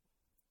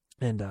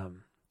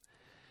 and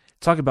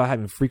talk about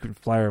having frequent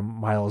flyer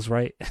miles,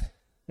 right?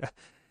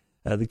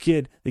 The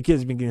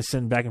kid's been getting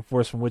sent back and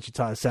forth from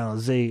Wichita to San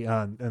Jose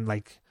on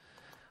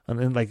a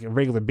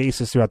regular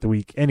basis throughout the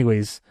week.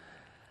 Anyways,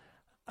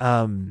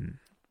 but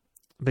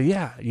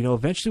yeah, you know,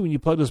 eventually when you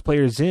plug those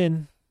players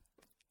in,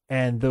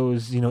 and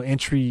those, you know,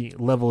 entry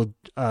level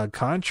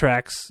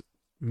contracts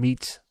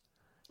meet,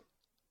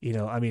 you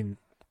know, I mean,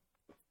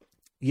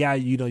 yeah,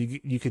 you know,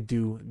 you could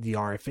do the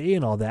RFA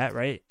and all that,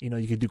 right? You know,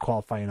 you could do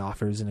qualifying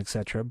offers and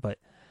etc. But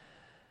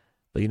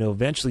you know,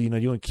 eventually, you know,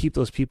 you want to keep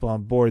those people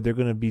on board. They're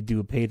going to be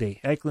due a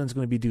payday. Eklund's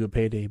going to be due a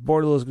payday.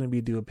 Bordeleau is going to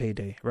be due a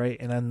payday, right?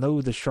 And I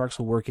know the Sharks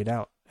will work it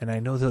out, and I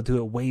know they'll do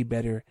it way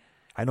better.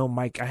 I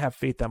have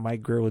faith that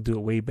Mike Greer will do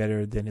it way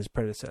better than his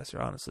predecessor,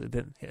 honestly.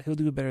 He'll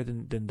do it better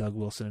than Doug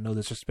Wilson. And no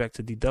disrespect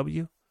to DW,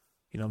 you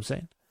know what I'm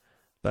saying?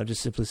 But I'm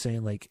just simply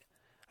saying, like,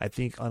 I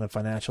think on a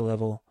financial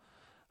level,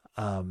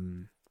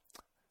 the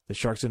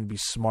Sharks are going to be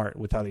smart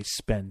with how they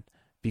spend.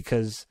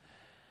 Because,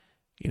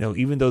 you know,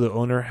 even though the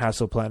owner,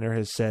 Hasselplaner,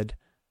 has said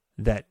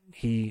that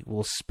he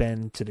will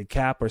spend to the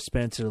cap or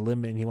spend to the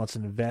limit and he wants to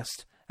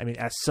invest, I mean,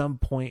 at some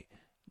point,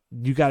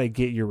 you got to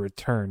get your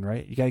return,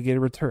 right? You got to get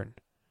a return.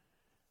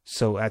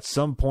 So at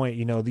some point,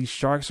 you know, these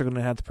Sharks are going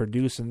to have to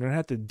produce, and they're going to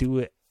have to do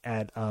it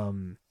at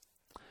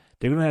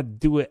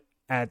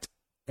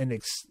an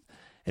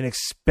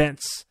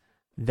expense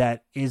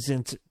that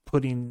isn't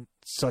putting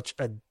such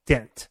a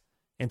dent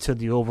into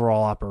the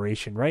overall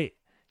operation, right?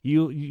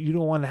 You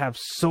don't want to have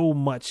so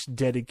much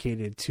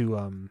dedicated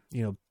to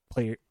you know,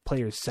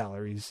 players'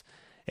 salaries,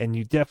 and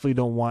you definitely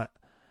don't want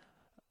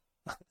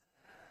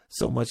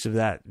so much of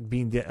that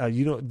being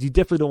you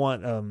definitely don't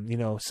want you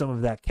know, some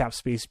of that cap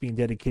space being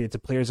dedicated to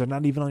players that are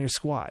not even on your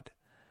squad.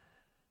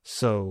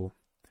 So,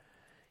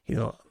 you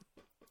know,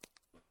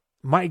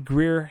 Mike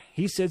Greer,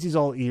 he says he's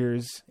all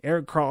ears.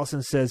 Erik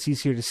Karlsson says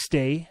he's here to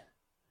stay.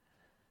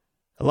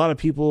 A lot of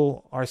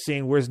people are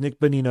saying, where's Nick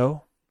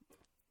Bonino?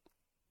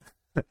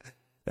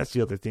 That's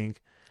the other thing.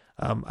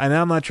 And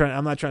I'm not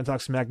trying to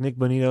talk smack. Nick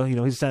Bonito, he's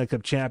a Stanley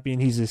Cup champion.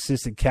 He's the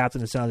assistant captain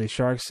of the San Jose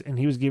Sharks, and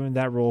he was given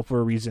that role for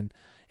a reason.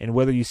 And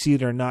whether you see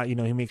it or not, he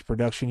makes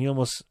production. He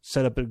almost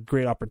set up a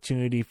great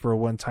opportunity for a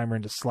one-timer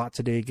in the slot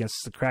today against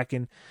the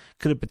Kraken.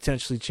 Could have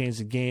potentially changed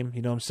the game.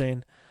 You know what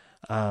I'm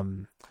saying?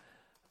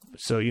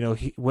 So,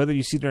 whether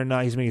you see it or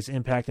not, he's making his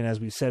impact. And as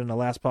we said in the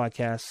last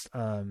podcast, it's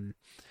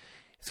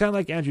kind of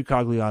like Andrew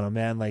Cogliano,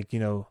 man. Like,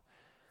 you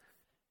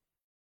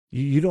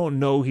don't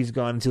know he's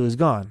gone until he's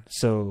gone.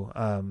 So,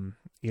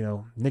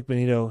 Nick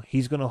Bonito,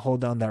 he's going to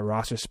hold down that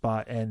roster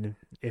spot. And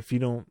if you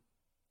don't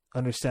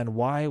understand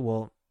why,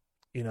 well,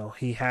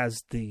 he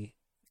has the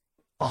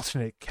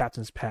alternate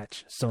captain's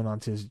patch sewn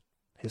onto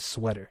his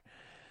sweater.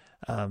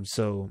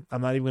 So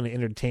I'm not even going to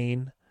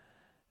entertain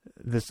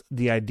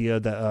the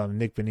idea that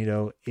Nick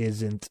Bonito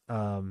isn't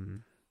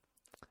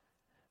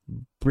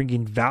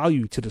bringing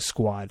value to the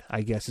squad,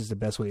 I guess is the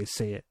best way to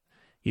say it.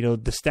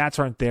 The stats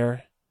aren't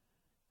there.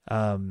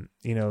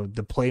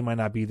 The play might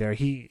not be there.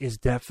 He is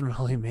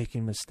definitely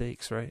making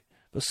mistakes, right?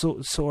 But so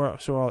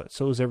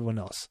is everyone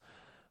else.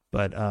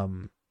 But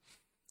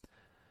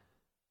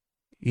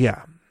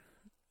yeah,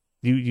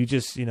 you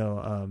just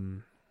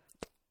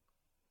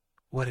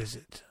what is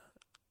it?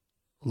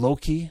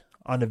 Loki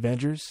on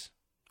Avengers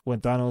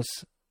when Thanos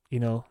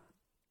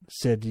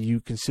said, "Do you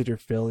consider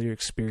failure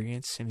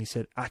experience?" And he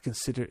said, "I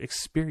consider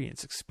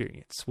experience."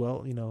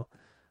 Well,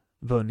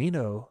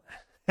 Bonino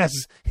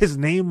has his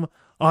name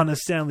on a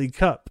Stanley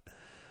Cup.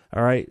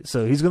 All right,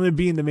 so he's going to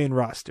be in the main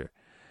roster.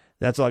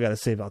 That's all I got to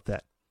say about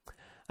that.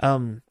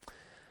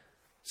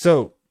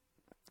 So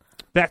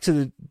back to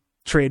the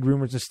trade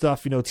rumors and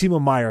stuff.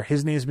 Timo Meier,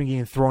 his name's been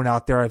getting thrown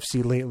out there. I've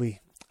seen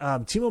lately.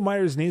 Timo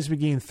Meier's name's been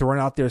getting thrown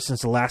out there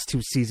since the last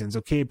 2 seasons.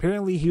 Okay,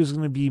 apparently he was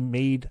going to be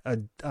made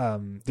they're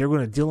going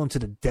to deal him to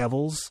the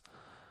Devils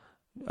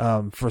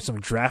for some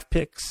draft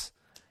picks.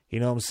 You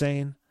know what I'm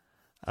saying?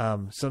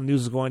 Some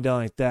news is going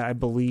down like that. I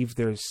believe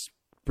there's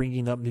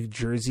bringing up New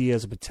Jersey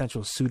as a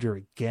potential suitor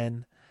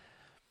again.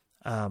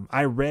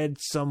 I read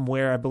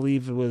somewhere, I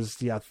believe it was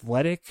The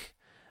Athletic.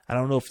 I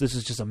don't know if this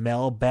is just a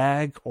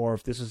mailbag or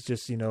if this is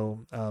just,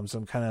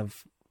 some kind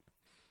of,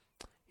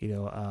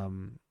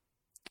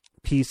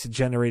 piece to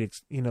generate,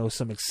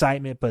 some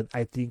excitement. But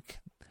I think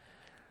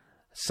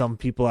some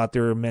people out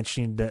there are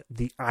mentioning that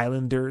the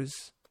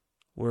Islanders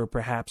were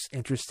perhaps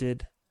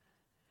interested.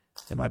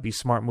 It might be a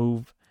smart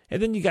move. And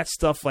then you got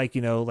stuff like,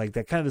 like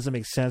that kind of doesn't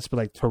make sense, but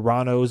like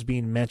Toronto's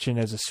being mentioned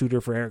as a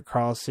suitor for Erik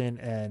Karlsson.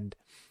 And,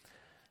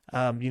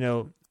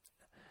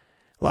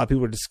 a lot of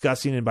people are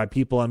discussing, and by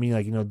people, I mean,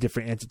 like,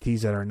 different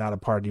entities that are not a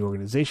part of the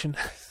organization.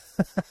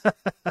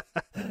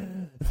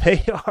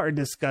 They are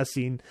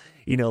discussing,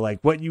 like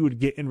what you would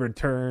get in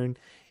return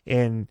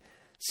and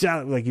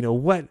sound like,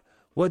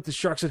 what the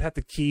Sharks would have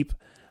to keep,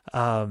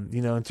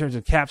 in terms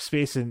of cap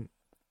space. And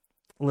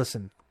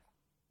listen,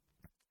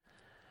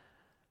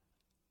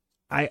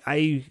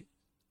 I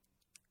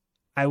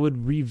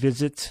would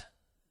revisit,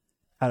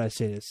 how do I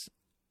say this?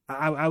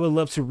 I would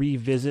love to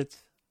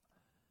revisit,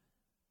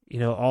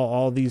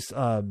 all these,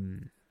 how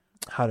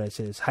do I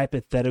say this?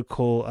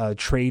 Hypothetical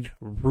trade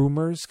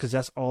rumors, because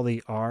that's all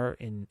they are.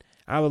 And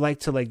I would like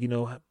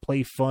to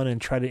play fun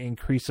and try to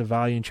increase the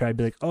value and try to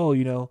be like, oh,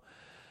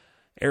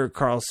 Erik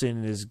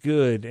Karlsson is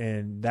good,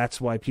 and that's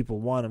why people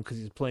want him because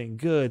he's playing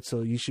good.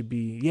 So you should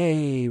be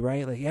yay,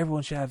 right? Like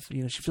everyone should have,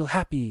 should feel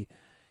happy,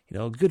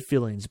 good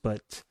feelings.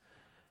 But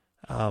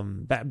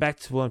back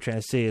to what I'm trying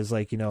to say is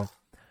the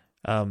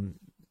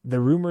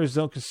rumors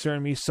don't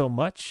concern me so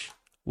much.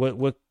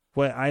 What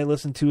I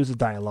listen to is a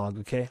dialogue,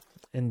 okay?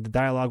 And the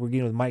dialogue we're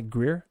getting with Mike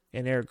Greer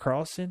and Erik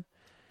Karlsson,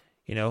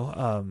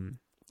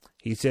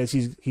 he says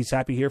he's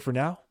happy here for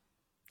now.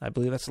 I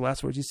believe that's the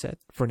last words he said,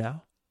 for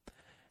now.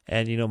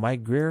 And,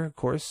 Mike Greer, of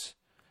course,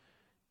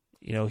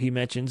 he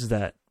mentions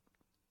that,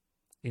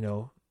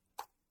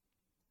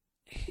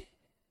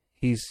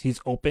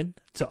 he's open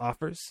to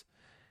offers.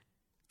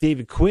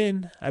 David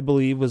Quinn, I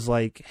believe, was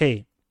like,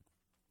 hey,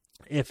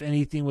 if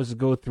anything was to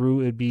go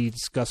through, it'd be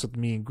discussed with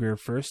me and Greer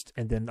first,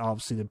 and then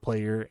obviously the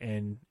player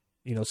and,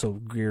 so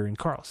Greer and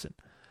Karlsson.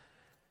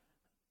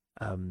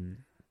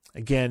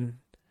 Again,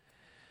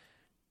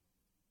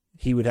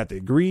 he would have to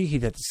agree.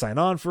 He'd have to sign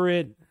on for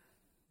it.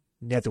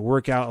 He'd have to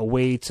work out a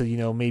way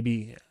to,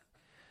 maybe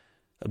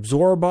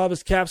absorb all of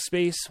his cap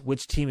space.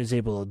 Which team is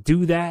able to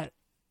do that?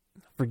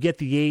 Forget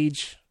the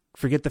age.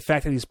 Forget the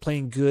fact that he's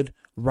playing good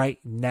right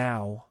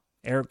now.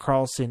 Erik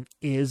Karlsson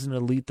is an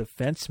elite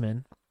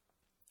defenseman,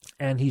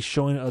 and he's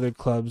showing other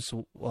clubs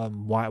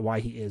why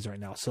he is right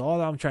now. So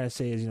all I'm trying to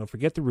say is,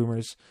 forget the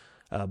rumors.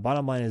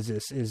 Bottom line is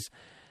this: it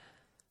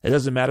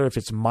doesn't matter if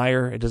it's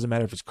Meier, it doesn't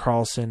matter if it's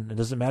Karlsson, it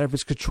doesn't matter if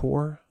it's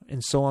Couture,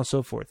 and so on and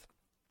so forth.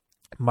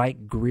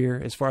 Mike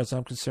Greer, as far as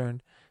I'm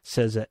concerned,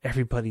 says that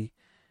everybody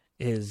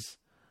is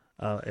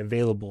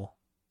available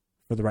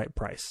for the right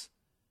price,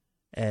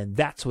 and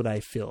that's what I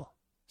feel.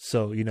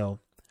 So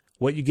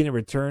what you get in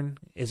return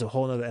is a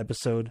whole nother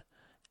episode,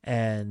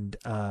 and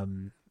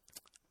I'm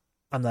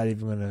not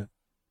even going to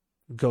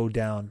go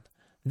down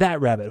that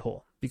rabbit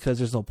hole because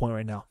there's no point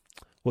right now.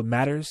 What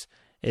matters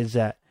is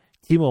that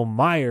Timo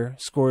Meyer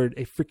scored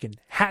a freaking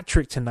hat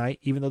trick tonight,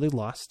 even though they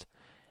lost.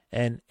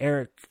 And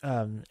Erik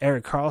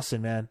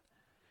Karlsson, man,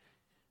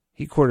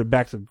 he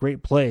quarterbacked a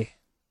great play.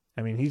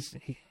 I mean,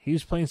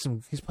 he's playing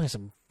some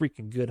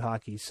freaking good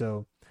hockey.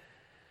 So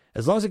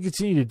as long as they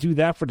continue to do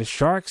that for the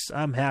Sharks,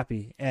 I'm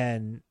happy.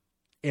 And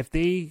if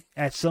they,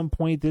 at some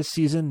point this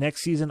season,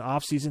 next season,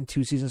 off season,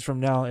 2 seasons from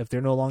now, if they're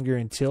no longer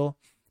in Till,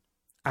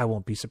 I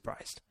won't be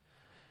surprised.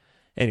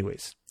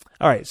 Anyways,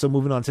 all right. So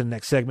moving on to the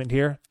next segment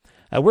here.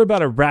 We're about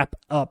to wrap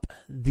up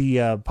the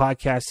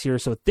podcast here.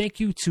 So thank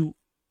you to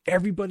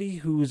everybody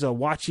who's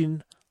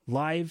watching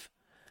live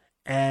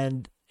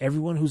and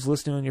everyone who's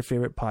listening on your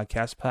favorite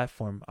podcast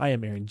platform. I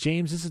am Aaron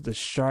James. This is the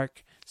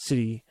Shark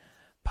City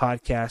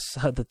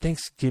podcast, the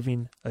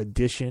Thanksgiving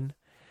edition,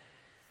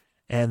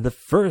 and the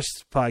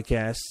first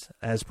podcast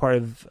as part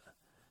of,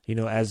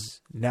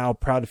 as now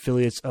proud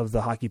affiliates of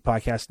the Hockey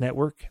Podcast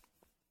Network.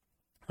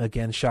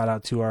 Again, shout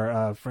out to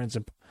our friends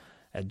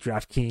at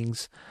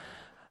DraftKings.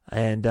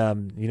 And,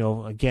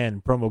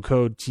 again, promo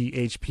code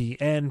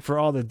THPN for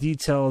all the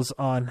details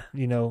on,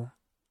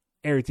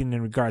 everything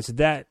in regards to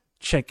that.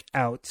 Check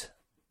out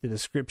the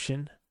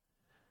description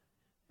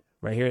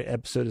right here,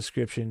 episode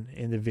description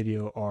in the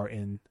video or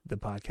in the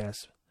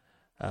podcast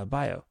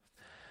bio.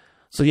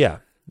 So, yeah,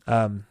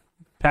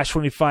 past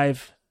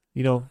 25,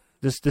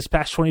 this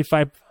past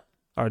 25,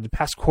 or the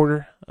past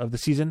quarter of the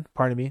season,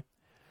 pardon me,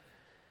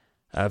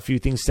 a few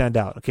things stand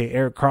out. Okay,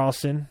 Erik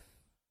Karlsson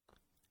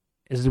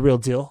is the real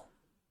deal.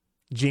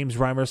 James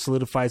Reimer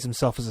solidifies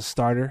himself as a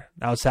starter.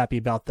 I was happy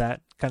about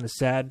that. Kind of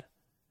sad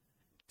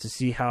to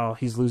see how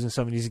he's losing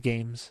some of these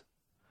games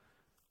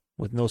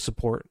with no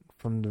support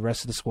from the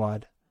rest of the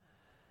squad.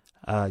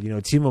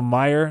 Timo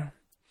Meyer,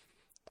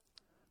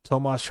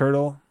 Tomas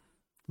Hertl,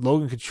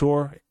 Logan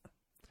Couture,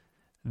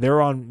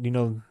 they're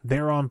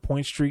on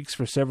point streaks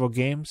for several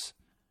games.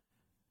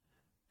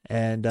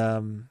 And,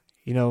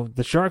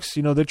 the Sharks,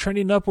 they're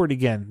trending upward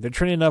again. They're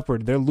trending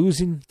upward. They're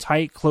losing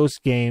tight, close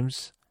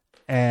games.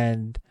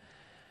 And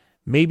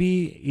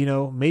maybe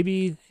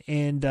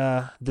in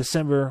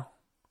December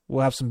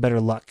we'll have some better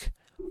luck.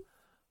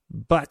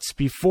 But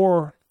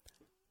before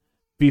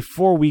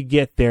we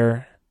get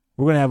there,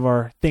 we're going to have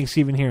our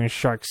Thanksgiving here in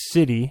Shark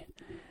City.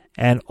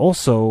 And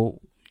also,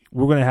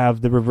 we're going to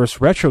have the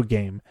reverse retro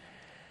game.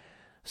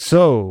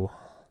 So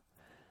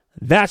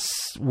that's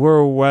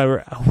where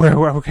we're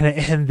going to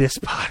end this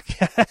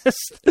podcast.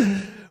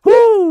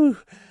 Woo!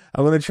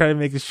 I'm going to try to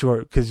make it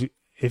short because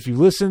if you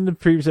listen to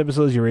previous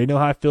episodes, you already know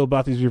how I feel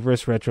about these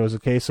reverse retros.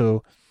 Okay,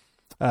 so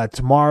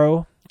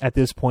tomorrow at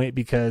this point,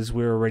 because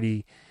we're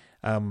already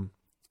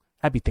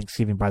happy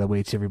Thanksgiving, by the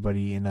way, to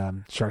everybody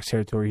in Sharks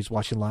territory who's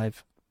watching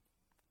live.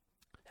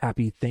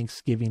 Happy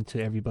Thanksgiving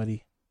to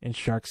everybody in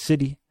Shark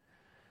City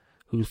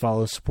who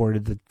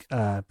supported the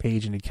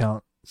page and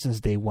account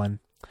since day one.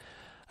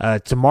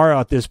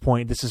 Tomorrow at this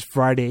point, this is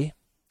Friday.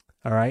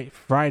 All right,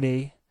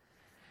 Friday,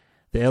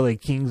 the LA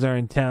Kings are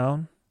in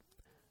town.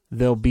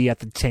 They'll be at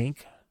the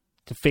Tank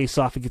to face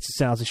off against the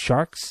San Jose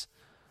Sharks.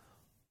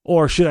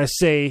 Or should I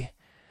say,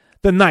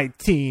 the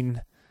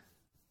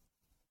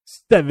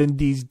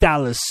 1970s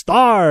Dallas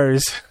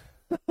Stars.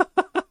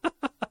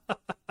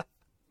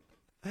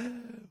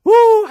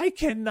 Woo, I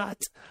cannot.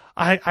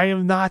 I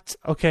am not.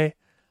 Okay.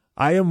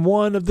 I am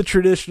one of the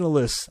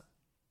traditionalists.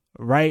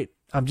 Right?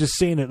 I'm just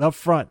saying it up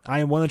front.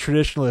 I am one of the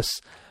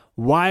traditionalists.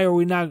 Why are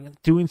we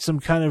not doing some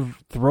kind of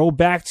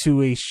throwback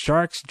to a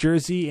Sharks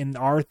jersey in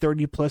our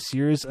 30 plus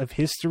years of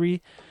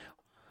history?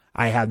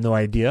 I have no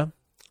idea.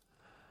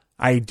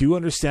 I do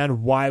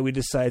understand why we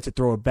decided to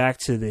throw it back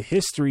to the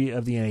history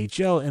of the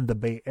NHL in the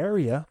Bay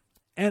Area.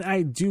 And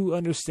I do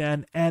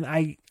understand, and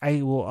I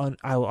will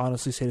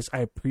honestly say this, I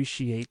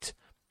appreciate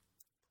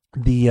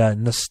the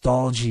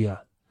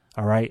nostalgia.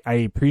 All right? I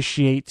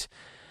appreciate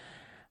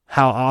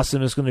how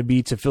awesome it's going to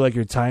be to feel like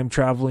you're time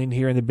traveling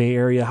here in the Bay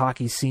Area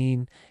hockey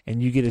scene,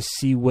 and you get to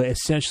see what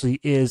essentially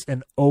is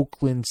an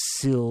Oakland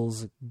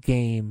Seals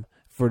game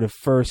for the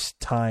first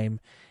time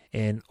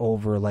in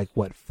over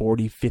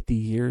 40, 50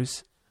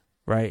 years,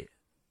 right?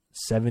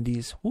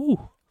 70s.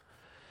 Woo.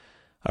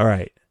 All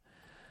right.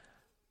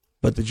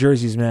 But the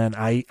jerseys, man,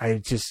 I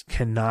just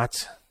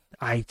cannot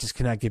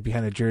get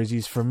behind the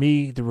jerseys. For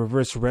me, the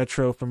reverse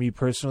retro, for me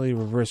personally,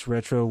 reverse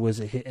retro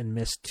was a hit and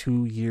miss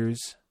 2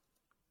 years.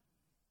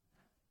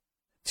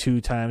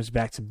 2 times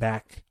back to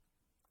back.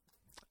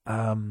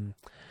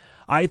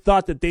 I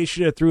thought that they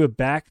should have threw it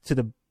back to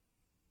the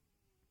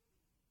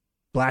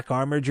Black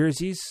Armor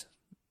jerseys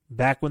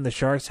back when the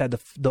Sharks had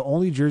the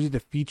only jersey to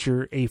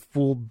feature a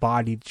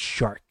full-bodied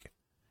shark.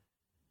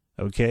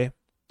 Okay?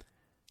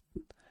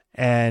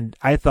 And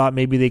I thought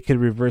maybe they could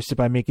reverse it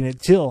by making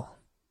it teal.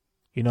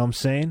 You know what I'm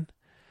saying?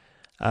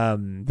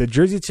 The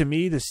jersey to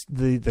me,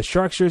 the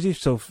Sharks jersey.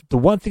 So the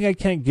one thing I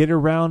can't get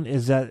around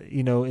is that,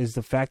 is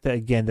the fact that,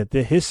 again, that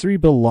the history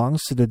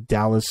belongs to the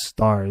Dallas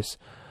Stars.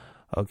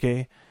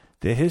 Okay.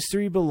 The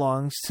history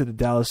belongs to the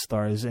Dallas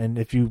Stars. And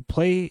if you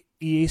play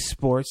EA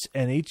Sports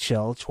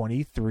NHL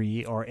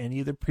 23 or any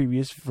of the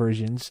previous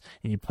versions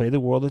and you play the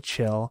World of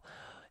Chell,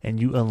 and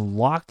you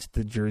unlocked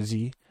the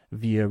jersey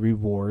via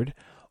reward,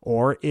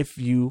 or if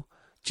you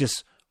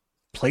just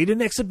played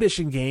an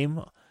exhibition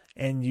game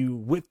and you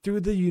whip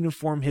through the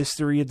uniform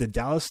history of the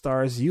Dallas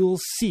Stars, you'll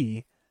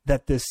see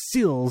that the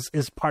seals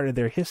is part of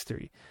their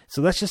history.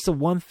 So that's just the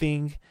one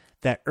thing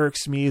that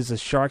irks me as a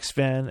Sharks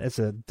fan, as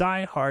a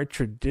diehard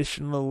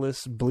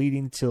traditionalist,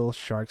 bleeding till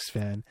Sharks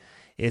fan.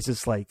 It's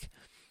just like,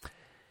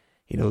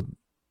 you know,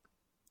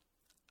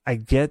 I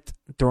get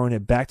throwing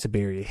it back to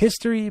Bay Area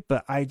history,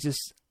 but I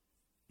just,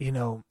 you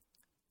know,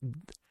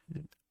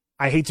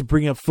 I hate to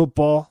bring up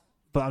football,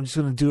 but I'm just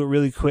going to do it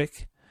really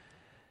quick.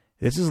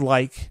 This is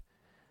like,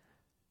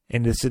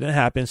 and this didn't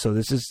happen, so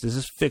this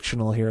is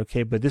fictional here,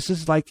 okay? But this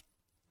is like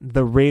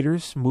the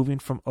Raiders moving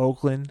from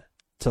Oakland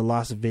to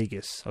Las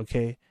Vegas,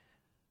 okay?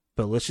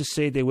 But let's just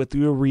say they went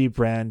through a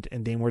rebrand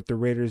and they weren't the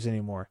Raiders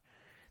anymore.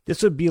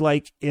 This would be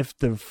like if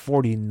the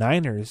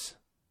 49ers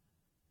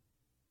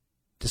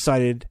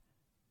decided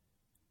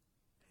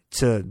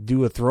to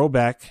do a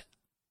throwback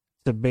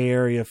to Bay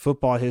Area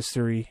football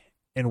history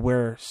and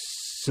wear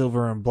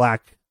silver and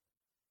black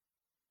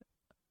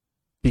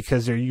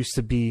because there used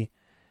to be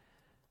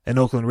an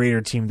Oakland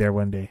Raider team there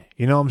one day.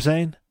 You know what I'm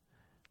saying?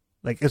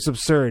 Like, it's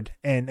absurd.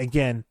 And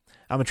again,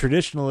 I'm a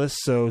traditionalist,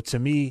 so to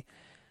me,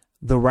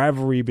 the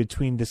rivalry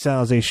between the San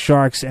Jose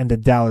Sharks and the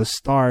Dallas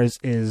Stars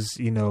is,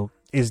 you know,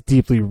 is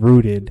deeply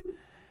rooted.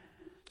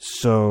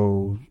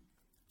 So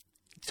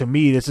to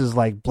me, this is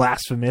like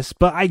blasphemous,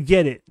 but I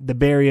get it. The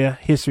Bay Area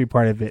history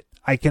part of it.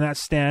 I cannot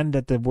stand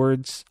that the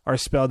words are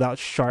spelled out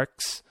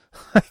Sharks.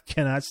 I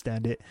cannot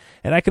stand it.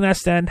 And I cannot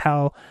stand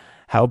how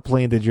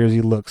plain the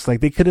jersey looks.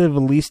 Like, they could have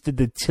at least did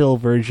the teal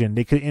version.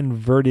 They could have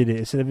inverted it.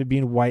 Instead of it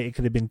being white, it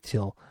could have been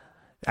teal.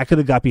 I could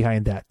have got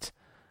behind that.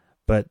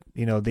 But,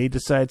 you know, they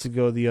decided to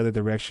go the other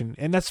direction.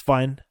 And that's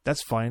fine.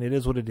 That's fine. It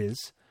is what it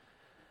is.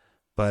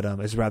 But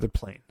it's rather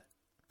plain.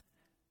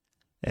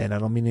 And I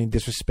don't mean any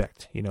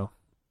disrespect, you know.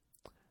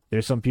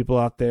 There's some people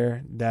out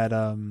there that,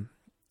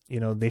 you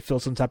know, they feel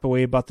some type of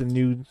way about the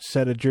new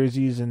set of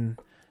jerseys. And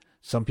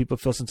some people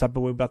feel some type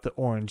of way about the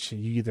orange.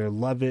 You either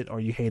love it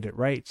or you hate it,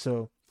 right?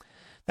 So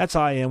that's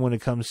how I am when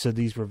it comes to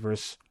these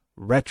reverse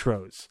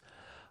retros.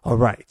 All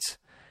right.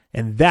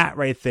 And that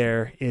right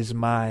there is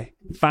my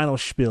final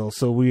spiel.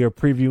 So we are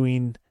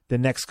previewing the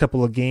next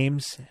couple of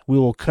games. We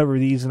will cover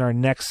these in our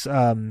next,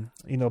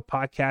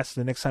 podcast.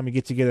 The next time we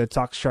get together to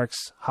talk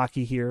Sharks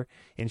hockey here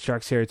in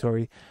Sharks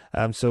territory.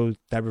 So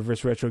that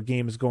reverse retro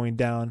game is going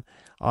down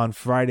on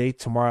Friday,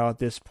 tomorrow at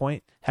this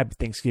point. Happy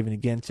Thanksgiving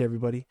again to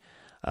everybody.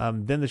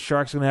 Then the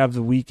Sharks are going to have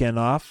the weekend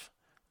off.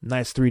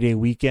 Nice 3-day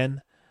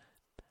weekend.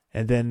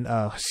 And then,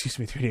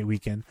 3-day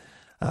weekend.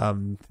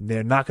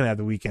 They're not going to have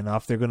the weekend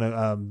off. They're going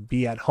to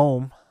be at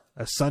home,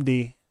 a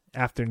Sunday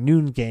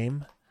afternoon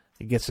game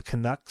against the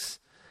Canucks.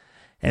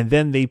 And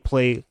then they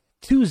play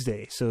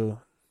Tuesday.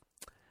 So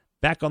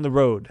back on the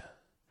road.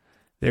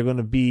 They're going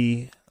to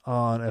be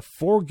on a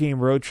 4-game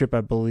road trip,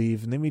 I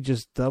believe. Let me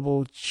just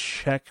double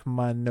check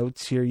my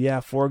notes here. Yeah,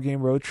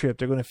 4-game road trip.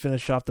 They're going to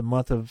finish off the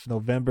month of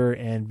November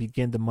and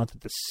begin the month of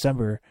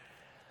December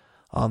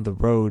on the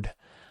road.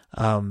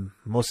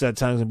 Most of that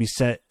time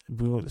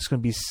it's going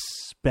to be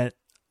spent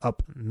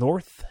up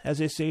north, as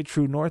they say,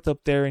 true north up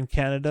there in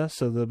Canada.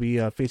 So they'll be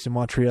facing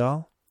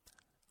Montreal,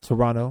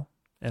 Toronto,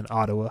 and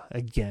Ottawa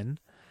again.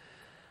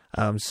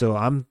 So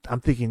I'm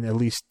thinking at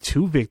least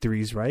 2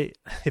 victories, right?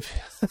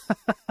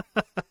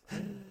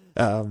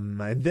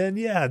 And then,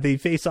 yeah, they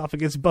face off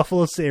against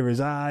Buffalo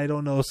Sabres. I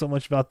don't know so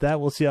much about that.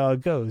 We'll see how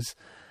it goes.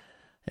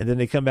 And then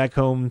they come back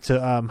home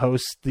to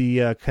host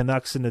the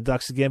Canucks and the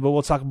Ducks again. But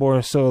we'll talk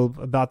more so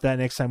about that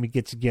next time we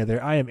get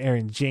together. I am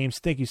Aaron James.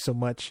 Thank you so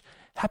much.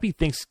 Happy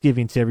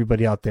Thanksgiving to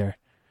everybody out there.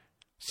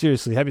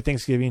 Seriously, happy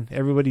Thanksgiving.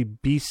 Everybody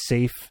be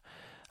safe.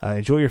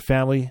 Enjoy your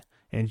family.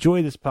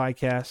 Enjoy this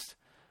podcast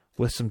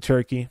with some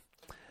turkey.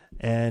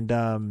 And,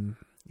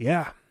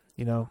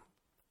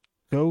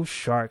 go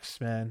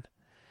Sharks, man.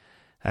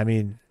 I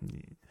mean,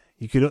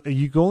 you could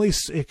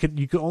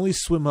only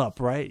swim up,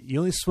 right? You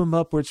only swim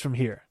upwards from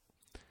here.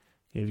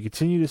 If you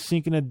continue to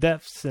sink in the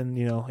depths, then,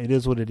 it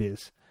is what it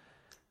is.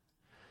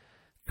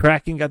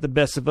 Kraken got the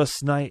best of us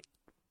tonight.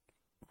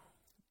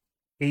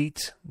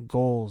 8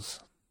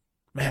 goals.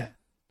 Man.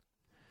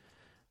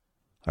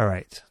 All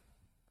right.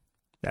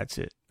 That's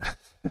it.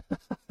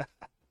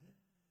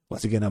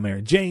 Once again, I'm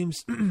Aaron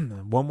James.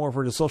 One more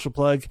for the social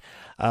plug.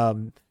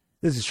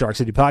 This is Shark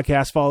City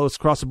Podcast. Follow us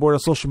across the board on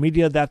social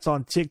media. That's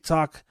on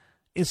TikTok,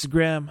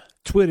 Instagram,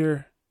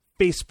 Twitter,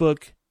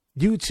 Facebook,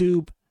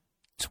 YouTube,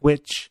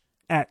 Twitch,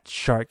 at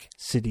Shark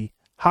City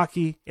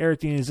Hockey.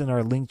 Everything is in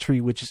our link tree,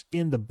 which is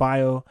in the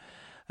bio.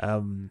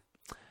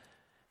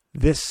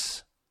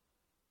 This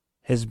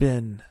has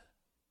been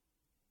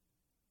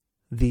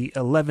the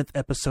 11th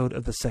episode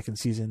of the 2nd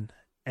season,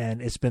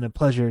 and it's been a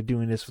pleasure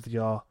doing this with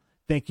y'all.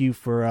 Thank you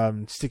for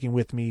sticking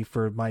with me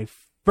for my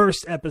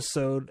first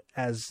episode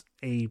as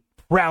a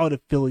proud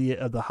affiliate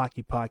of the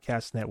Hockey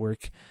Podcast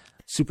Network.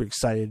 Super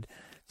excited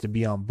to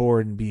be on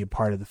board and be a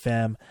part of the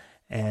fam,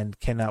 and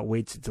cannot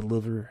wait to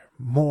deliver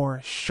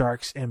more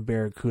Sharks and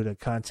Barracuda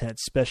content,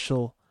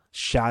 special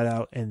shout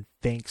out and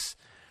thanks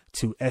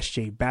to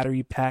SJ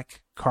Battery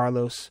Pack,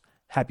 Carlos.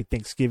 Happy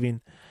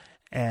Thanksgiving.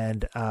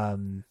 And,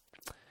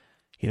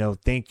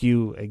 thank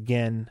you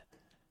again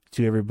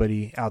to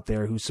everybody out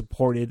there who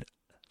supported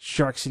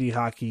Shark City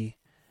Hockey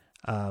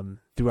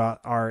throughout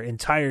our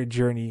entire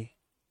journey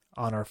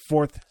on our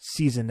 4th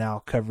season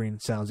now covering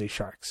San Jose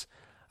Sharks.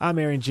 I'm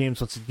Aaron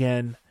James once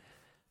again.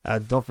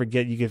 Don't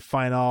forget, you can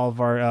find all of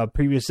our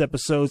previous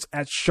episodes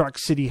at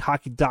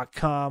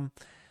sharkcityhockey.com.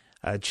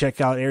 Check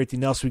out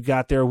everything else we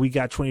got there. We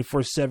got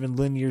 24/7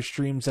 linear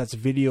streams. That's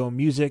video and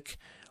music.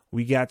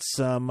 We got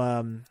some,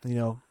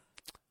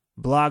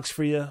 blogs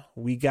for you.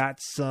 We got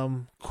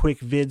some quick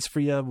vids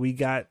for you. We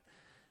got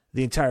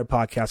the entire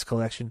podcast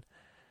collection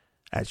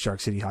at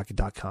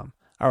sharkcityhockey.com.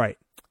 All right.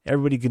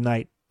 Everybody, good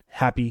night.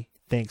 Happy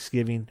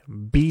Thanksgiving.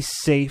 Be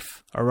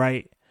safe. All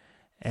right.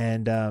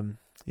 And,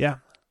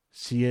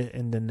 see you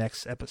in the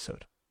next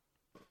episode.